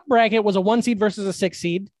pop bracket was a 1 seed versus a 6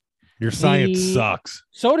 seed. Your science The sucks.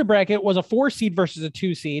 Soda bracket was a 4 seed versus a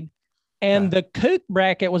 2 seed. And the Coke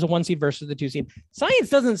bracket was a 1 seed versus the 2 seed. Science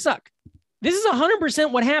doesn't suck. This is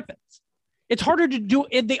 100% what happens. It's harder to do.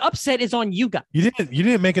 The upset is on you guys. You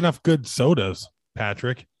didn't make enough good sodas,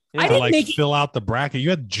 Patrick. I To didn't fill out the bracket. You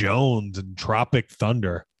had Jones and Tropic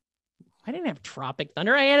Thunder. I didn't have Tropic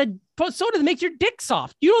Thunder. I had a soda that makes your dick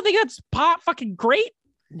soft. You don't think that's fucking great?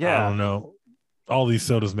 Yeah. I don't know. All these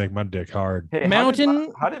sodas make my dick hard. Hey,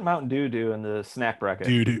 Mountain. How did Mountain Dew do in the snack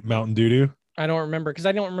bracket? Mountain Doo. I don't remember because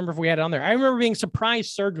I don't remember if we had it on there. I remember being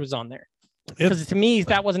surprised Surge was on there because to me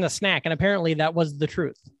that wasn't a snack, and apparently that was the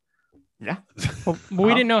truth. Yeah. But we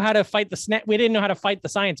didn't know how to fight the snack. We didn't know how to fight the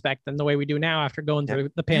science back then the way we do now after going through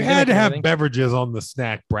the You pandemic. had to and have everything. beverages on the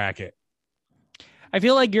snack bracket. I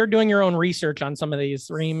feel like you're doing your own research on some of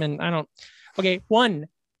these, Reem, and I don't. Okay, 1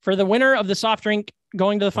 for the winner of the soft drink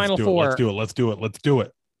going to the final 4. Let's do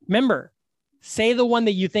it. Remember, say the one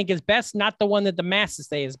that you think is best, not the one that the masses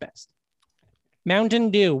say is best.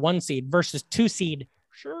 Mountain Dew 1 seed versus 2 seed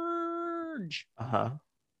Surge.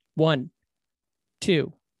 1,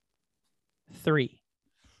 2, 3.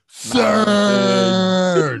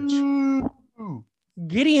 Surge.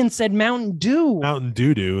 Gideon said Mountain Dew. Mountain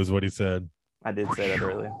Doo is what he said. I did say that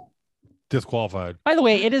earlier. Disqualified. By the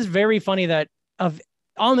way, it is very funny that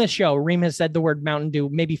on this show, Reem has said the word Mountain Dew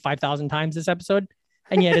maybe 5,000 times this episode,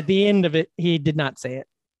 and yet at the end of it, he did not say it.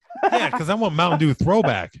 Yeah, because I want Mountain Dew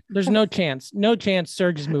throwback. There's no chance.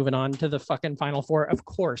 Surge is moving on to the fucking final 4. Of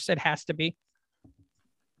course, it has to be.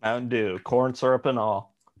 Mountain Dew, corn syrup and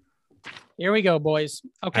all. Here we go, boys.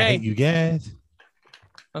 I Okay. hate you guys.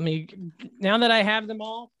 Now that I have them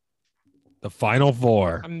all, The final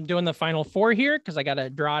 4. I'm doing the final 4 here because I got to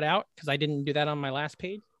draw it out because I didn't do that on my last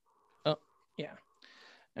page. Oh, yeah.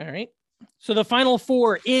 All right. So the final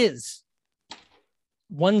 4 is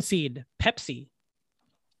 1 seed Pepsi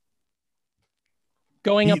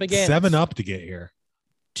going up against 7-Up to get here.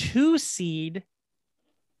 2 seed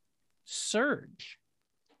Surge.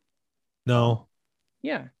 No,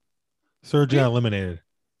 Yeah. Surge got eliminated.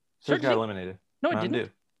 Surge got eliminated. No, it Mountain didn't.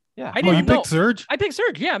 Dew. Yeah. I Oh, didn't you know. picked Surge? I picked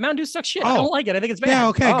Surge. Yeah, Mountain Dew sucks shit. I Oh. don't like it. I think it's bad. Yeah,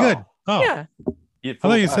 okay, Oh. good. Oh, Yeah. You'd I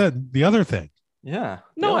thought you full- said the other thing. Yeah.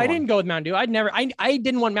 No, the other I one. didn't go with Mountain Dew. I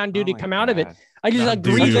didn't want Mountain Dew Oh to my come out of it. God. I just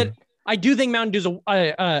Mountain agree Dew. that I do think Mountain Dew's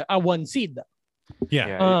a 1 seed though. Yeah.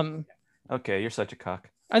 Yeah, okay, you're such a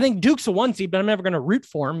cock. I think Duke's a 1 seed, but I'm never going to root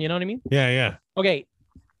for him. You know what I mean? Yeah. Okay.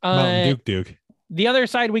 Mountain Duke. The other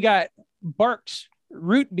side, we got Barks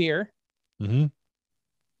Root Beer Mm-hmm.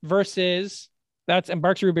 versus and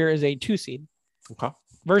Barks Root Beer is a 2 seed Okay.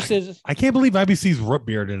 versus. I can't believe IBC's root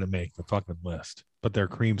beer didn't make the fucking list, but their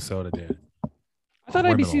cream soda did. I thought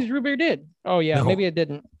Criminal. IBC's Root Beer did. Oh yeah, No. maybe it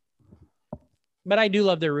didn't. But I do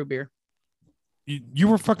love their root beer. You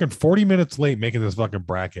were fucking 40 minutes late making this fucking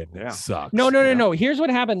bracket. Yeah. It sucks. No. Here's what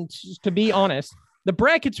happened. To be honest, the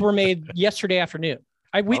brackets were made yesterday afternoon.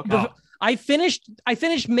 I I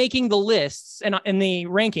finished making the lists and the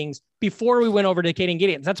rankings before we went over to Katie and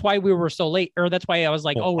Gideon's. That's why we were so late, or that's why I was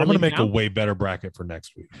like, Well, we're I'm gonna leaving make now. a way better bracket for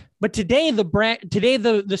next week. But today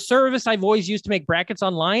the service I've always used to make brackets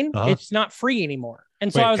online, it's not free anymore.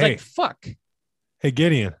 And so Wait, I was hey. like, fuck. Hey,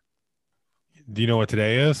 Gideon, do you know what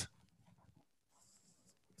today is?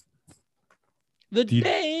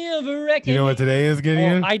 Day of reckoning. Do you know what today is,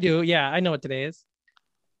 Gideon? I do. Yeah, I know what today is.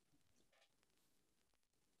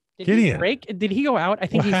 Did Gideon. he break? Did he go out? I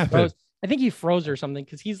think What he happened? froze. I think he froze or something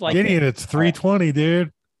because he's like Gideon, it's 3:20,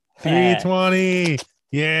 dude. 3:20.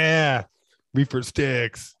 Yeah. Reefer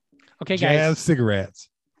sticks. Okay, Jazz guys. cigarettes.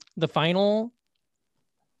 The final.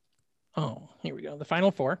 Oh, here we go. The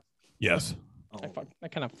final four. Yes. I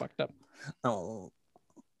kind of fucked up. Oh.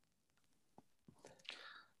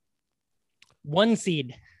 1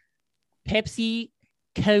 seed, Pepsi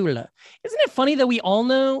Cola. Isn't it funny that we all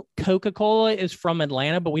know Coca-Cola is from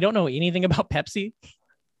Atlanta, but we don't know anything about Pepsi?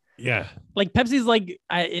 Yeah. Like Pepsi's like,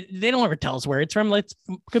 they don't ever tell us where it's from.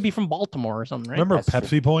 Could be from Baltimore or something, right? Remember That's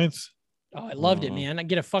Pepsi points? Oh, I loved it, man. I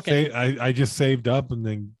get a fucking. I just saved up and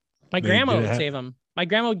then My they grandma didn't would have- save them. My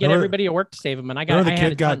grandma would get Remember- everybody at work to save them, and I remember had the a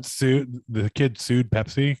kid got ton. sued. The kid sued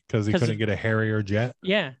Pepsi because he 'Cause couldn't get a Harrier jet.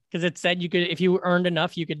 Yeah, because it said you could, if you earned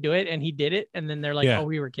enough, you could do it, and he did it. And then they're like, Yeah. "Oh,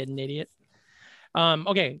 we were kidding, idiot."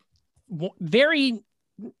 Okay, very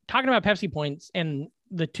talking about Pepsi points and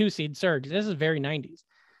the 2 seed surge. This is very 90s.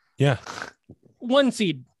 Yeah. 1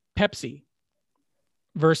 seed Pepsi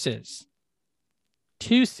versus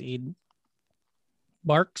 2 seed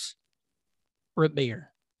Barks root beer.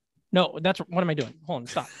 No, what am I doing? Hold on,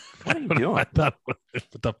 stop. What are you doing? I thought, what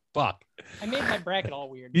the fuck? I made my bracket all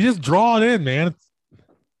weird. You just draw it in, man.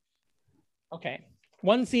 Okay.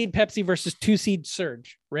 1 seed Pepsi versus 2 seed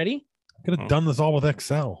Surge. Ready? Could have done this all with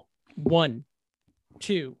Excel. 1,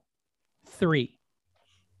 2, 3.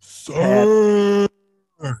 Surge.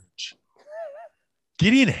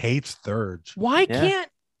 Gideon hates Surge. Why do you guys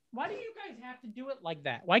have to do it like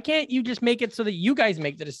that? Why can't you just make it so that you guys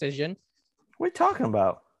make the decision? What are you talking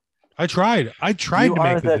about? I tried You to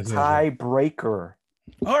are make the decision. tiebreaker.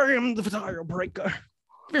 I am the tire breaker.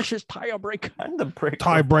 Vicious tire breaker. I'm the breaker.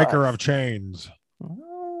 Tiebreaker of of chains.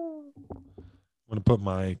 Oh. I'm gonna put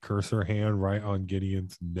my cursor hand right on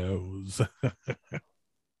Gideon's nose.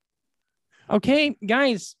 Okay,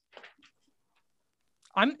 guys.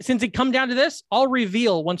 Since it come down to this, I'll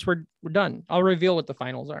reveal once we're done. I'll reveal what the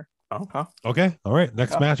finals are. Okay. Okay. All right.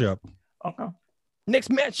 Next Okay. matchup. Okay. Next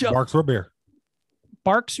matchup. Barks root beer.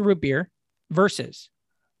 Barks root beer versus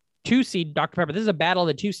 2 seed Dr. Pepper. This is a battle of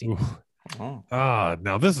the 2 seed. Oof. Oh.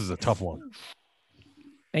 Now this is a tough one.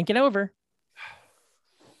 Think it over.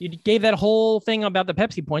 You gave that whole thing about the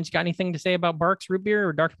Pepsi points. You got anything to say about Barks root beer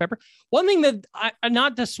or Dr. Pepper? One thing that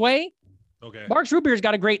not to sway, Okay. Barks root beer's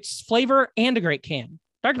got a great flavor and a great can.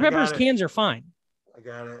 Dr. I got Pepper's it. cans are fine. I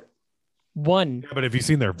got it. 1. Yeah, but have you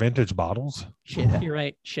seen their vintage bottles? Shit, you're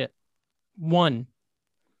right. Shit. 1,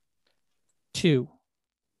 2,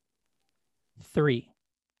 3.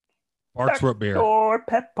 Barks root beer.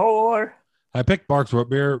 Pepper. I picked Barks root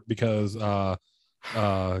beer because I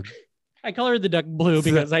colored the duck blue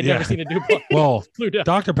because I'd Yeah. never seen a duplo. well, Blue duck.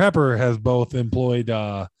 Dr. Pepper has both employed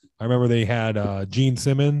I remember they had Gene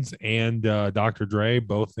Simmons and Dr. Dre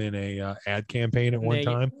both in a ad campaign at one They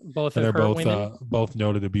time. Both And have they're hurt both women. both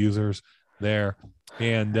noted abusers there.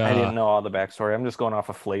 And I didn't know all the backstory. I'm just going off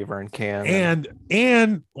of flavor and can.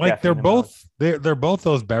 and like they're Caffeine both they're both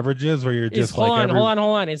those beverages where you're just hold like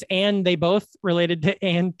on. Is they both related to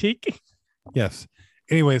antique? Yes.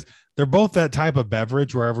 Anyways, they're both that type of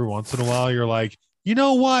beverage where every once in a while you're like, you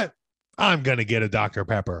know what? I'm gonna get a Dr.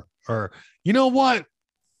 Pepper, or you know what?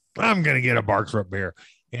 I'm gonna get a Barks root beer.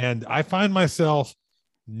 And I find myself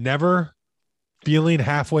never feeling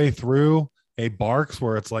halfway through a Barks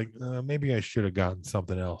where it's like maybe I should have gotten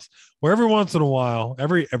something else. Where every once in a while,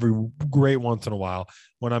 every great once in a while,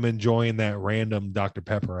 when I'm enjoying that random Dr.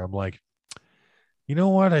 Pepper, I'm like, you know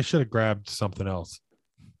what? I should have grabbed something else.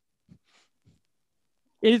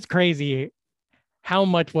 It is crazy how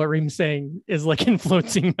much what Reem's saying is like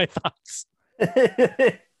influencing my thoughts.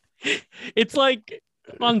 It's like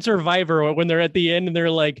on Survivor when they're at the end and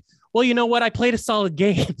they're like, well, you know what? I played a solid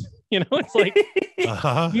game. You know, it's like,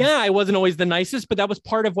 yeah, I wasn't always the nicest, but that was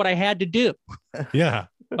part of what I had to do. Yeah.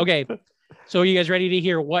 Okay. So are you guys ready to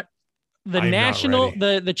hear what the I'm not national,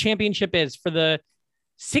 ready. the championship is for the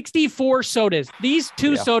 64 sodas? These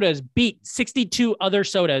 2 sodas beat 62 other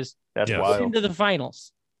sodas That's Yes. wild. into the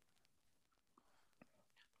finals.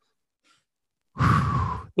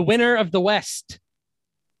 The winner of the West.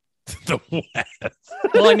 The West.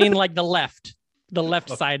 Well, I mean, like the left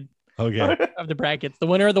side. Okay. of the brackets. The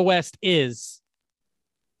winner of the West is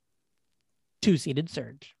 2-seeded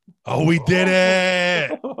Surge. Oh, we did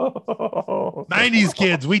it. 90s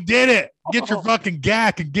kids, we did it. Get your fucking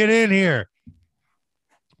gack and get in here.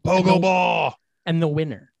 Pogo ball. And the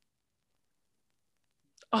winner.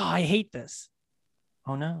 Oh, I hate this.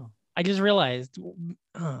 Oh no. I just realized.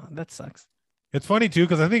 Oh, that sucks. It's funny too,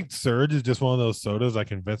 because I think Surge is just one of those sodas I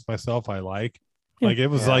convinced myself I like. Like it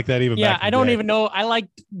was like that even Yeah, back in I the don't day. even know. I like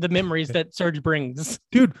the memories that Surge brings.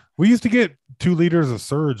 Dude, we used to get 2 liters of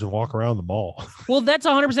Surge and walk around the mall. Well, that's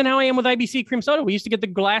 100% how I am with IBC cream soda. We used to get the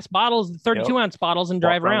glass bottles, the 32-ounce bottles, and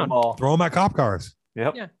drive around. Throw them at cop cars.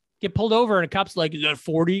 Yep. Yeah. Get pulled over, and a cop's like, "Is that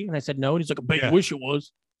 40?" And I said, "No." And he's like, "I bet you wish it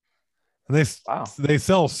was." And they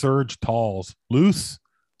sell Surge talls, loose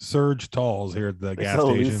Surge talls here at the gas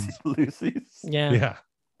stations. Lucy's. Yeah.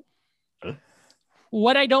 Yeah.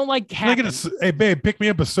 What I don't like happened. Hey babe, pick me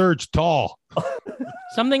up a Surge tall.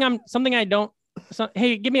 Something I don't.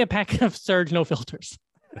 Hey, give me a packet of Surge, no filters.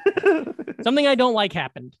 Something I don't like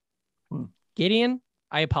happened. Gideon,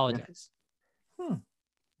 I apologize.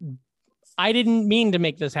 I didn't mean to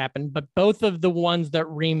make this happen, but both of the ones that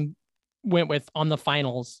Reem went with on the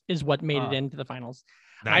finals is what made it into the finals.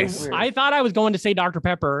 Nice. I thought I was going to say Dr.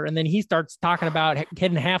 Pepper, and then he starts talking about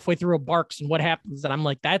getting halfway through a Barks and what happens. And I'm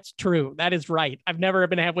like, that's true. That is right. I've never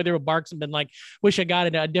been halfway through a Barks and been like, wish I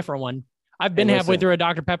got a different one. I've been halfway through a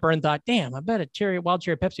Dr. Pepper and thought, damn, I bet a wild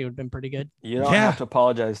cherry Pepsi would have been pretty good. You don't have to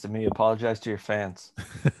apologize to me. Apologize to your fans.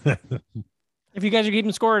 If you guys are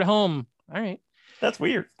keeping score at home, all right. That's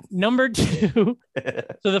weird. Number 2.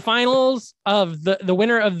 So the finals of the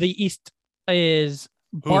winner of the East is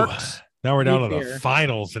Barks. Ooh, now we're down to the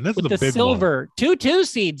finals, and this is with the big silver. one. 2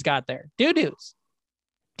 seeds got there. Doo-doos.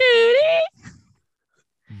 Doo-doo.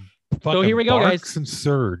 So here we go, Barks guys. And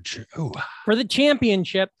Surge. Ooh. For the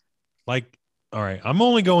championship. Like, all right, I'm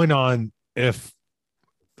only going on if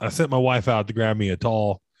I sent my wife out to grab me a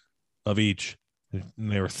tall of each, and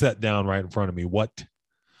they were set down right in front of me. What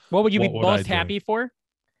would you be most happy for?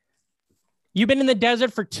 You've been in the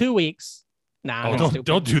desert for 2 weeks. Nah,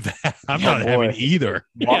 don't do that. I'm not having either.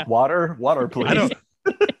 Water, please. I don't.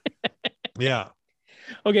 Yeah.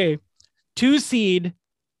 Okay. 2 seed.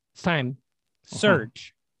 It's time.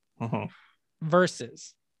 Surge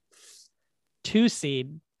versus 2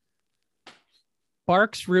 seed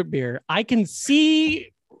Barks root beer. I can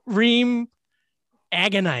see Reem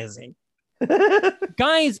agonizing.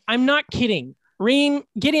 Guys, I'm not kidding. Reem,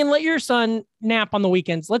 Gideon, let your son nap on the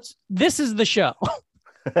weekends. This is the show.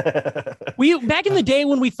 We back in the day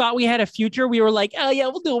when we thought we had a future, we were like, oh yeah,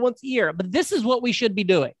 we'll do it once a year. But this is what we should be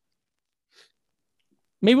doing.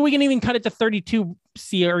 Maybe we can even cut it to 32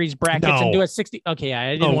 series brackets and do a 60. Okay, yeah,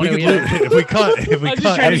 I didn't want to. If we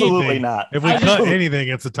cut absolutely not. If we cut anything,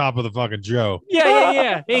 it's the top of the fucking show.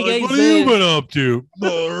 Yeah. Hey guys, what have you been up to?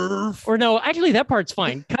 Or no, actually, that part's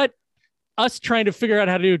fine. Cut us trying to figure out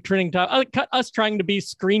how to do trending top. Cut us trying to be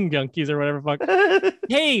screen junkies or whatever. Fuck.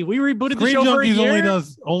 Hey, we rebooted the show for a year.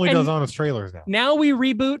 only does honest trailers now. Now we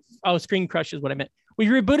reboot. Oh, Screen Crush is what I meant. We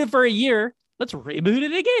rebooted for a year. Let's reboot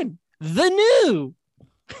it again. The new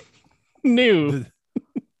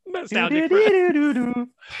nostalgic. Come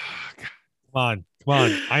on.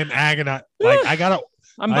 I'm agonized. Like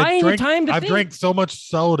I'm buying you time to I've think. drank so much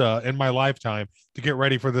soda in my lifetime to get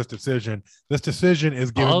ready for this decision. This decision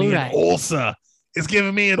is giving me an ulcer. It's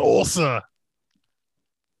giving me an ulcer.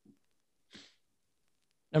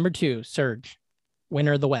 Number 2, Surge,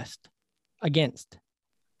 winner of the West, against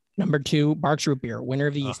number 2, Barks Root Beer, winner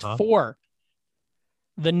of the East. 4,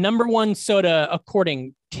 the number 1 soda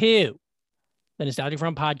according to the Nostalgic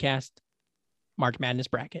Front podcast, March Madness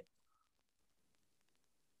bracket.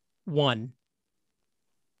 1,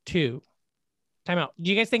 2. Time out. Do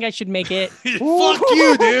you guys think I should make it? Fuck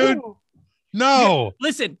you, dude. No.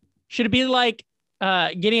 Listen, should it be like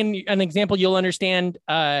getting an example you'll understand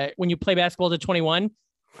when you play basketball to 21?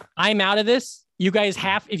 I'm out of this.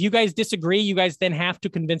 If you guys disagree, you guys then have to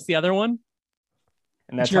convince the other one.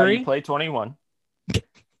 And that's how you play 21.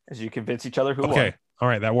 As you convince each other who won. Okay. All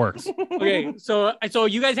right, that works. Okay, so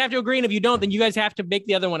you guys have to agree, and if you don't, then you guys have to make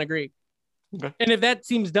the other one agree. Okay. And if that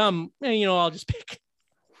seems dumb, I'll just pick.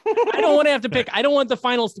 I don't want to have to pick. I don't want the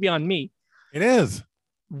finals to be on me. It is.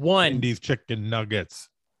 1. These chicken nuggets.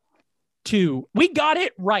 2. We got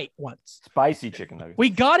it right once. Spicy chicken nuggets. We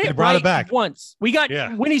got it brought right it back. once. We got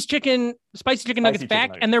Winnie's spicy chicken nuggets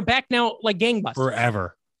back, and they're back now like gangbusters.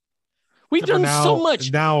 Forever. We've done so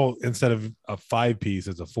much. Now, instead of a 5-piece,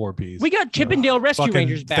 it's a 4-piece. We got Chippendale Rescue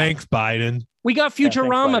Rangers back. Thanks, Biden. We got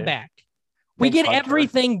Futurama back. We get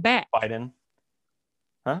everything back. Biden.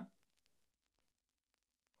 Huh?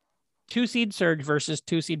 2-seed Surge versus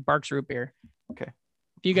 2-seed Barks Root Beer. Okay.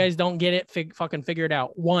 If you guys don't get it, fucking figure it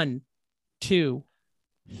out. 1, 2,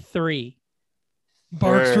 3.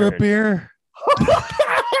 Barks Root Beer.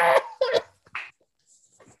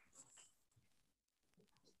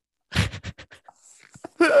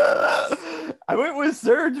 I went with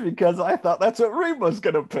Surge because I thought that's what Reem was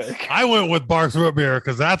gonna pick. I went with Barks Root Beer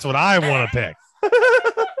because that's what I want to pick.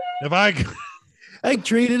 If I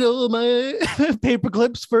traded all my paper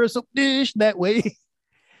clips for a soap dish that way.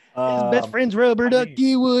 His best friend's rubber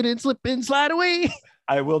ducky wouldn't slip and slide away.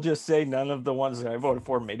 I will just say none of the ones that I voted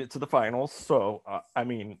for made it to the finals. So, I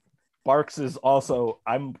mean, Barks is also,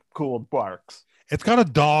 I'm cool with Barks. It's got a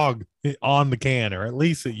dog on the can, or at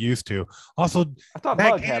least it used to. Also, I thought that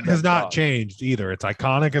Mug can had has that not dog. changed either. It's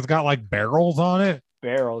iconic. It's got like barrels on it.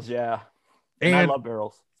 Barrels, yeah. And I love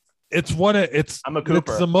barrels. It's I'm a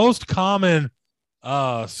Cooper. It's the most common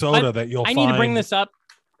soda that you'll find. I need to bring this up.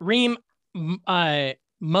 Reem,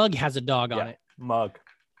 Mug has a dog on it. Mug.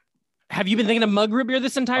 Have you been thinking of Mug Root Beer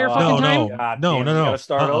this entire no, fucking time? God no. damn, you gotta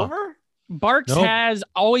start over? Barks Nope. has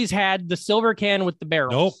always had the silver can with the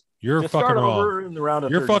barrels. Nope, you're Just fucking start wrong. over in the round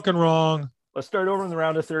of You're 30. fucking wrong. Let's start over in the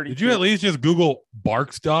round of 30. Did you at least just Google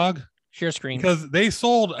Barks dog? Share screen. Because they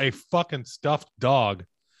sold a fucking stuffed dog.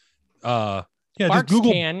 Yeah, Barks just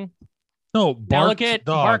Google. can. No, Now Barks look at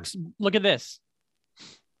dog. Barks. Look at this.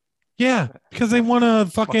 Yeah, because they want to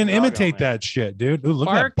fucking dog imitate on there. that shit, dude. Ooh, look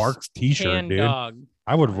at that Barks t-shirt, Can dude. dog.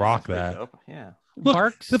 I would rock That's that. pretty dope. Yeah. Look,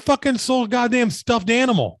 Barks. the fucking sold goddamn stuffed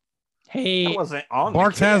animal. Hey, That wasn't on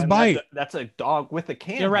Barks the can. has bite. That's a dog with a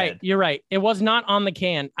can. you're right. head. You're right. It was not on the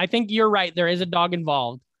can. I think you're right. There is a dog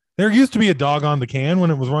involved. There used to be a dog on the can when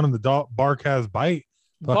it was running the dog Bark has bite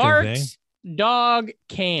fucking Barks thing. dog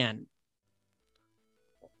can.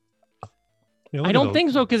 Yeah, look I at don't those.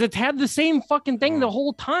 think so because it's had the same fucking thing the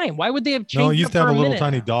whole time. Why would they have changed No, it used to have for a little minute?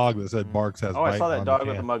 tiny dog that said Barks has Oh, bite. I saw that on dog the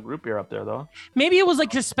with a can. mug root beer up there, though. Maybe it was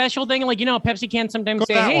like a special thing, like Pepsi can sometimes Go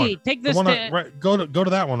say, to that "Hey, one. take The this one to right, go to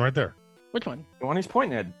that one right there. which one?" The one he's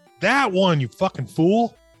pointing at. That one, you fucking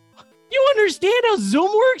fool. You understand how Zoom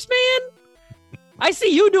works, man? I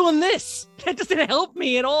see you doing this. That doesn't help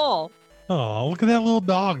me at all. Oh, look at that little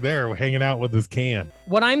dog there hanging out with his can.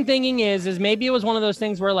 What I'm thinking is maybe it was one of those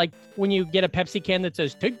things where, like, when you get a Pepsi can that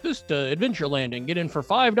says "Take this to Adventureland and get in for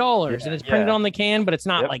 $5," and it's printed on the can, but it's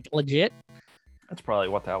not like legit. That's probably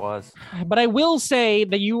what that was. But I will say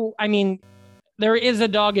that there is a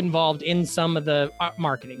dog involved in some of the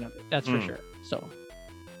marketing of it. That's for sure. So.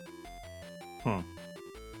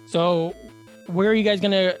 So, where are you guys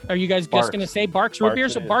gonna? Are you guys Barks. just gonna say Barks Root Beer?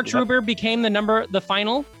 So it is, Barks yep. Root Beer became the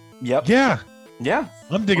final. Yep. Yeah, Yeah.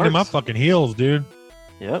 I'm digging in my Barks. fucking heels, dude.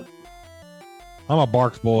 Yep. I'm a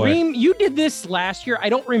Barks boy. Reem, you did this last year. I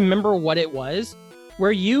don't remember what it was.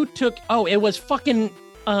 Where you took? Oh, it was fucking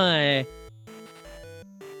an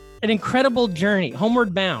incredible journey,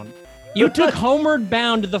 Homeward Bound. You took Homeward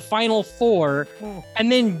Bound to the final four,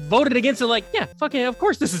 and then voted against it. Like, yeah, fucking, of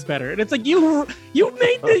course this is better. And it's like you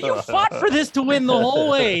fought for this to win the whole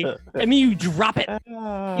way, and then you drop it.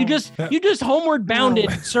 You just Homeward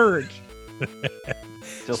Bounded Surge.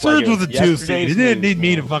 Just Surge like was a 2 seed. yesterday's It didn't news, need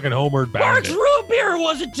me to man. fucking homeward bound Barks it. Root Beer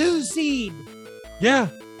was a 2-seed. Yeah,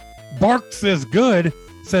 Barks is good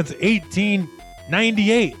since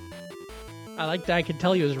 1898. I like that. I could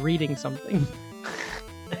tell you was reading something.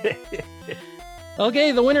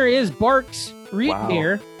 Okay, the winner is Barks Root Wow.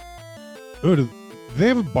 Beer. Ooh, do they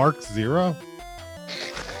have a Barks Zero?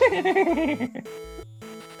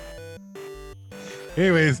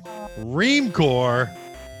 Anyways, Reamcore.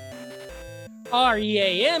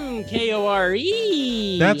 REAMKORE.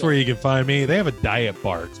 That's where you can find me. They have a Diet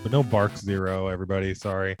Barks, but no Barks Zero, everybody.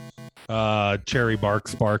 Sorry. Cherry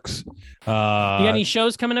Barks Sparks. You got any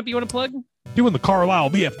shows coming up you want to plug? Doing the Carlisle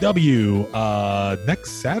BFW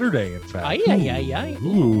next Saturday, in fact. Ay, ay, ay, ay.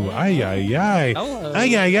 Ooh, ay, ay, ay. Hello.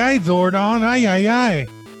 Ay, ay, ay, Zordon. Ay, ay, ay.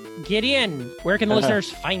 Gideon, where can the listeners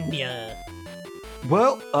find you?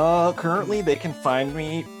 Well, currently they can find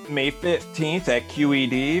me May 15th at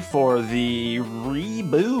QED for the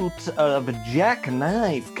reboot of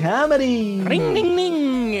Jackknife Comedy. Ring, ding,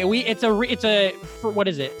 ding. It's a what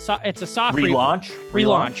is it? It's a soft Relaunch.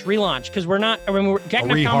 relaunch. Because we're not. I mean,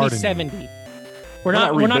 Jackknife Comedy rehardening. 70. We're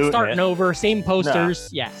not not rebooting starting it. over. Same posters.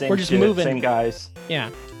 Yeah, Same we're just shit, moving. Same guys.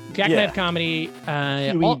 Yeah, Jackknife Yeah. Comedy.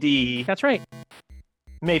 QED. That's right.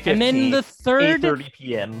 May 15th. And then the third 8:30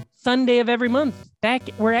 p.m. Sunday of every month.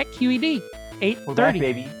 We're at QED. We're back, 8:30.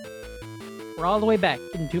 baby. We're all the way back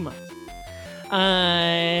in 2 months.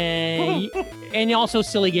 And also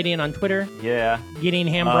Silly Gideon on Twitter. Yeah. Gideon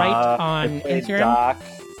Hambright I on played Instagram. Doc.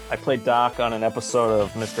 I played Doc on an episode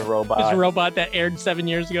of Mr. Robot. Mr. Robot that aired 7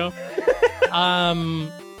 years ago.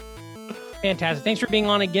 Fantastic. Thanks for being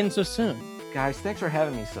on again so soon. Guys, thanks for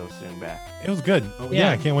having me so soon back. It was good. Yeah.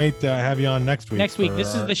 I can't wait to have you on next week. Next week.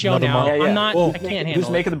 This is the show another now. month. Yeah. I'm not. Well, I can't handle Who's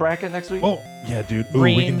it. making the bracket next week? Oh, yeah, dude. Ooh,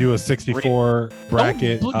 we can do a 64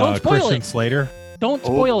 bracket. Don't spoil Christian it. Slater. Don't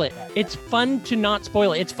spoil it. It's fun to not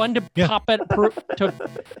spoil it. It's fun to pop it.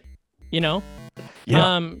 Yeah.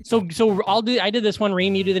 So I did this one.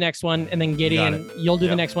 Reem, you do the next one, and then Gideon, you'll do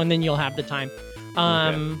the Yep. next one. Then you'll have the time.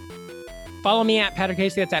 Follow me at Patrick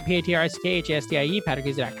Hasty. That's at PatrickHastie,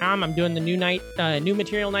 PatrickHastie.com. I'm doing the new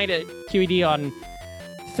material night at QED on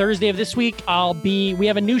Thursday of this week. We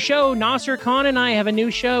have a new show. Nasser Khan and I have a new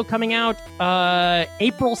show coming out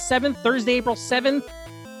April 7th, Thursday, April 7th,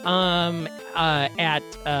 at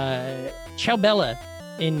Ciao Bella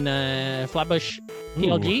in Flatbush,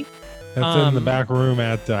 PLG. That's in the back room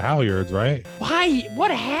at Halyards, right? Why? What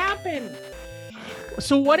happened?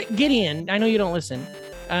 So what? Gideon, I know you don't listen.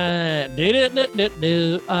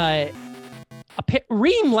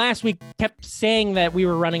 Reem last week kept saying that we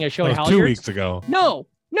were running a show at That was Halyards. 2 weeks ago. No,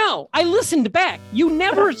 I listened back. You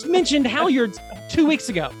never mentioned Halyards 2 weeks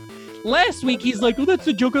ago. Last week, he's like, well, that's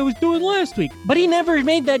the joke I was doing last week. But he never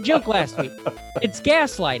made that joke last week. It's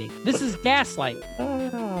gaslighting. This is gaslighting.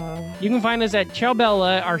 You can find us at Ciao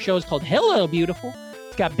Bella. Our show is called Hello, Beautiful.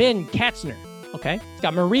 It's got Ben Katzner, okay? It's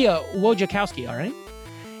got Maria Wojciechowski, all right?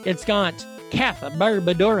 It's got Kath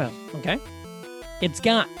Barbadoro, okay? It's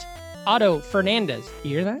got Otto Fernandez. You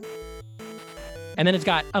hear that? And then it's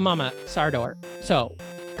got Amama Sardor. So,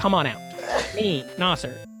 come on out. Me,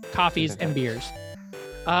 Nasser, coffees and beers.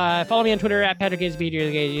 Follow me on Twitter at Patrick Hasty,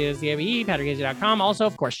 PatrickHasty.com. Also,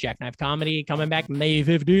 of course, Jackknife Comedy coming back May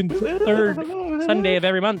 15th, third Sunday of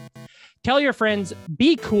every month. Tell your friends,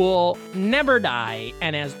 be cool, never die,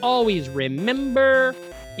 and as always, remember,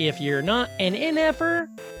 if you're not an NFer,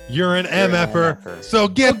 You're an You're an MFer, MFer. so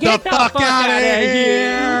get the fuck out of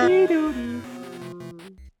here.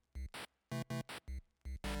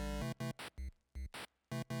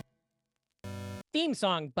 Theme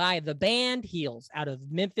song by the band Heels out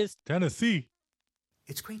of Memphis. Tennessee.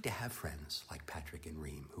 It's great to have friends like Patrick and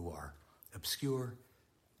Reem who are obscure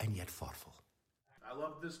and yet thoughtful. I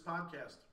love this podcast.